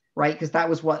C, right? Because that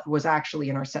was what was actually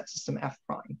in our set system F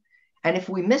prime. And if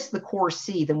we miss the core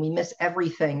C, then we miss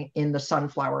everything in the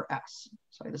sunflower S.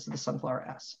 Sorry, this is the sunflower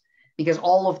S, because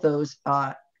all of those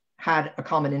had a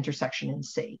common intersection in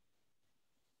C.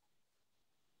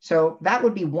 So that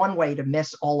would be one way to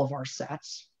miss all of our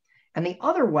sets. And the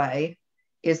other way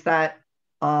is that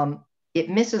it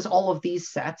misses all of these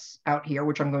sets out here,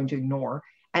 which I'm going to ignore,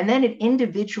 and then it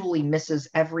individually misses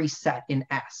every set in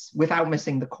S without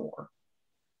missing the core.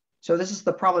 So this is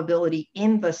the probability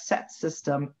in the set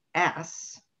system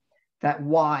S that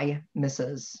Y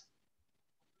misses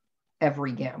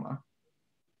every gamma.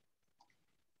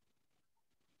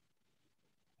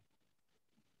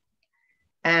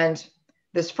 And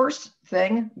this first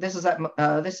thing, this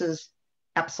is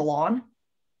epsilon,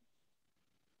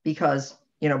 because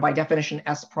by definition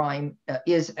S prime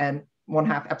is an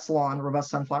 1/2 epsilon robust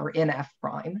sunflower in F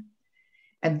prime.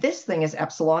 And this thing is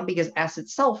epsilon because S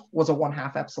itself was a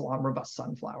 1/2 epsilon robust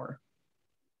sunflower.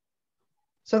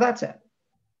 So that's it.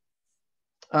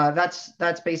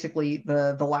 That's basically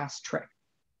the last trick.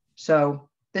 So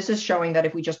this is showing that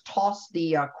if we just toss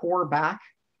the core back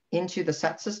into the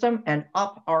set system and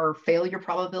up our failure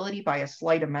probability by a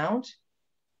slight amount,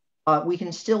 we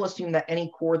can still assume that any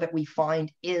core that we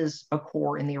find is a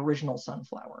core in the original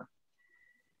sunflower.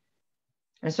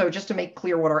 And so just to make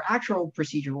clear what our actual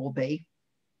procedure will be,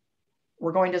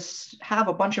 we're going to have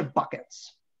a bunch of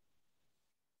buckets.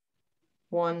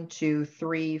 1, 2,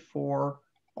 3, 4,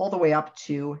 all the way up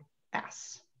to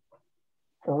S,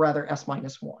 or rather S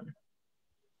minus 1.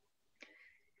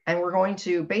 And we're going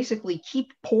to basically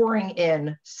keep pouring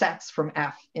in sets from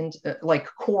F, into, like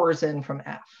cores in from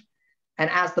F. And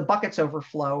as the buckets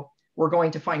overflow, we're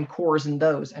going to find cores in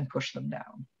those and push them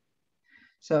down.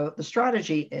 So the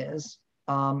strategy is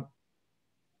find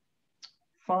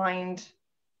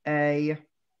a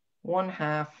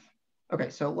 1/2. Okay,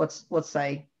 so let's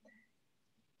say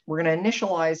we're going to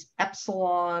initialize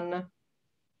epsilon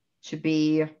to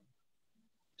be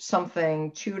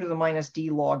something 2 to the minus d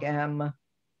log m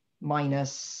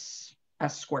minus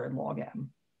s squared log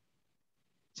m.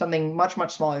 Something much,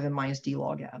 much smaller than minus d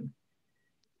log m.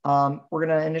 We're going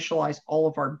to initialize all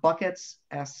of our buckets,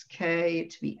 sk,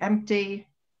 to be empty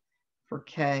for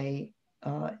k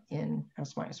in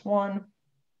s minus 1.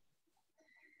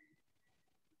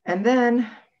 And then,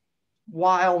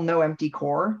 while no empty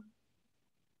core,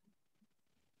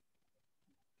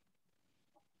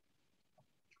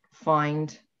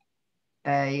 find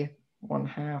a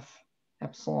 1/2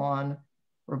 epsilon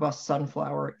robust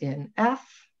sunflower in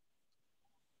F,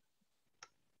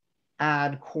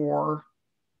 add core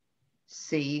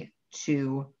C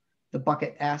to the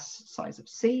bucket S size of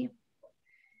C.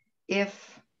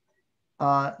 If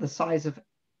the size of,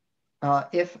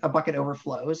 if a bucket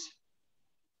overflows,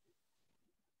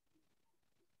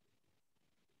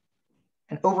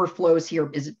 and overflows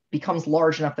here becomes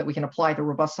large enough that we can apply the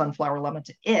robust sunflower lemma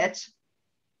to it,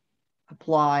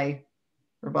 apply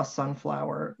robust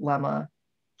sunflower lemma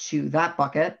to that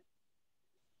bucket,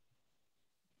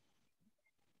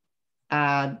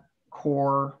 add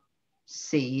core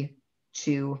C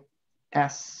to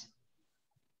S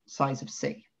size of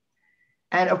C.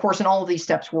 And of course, in all of these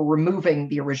steps, we're removing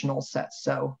the original sets.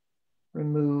 So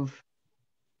remove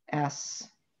S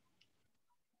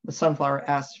the sunflower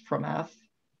S from F.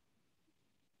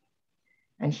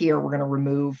 And here we're going to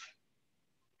remove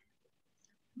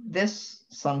this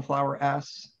sunflower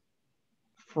S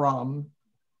from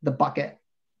the bucket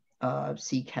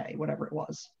CK, whatever it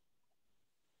was.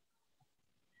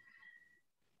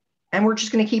 And we're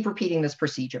just going to keep repeating this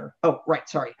procedure. Oh, right,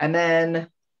 sorry. And then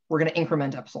we're going to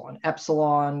increment epsilon.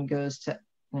 Epsilon goes to,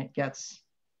 and it gets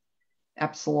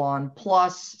epsilon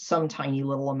plus some tiny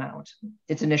little amount.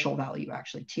 Its initial value,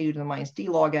 actually, 2 to the minus d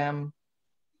log m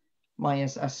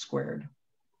minus s squared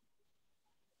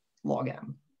log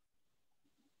m.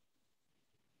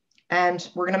 And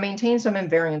we're going to maintain some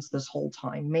invariance this whole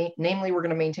time. Namely, we're going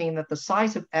to maintain that the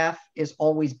size of f is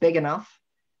always big enough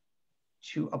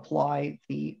to apply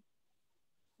the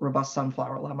robust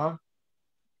sunflower lemma.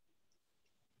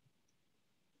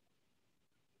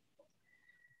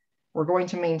 We're going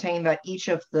to maintain that each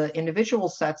of the individual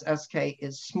sets sk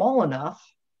is small enough.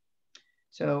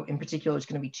 So in particular, it's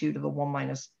going to be 2 to the 1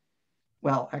 minus,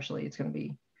 well, actually, it's going to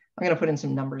be, I'm going to put in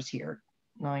some numbers here,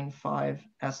 9, 5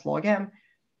 s log m.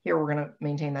 Here, we're going to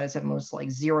maintain that it's at most like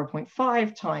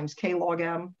 0.5 times k log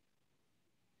m.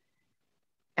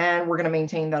 And we're going to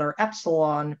maintain that our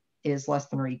epsilon is less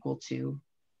than or equal to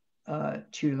 2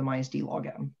 to the minus d log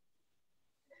m.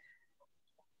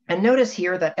 And notice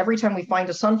here that every time we find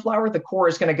a sunflower, the core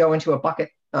is going to go into a bucket,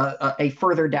 a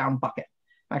further down bucket.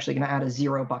 I'm actually going to add a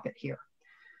 0 bucket here.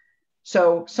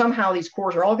 So somehow these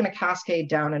cores are all going to cascade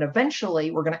down, and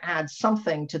eventually we're going to add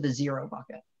something to the 0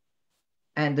 bucket.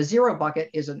 And the 0 bucket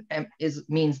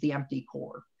means the empty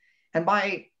core. And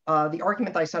by the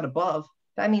argument that I said above,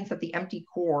 that means that the empty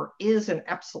core is an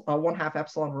 1/2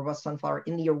 epsilon robust sunflower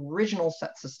in the original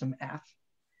set system F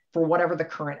for whatever the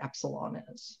current epsilon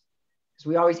is. Because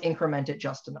we always increment it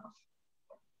just enough.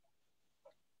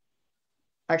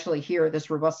 Actually here, this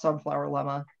robust sunflower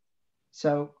lemma.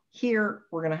 So here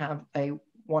we're going to have a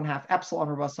 1/2 epsilon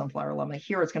robust sunflower lemma.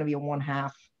 Here it's going to be a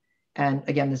 1/2. And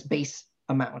again, this base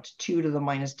amount, 2 to the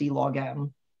minus d log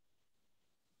m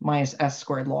minus s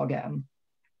squared log m.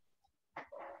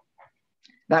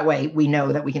 That way we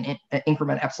know that we can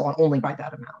increment epsilon only by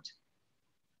that amount.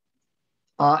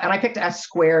 And I picked s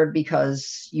squared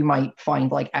because you might find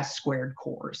like s squared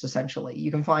cores, essentially. You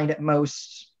can find at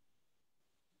most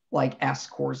like s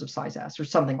cores of size s or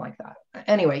something like that.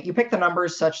 Anyway, you pick the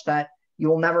numbers such that you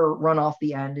will never run off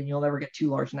the end and you'll never get too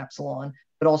large an epsilon,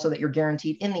 but also that you're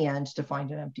guaranteed in the end to find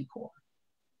an empty core.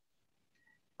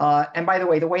 And by the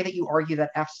way that you argue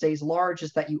that f stays large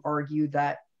is that you argue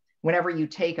that whenever you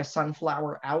take a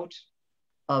sunflower out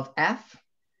of f,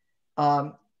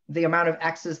 the amount of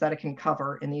x's that it can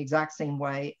cover in the exact same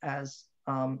way as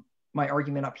my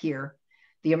argument up here,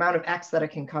 the amount of x that it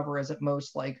can cover is at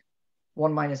most like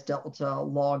 1 minus delta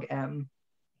log m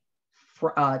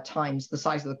for, times the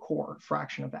size of the core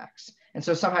fraction of x. And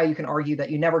so somehow you can argue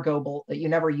that you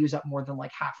never use up more than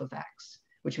like half of x,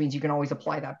 which means you can always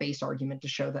apply that base argument to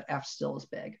show that f still is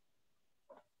big.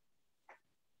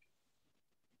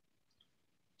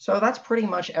 So that's pretty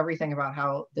much everything about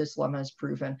how this lemma is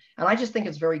proven. And I just think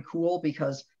it's very cool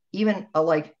because even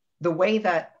like the way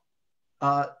that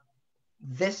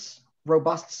this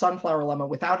robust sunflower lemma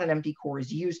without an empty core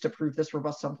is used to prove this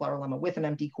robust sunflower lemma with an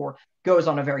empty core goes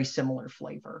on a very similar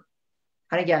flavor.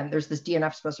 And again, there's this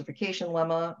DNF specification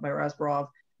lemma by Raz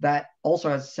that also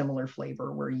has a similar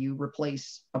flavor where you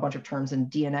replace a bunch of terms in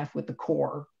DNF with the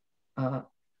core,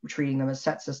 treating them as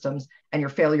set systems, and your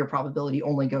failure probability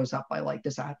only goes up by like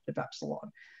this additive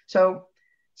epsilon. So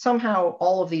somehow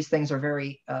all of these things are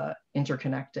very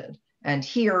interconnected. And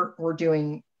here we're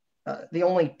doing, the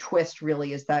only twist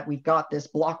really is that we've got this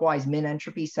blockwise min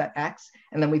entropy set X,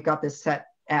 and then we've got this set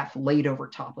F laid over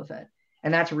top of it.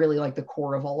 And that's really like the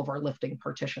core of all of our lifting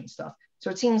partition stuff. So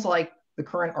it seems like the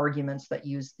current arguments that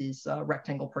use these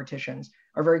rectangle partitions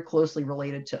are very closely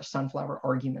related to sunflower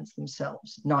arguments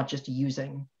themselves, not just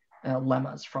using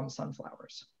lemmas from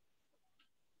sunflowers.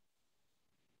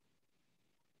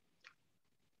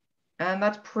 And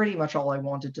that's pretty much all I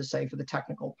wanted to say for the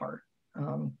technical part.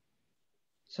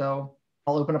 So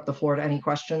I'll open up the floor to any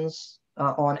questions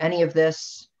on any of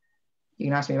this. You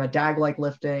can ask me about DAG-like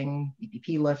lifting,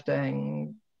 EPP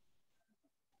lifting,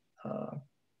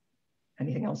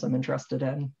 anything else I'm interested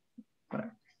in,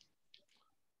 whatever.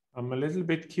 I'm a little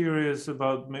bit curious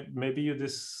about, maybe you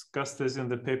discussed this in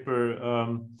the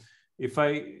paper. If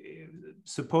I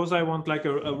suppose I want like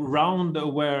a round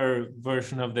aware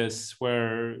version of this,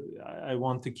 where I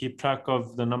want to keep track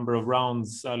of the number of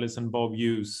rounds Alice and Bob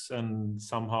use and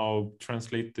somehow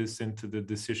translate this into the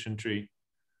decision tree.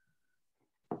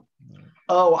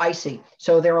 Oh, I see.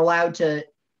 So they're allowed to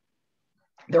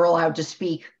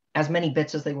speak as many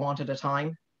bits as they want at a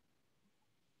time.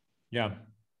 Yeah.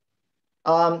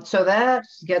 So that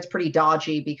gets pretty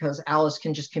dodgy because Alice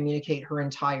can just communicate her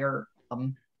entire.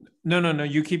 No.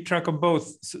 You keep track of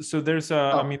both. So there's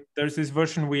I mean, there's this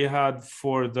version we had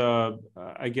for the,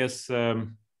 I guess,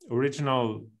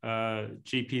 original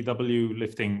GPW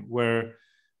lifting where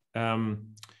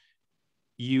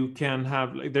you can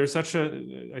have, like, there's such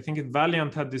a, I think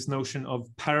Valiant had this notion of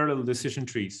parallel decision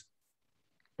trees,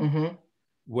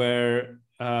 where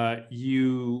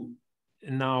you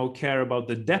now care about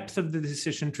the depth of the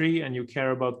decision tree and you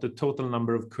care about the total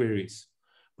number of queries.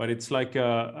 But it's like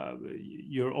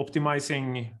you're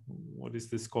optimizing, what is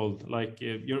this called? Like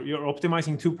you're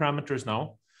optimizing two parameters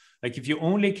now. Like if you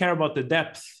only care about the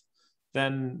depth,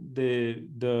 then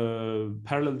the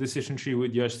parallel decision tree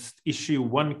would just issue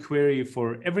one query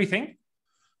for everything.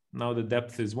 Now the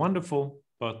depth is wonderful,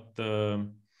 but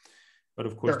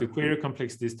of course the query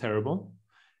complexity is terrible.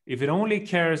 If it only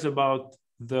cares about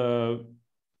the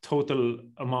total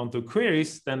amount of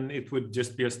queries, then it would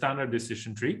just be a standard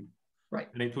decision tree. Right.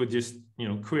 And it would just,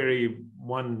 query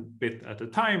one bit at a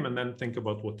time and then think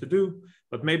about what to do.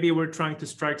 But maybe we're trying to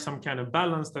strike some kind of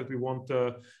balance that we want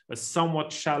a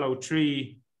somewhat shallow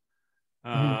tree,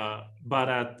 but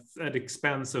at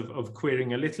expense of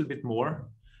querying a little bit more.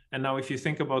 And now if you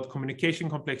think about communication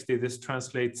complexity, this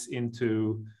translates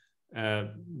into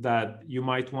that you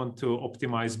might want to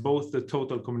optimize both the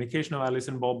total communication of Alice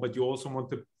and Bob, but you also want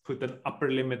to put an upper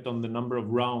limit on the number of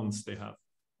rounds they have.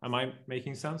 Am I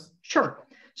making sense? Sure.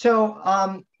 So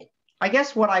I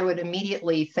guess what I would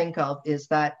immediately think of is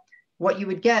that what you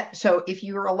would get, so if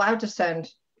you're allowed to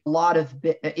send a lot of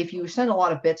if you send a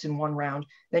lot of bits in one round,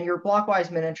 then your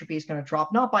blockwise min entropy is going to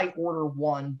drop, not by order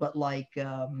 1, but like,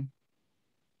 let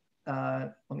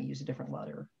me use a different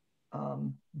letter,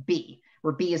 B,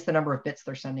 where B is the number of bits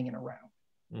they're sending in a round.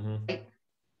 Right?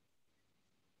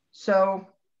 So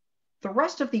the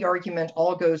rest of the argument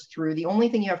all goes through. The only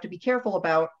thing you have to be careful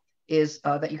about is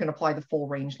that you can apply the full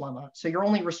range lemma. So your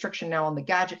only restriction now on the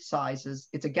gadget size is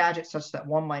it's a gadget such that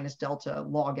 1 minus delta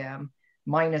log m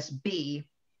minus b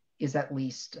is at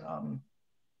least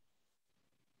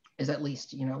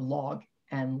log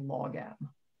n log m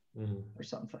or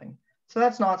something. So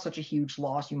that's not such a huge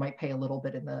loss. You might pay a little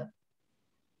bit in the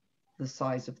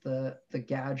size of the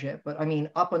gadget, but I mean,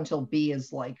 up until b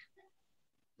is like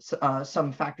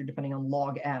some factor depending on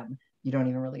log m, you don't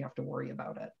even really have to worry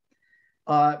about it.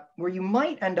 Where you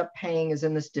might end up paying is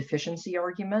in this deficiency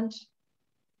argument,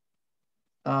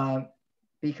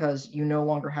 because you no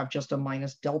longer have just a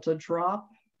minus delta drop.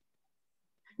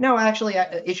 No, actually,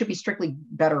 it should be strictly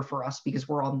better for us because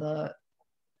we're on the,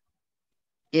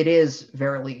 it is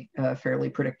fairly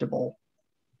predictable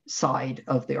side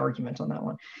of the argument on that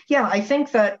one. Yeah, I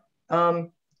think that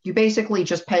you basically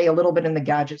just pay a little bit in the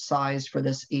gadget size for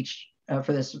this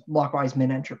for this blockwise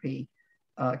min entropy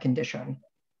condition.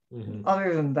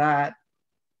 Other than that,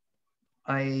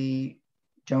 I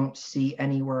don't see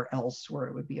anywhere else where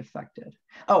it would be affected.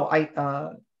 Oh,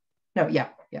 no, yeah,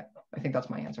 I think that's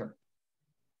my answer.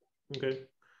 Okay,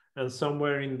 and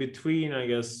somewhere in between, I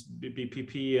guess,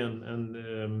 BPP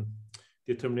and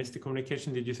deterministic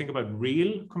communication, did you think about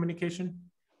real communication?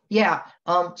 Yeah,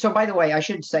 so by the way, I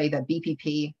should say that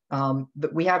BPP,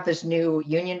 we have this new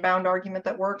union bound argument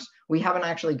that works. We haven't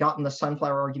actually gotten the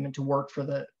sunflower argument to work for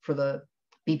the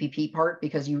BPP part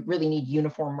because you really need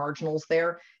uniform marginals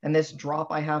there. And this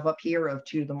drop I have up here of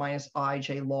 2 to the minus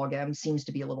ij log m seems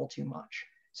to be a little too much.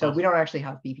 So we don't actually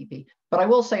have BPP. But I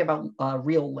will say about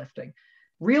real lifting.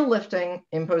 Real lifting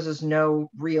imposes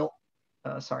no real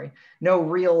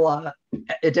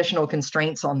additional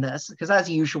constraints on this, because as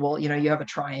usual, you have a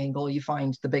triangle, you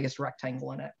find the biggest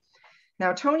rectangle in it.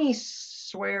 Now, Tony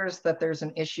swears that there's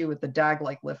an issue with the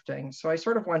DAG-like lifting. So I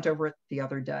sort of went over it the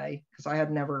other day because I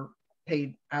had never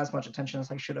paid as much attention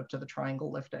as I should have to the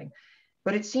triangle lifting.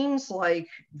 But it seems like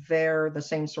they're the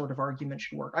same sort of argument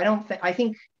should work. I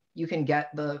think you can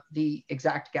get the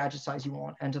exact gadget size you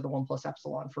want and to the 1 plus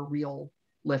epsilon for real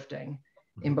lifting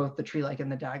in both the tree-like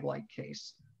and the DAG-like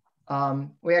case.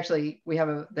 We have the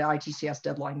ITCS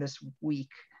deadline this week,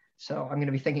 so I'm going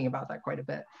to be thinking about that quite a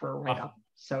bit for a write-up.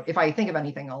 So if I think of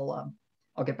anything, I'll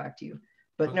get back to you.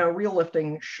 But no, real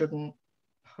lifting shouldn't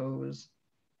pose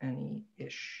any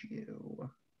issue.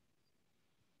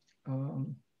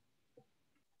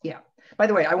 Yeah. By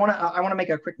the way, I want to make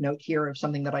a quick note here of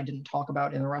something that I didn't talk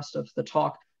about in the rest of the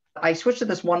talk. I switched to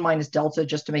this 1 minus delta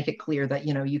just to make it clear that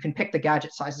you can pick the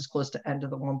gadget size as close to n to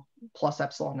the 1 plus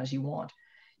epsilon as you want.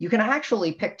 You can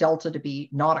actually pick delta to be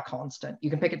not a constant. You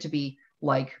can pick it to be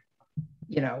like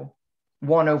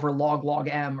 1 over log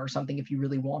m or something if you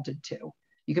really wanted to.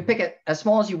 You could pick it as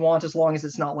small as you want as long as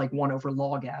it's not like 1 over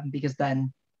log m, because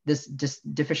then this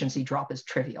deficiency drop is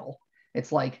trivial.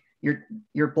 It's like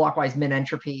your blockwise min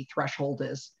entropy threshold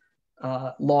is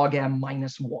log m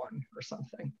minus 1 or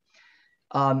something.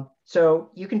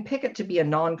 So you can pick it to be a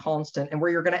non-constant, and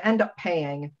where you're going to end up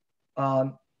paying,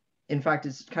 in fact,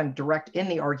 it's kind of direct in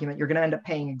the argument, you're going to end up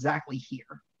paying exactly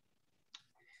here.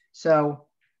 So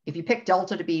if you pick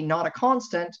delta to be not a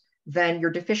constant, then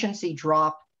your deficiency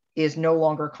drop is no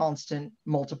longer a constant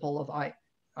multiple of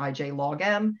ij log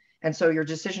m. And so your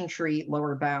decision tree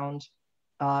lower bound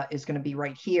is going to be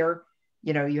right here.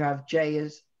 You know, you have j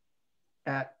is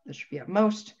at, this should be at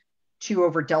most 2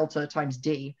 over delta times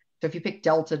d. So if you pick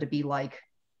delta to be like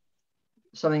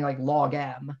something like log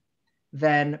m,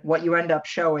 then what you end up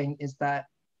showing is that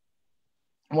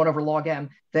 1 over log m,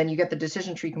 then you get the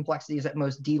decision tree complexity is at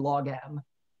most d log m.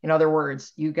 In other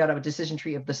words, you get a decision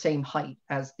tree of the same height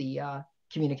as the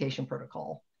communication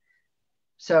protocol.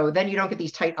 So then you don't get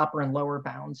these tight upper and lower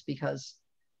bounds because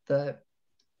the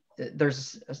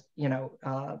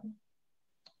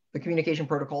communication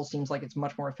protocol seems like it's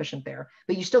much more efficient there,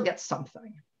 but you still get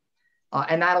something.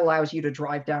 And that allows you to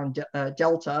drive down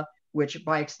delta, which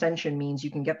by extension means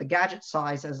you can get the gadget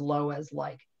size as low as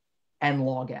like n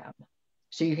log m.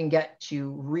 So you can get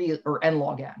to or n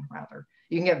log n rather.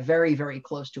 You can get very, very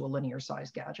close to a linear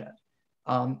size gadget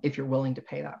if you're willing to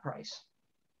pay that price.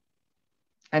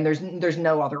 And there's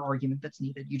no other argument that's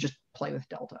needed. You just play with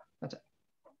delta. That's it.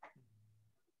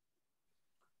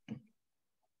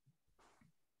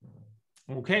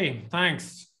 Okay,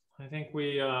 thanks. I think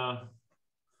we, got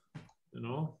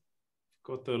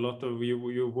a lot of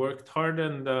you worked hard,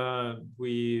 and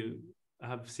we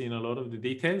have seen a lot of the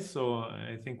details. So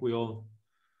I think we all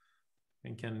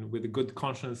can, with a good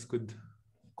conscience, could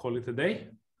call it a day.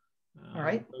 All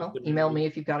right. Well, email me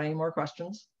if you've got any more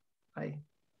questions.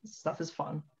 This stuff is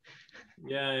fun.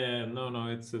 Yeah. No,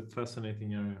 it's a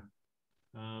fascinating area.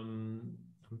 I'm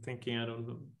thinking, I don't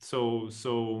know.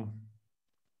 So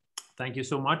thank you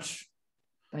so much.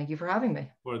 Thank you for having me.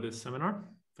 For this seminar.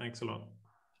 Thanks a lot.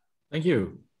 Thank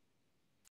you.